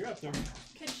engaged. You're up there.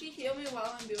 Can she heal me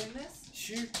while I'm doing this?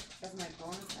 Sure. That's my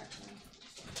bonus action.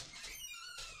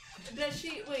 Does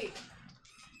she? Wait.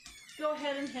 Go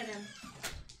ahead and hit him.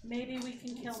 Maybe we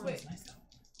can kill him. Wait. Nice.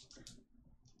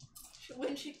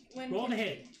 When Roll to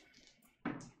hit.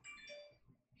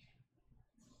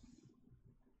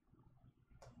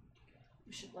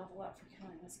 We should level up for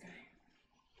killing this guy.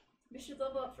 we should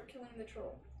level up for killing the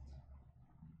troll.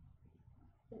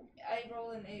 I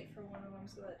rolled an 8 for one of them,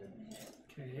 so that didn't hit.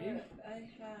 Okay, But I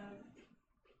have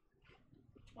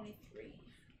 23.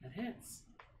 that hits.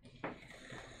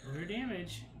 Roll your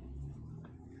damage.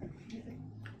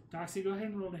 Doxy, go ahead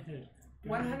and roll to hit.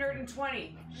 Go ahead.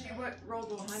 120. She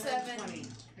rolled 120.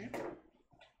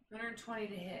 120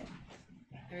 to hit.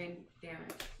 I mean,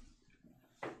 damage.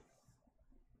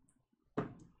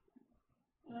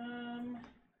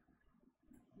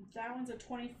 That one's a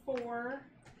 24.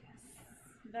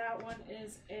 That one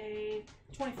is a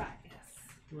 25. Yes.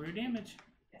 Roll your damage.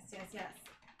 Yes, yes, yes.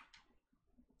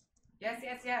 Yes,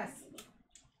 yes, yes.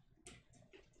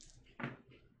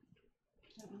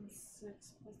 That one's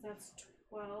 6 plus that's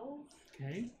 12.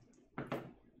 Okay.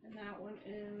 And that one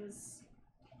is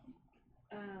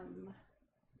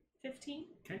 15.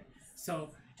 Okay. So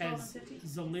 12 as and 15?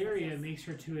 Zaleria makes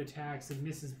her 2 attacks and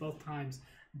misses both times,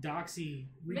 Doxy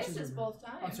reaches Misses over. both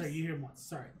times. Oh, sorry, you hear him once.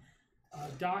 Sorry.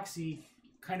 Doxy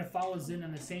kind of follows in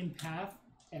on the same path,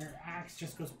 and her axe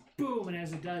just goes boom, and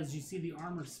as it does, you see the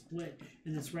armor split,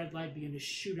 and this red light begin to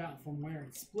shoot out from where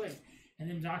it split. And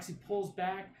then Doxy pulls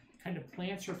back, kind of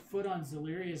plants her foot on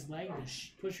Zaleria's leg to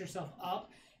push herself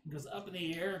up, and goes up in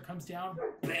the air, and comes down,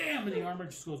 bam, and the armor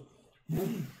just goes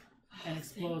boom, and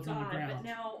explodes on the But ground.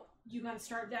 now you gotta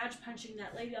start dodge punching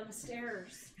that lady on the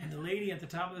stairs. And the lady at the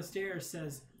top of the stairs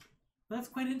says, well, that's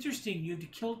quite interesting. You've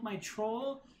killed my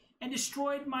troll and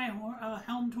destroyed my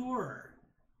helmed horror.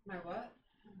 My what?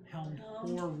 Helmed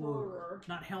Helmed horror. horror.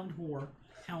 Not helmed whore.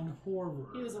 Helmed horror.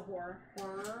 He was a whore.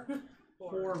 Horror.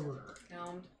 Horror.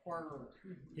 Helmed horror.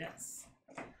 Yes.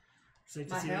 Would you like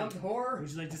to My see helmed what, horror. would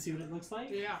you like to see what it looks like?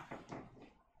 Yeah.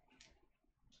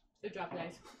 Good job,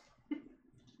 guys.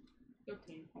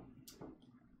 13.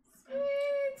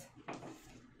 Sweet.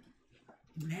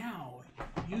 Now,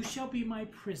 you shall be my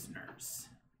prisoners.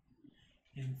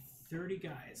 And 30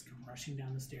 guys come rushing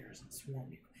down the stairs and swarm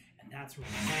you. And that's where